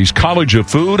University's College of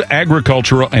Food,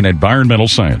 Agricultural, and Environmental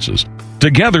Sciences.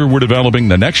 Together, we're developing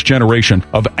the next generation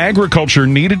of agriculture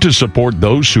needed to support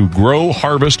those who grow,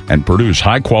 harvest, and produce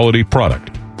high-quality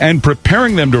product, and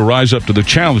preparing them to rise up to the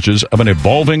challenges of an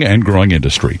evolving and growing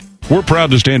industry. We're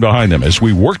proud to stand behind them as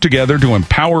we work together to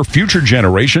empower future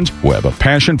generations who have a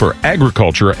passion for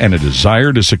agriculture and a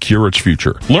desire to secure its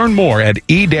future. Learn more at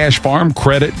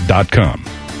e-farmcredit.com.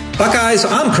 Buckeyes,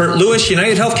 I'm Kurt Lewis,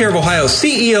 United Healthcare of Ohio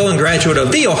CEO and graduate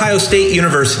of The Ohio State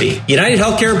University. United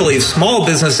Healthcare believes small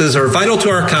businesses are vital to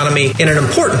our economy and an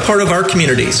important part of our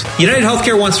communities. United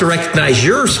Healthcare wants to recognize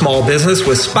your small business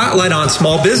with Spotlight on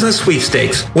Small Business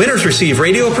Sweepstakes. Winners receive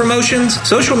radio promotions,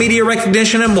 social media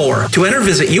recognition, and more. To enter,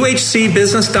 visit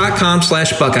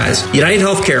uhcbusiness.com/Buckeyes. United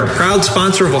Healthcare, proud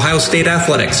sponsor of Ohio State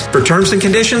Athletics. For terms and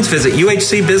conditions, visit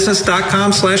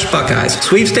uhcbusiness.com/Buckeyes.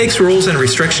 Sweepstakes rules and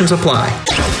restrictions apply.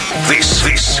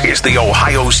 This is the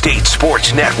Ohio State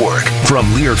Sports Network from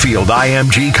Learfield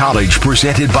IMG College,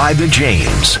 presented by the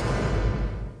James.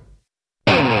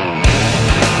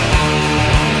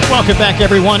 Welcome back,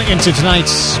 everyone, into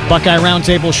tonight's Buckeye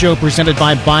Roundtable show presented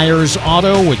by Byers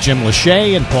Auto with Jim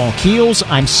Lachey and Paul Keels.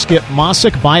 I'm Skip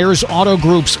Mossick. Byers Auto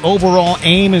Group's overall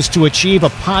aim is to achieve a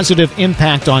positive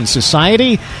impact on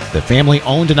society. The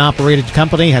family-owned and operated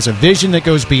company has a vision that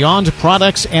goes beyond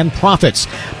products and profits.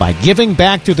 By giving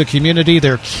back to the community,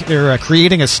 they're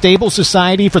creating a stable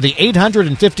society for the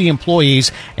 850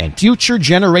 employees and future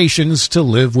generations to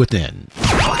live within.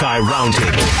 Buckeye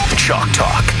Roundtable, Chalk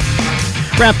Talk.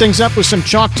 Wrap things up with some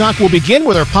Chalk Talk. We'll begin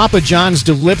with our Papa John's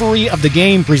delivery of the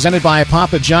game presented by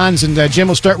Papa John's. And Jim,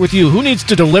 we'll start with you. Who needs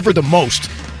to deliver the most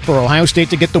for Ohio State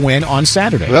to get the win on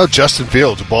Saturday? Well, Justin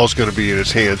Fields. The ball's going to be in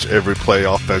his hands every play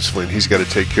offensively, and he's got to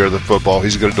take care of the football.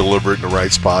 He's going to deliver it in the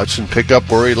right spots and pick up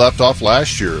where he left off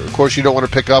last year. Of course, you don't want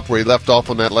to pick up where he left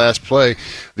off on that last play,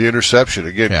 the interception.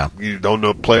 Again, You don't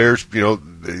know players, they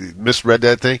misread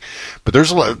that thing. But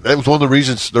there's a lot. That was one of the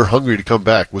reasons they're hungry to come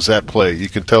back, was that play. You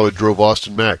can tell it drove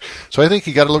Austin Mack. So I think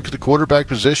you got to look at the quarterback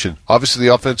position. Obviously,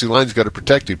 the offensive line's got to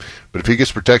protect him. But if he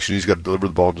gets protection, he's got to deliver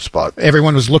the ball in the spot.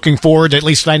 Everyone was looking forward, at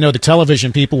least I know the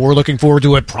television people were looking forward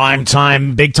to a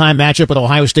prime-time, big-time matchup with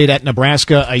Ohio State at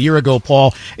Nebraska a year ago,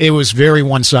 Paul. It was very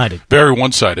one-sided. Very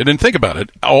one-sided. And think about it.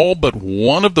 All but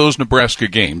one of those Nebraska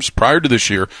games prior to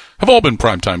this year have all been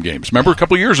primetime games. Remember, a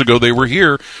couple of years ago, they were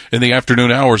here in the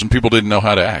afternoon hours, and people didn't know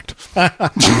how to act.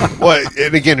 Well,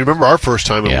 and again, remember our first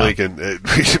time in Lincoln,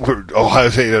 Ohio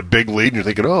State had a big lead, and you're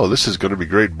thinking, oh, this is going to be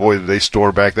great. Boy, did they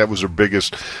storm back. That was their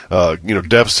biggest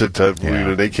deficit.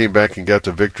 They came back and got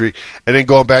the victory. And then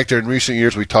going back there in recent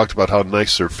years, we talked about how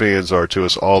nice their fans are to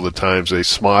us all the times. They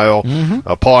smile.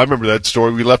 Mm-hmm. Paul, I remember that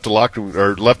story. We left the locker room,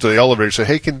 or left the elevator and said,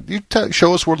 hey, can you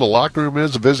show us where the locker room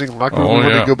is, the visiting locker room? We're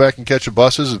going to go back and catch the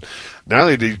buses. And not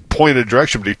only did he point a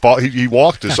direction, but he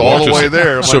walked us all the way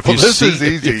there. So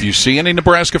if you see any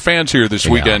Nebraska fans here this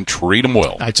weekend, treat them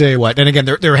well. I tell you what, and again,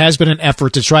 there has been an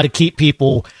effort to try to keep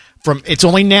people from. It's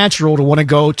only natural to want to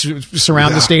go to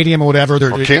surround the stadium or whatever.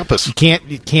 Or campus. You can't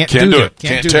do it. Can't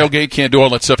tailgate. Can't do all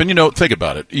that stuff. And think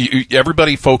about it.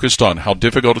 Everybody focused on how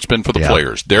difficult it's been for the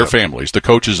players, their families, the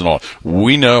coaches, and all.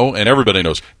 We know, and everybody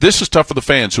knows, this is tough for the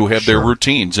fans who have their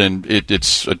routines, and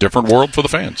it's a different world for the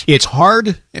fans. It's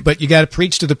hard, but you got to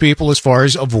preach to the people as far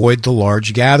as avoid the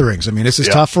large gatherings. I mean, this is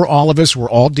tough for all of us.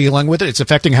 We're all dealing with it. It's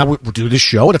affecting how we do this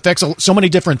show. It affects so many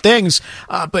different things,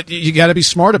 but you got to be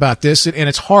smart about this, and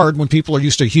it's hard when people are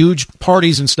used to huge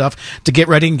parties and stuff to get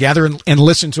ready and gather and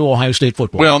listen to Ohio State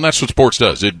football. Well, and that's what sports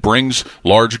does. It brings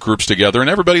large groups together, and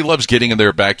everybody loves getting in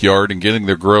their backyard and getting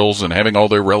their grills and having all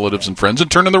their relatives and friends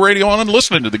and turning the radio on and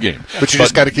listening to the game. But you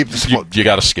just got to keep the you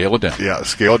got to scale it down. Yeah,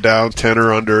 scale it down. 10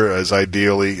 or under as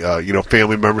ideally.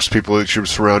 Family members, people that you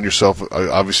surround yourself.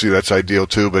 Obviously, that's ideal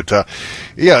too. But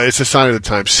it's a sign of the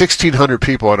time. 1,600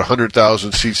 people at a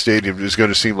 100,000 seat stadium is going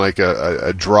to seem like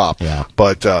a drop. Yeah.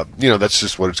 But that's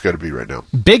just what it's got to be right now.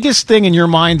 Biggest thing in your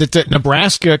mind that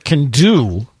Nebraska can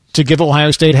do to give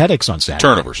Ohio State headaches on Saturday?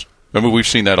 Turnovers. I mean, we've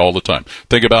seen that all the time.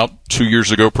 Think about 2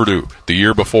 years ago, Purdue. The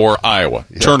year before, Iowa.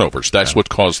 Yeah. Turnovers. That's what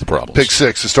caused the problems. Pick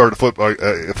six to start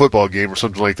a football game or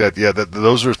something like that. Yeah,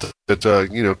 those are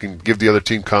that can give the other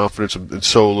team confidence and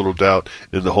sow a little doubt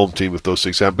in the home team if those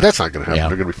things happen. But that's not going to happen. Yeah.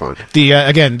 They're going to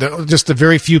be fine. Just the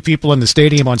very few people in the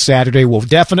stadium on Saturday will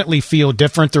definitely feel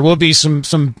different. There will be some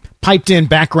piped-in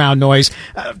background noise.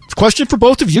 Question for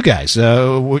both of you guys.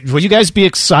 Will you guys be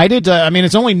excited?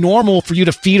 It's only normal for you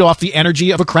to feed off the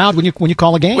energy of a crowd when you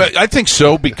call a game. Well, I think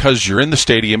so, because you're in the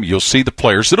stadium, you'll see the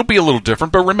players. It'll be a little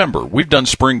different, but remember, we've done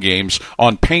spring games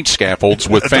on paint scaffolds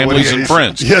with families and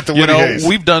friends. Yeah, at the Woody Hayes.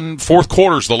 We've done fourth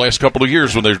quarters the last couple of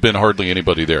years when there's been hardly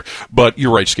anybody there. But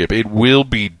you're right, Skip. It will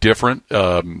be different,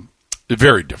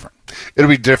 very different. It'll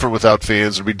be different without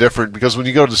fans. It'll be different because when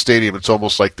you go to the stadium, it's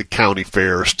almost like the county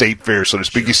fair or state fair, so to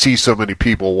speak. You see so many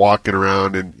people walking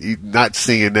around, and not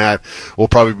seeing that will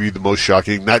probably be the most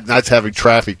shocking. Not having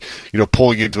traffic,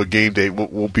 pulling into a game day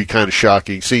will be kind of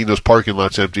shocking. Seeing those parking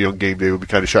lots empty on game day will be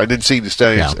kind of shocking. And then seeing the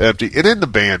stadiums empty. And then the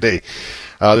band,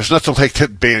 there's nothing like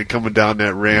that band coming down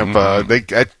that ramp.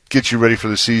 That gets you ready for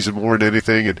the season more than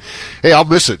anything. And hey, I'll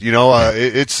miss it.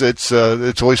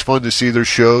 It's always fun to see their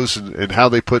shows and how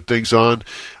they put things on.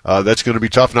 That's going to be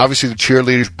tough. And obviously the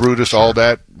cheerleaders, Brutus, all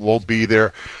that won't be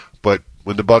there. But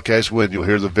when the Buckeyes win, you'll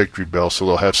hear the victory bell. So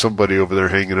they'll have somebody over there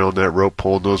hanging on that rope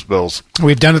pulling those bells.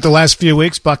 We've done it the last few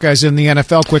weeks. Buckeyes in the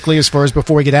NFL. Quickly, as far as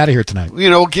before we get out of here tonight.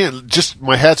 Again, just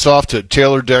my hat's off to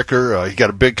Taylor Decker. He got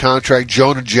a big contract.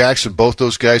 Jonah Jackson, both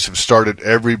those guys have started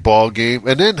every ball game.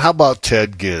 And then how about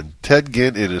Ted Ginn? Ted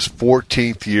Ginn in his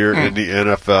 14th year in the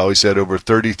NFL. He's had over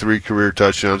 33 career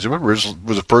touchdowns. Remember, he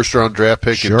was a first-round draft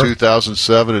pick in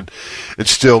 2007 and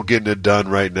still getting it done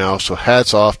right now. So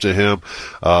hats off to him.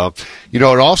 And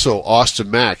also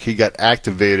Austin Mack, he got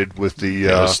activated with the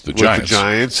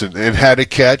Giants and had a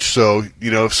catch. So,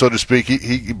 so to speak,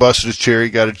 he busted his cherry,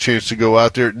 got a chance to go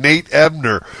out there. Nate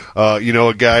Ebner,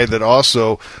 a guy that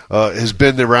also has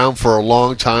been around for a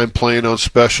long time, playing on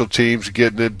special teams,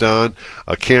 getting it done.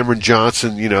 Cameron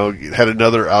Johnson, had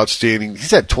another outstanding.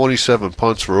 He's had 27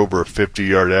 punts for over a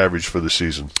 50-yard average for the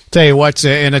season. Tell you what,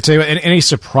 any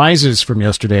surprises from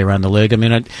yesterday around the league?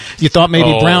 You thought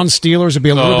maybe Browns Steelers would be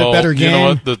a little bit better game. You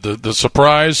know what? The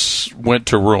surprise went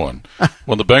to ruin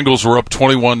when the Bengals were up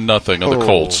 21-0 on the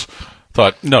Colts.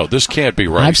 Thought, no, this can't be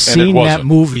right. I've seen that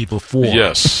movie before.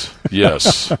 Yes.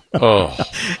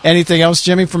 Anything else,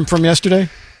 Jimmy, from yesterday?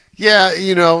 Yeah,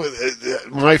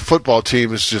 my football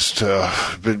team has just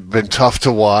been tough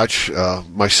to watch.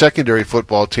 My secondary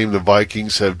football team, the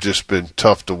Vikings, have just been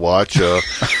tough to watch.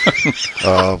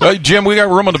 Hey, Jim, we got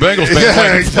room on the Bengals.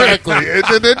 Yeah, exactly. And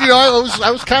then I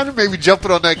was kind of maybe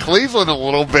jumping on that Cleveland a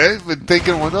little bit, and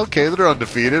thinking, well, okay, they're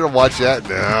undefeated. I'll watch that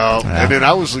now. Yeah. And then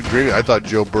I was agreeing. I thought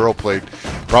Joe Burrow played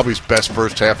probably his best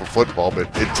first half of football, but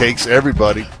it takes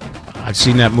everybody. I've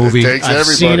seen that movie. I've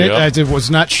seen it. I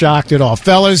was not shocked at all.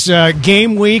 Fellas,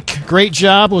 game week. Great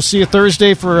job. We'll see you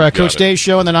Thursday for Coach Day's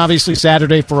show, and then obviously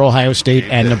Saturday for Ohio State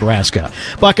and Nebraska.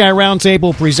 Buckeye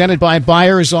Roundtable, presented by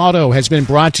Byers Auto, has been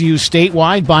brought to you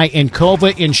statewide by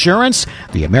Encova Insurance,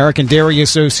 the American Dairy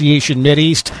Association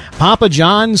Mideast, Papa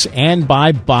John's, and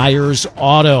by Byers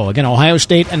Auto. Again, Ohio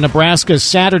State and Nebraska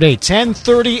Saturday,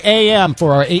 10:30 a.m.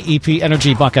 for our AEP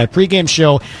Energy Buckeye pregame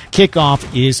show.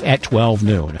 Kickoff is at 12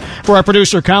 noon. For our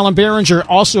producer, Colin Behringer,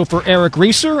 also for Eric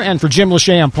Reeser, and for Jim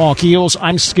Lachey and Paul Keels,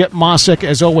 I'm Skip Mossick.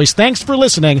 As always, thanks for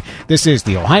listening. This is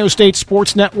the Ohio State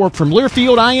Sports Network from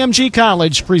Learfield IMG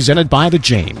College, presented by the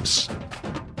James.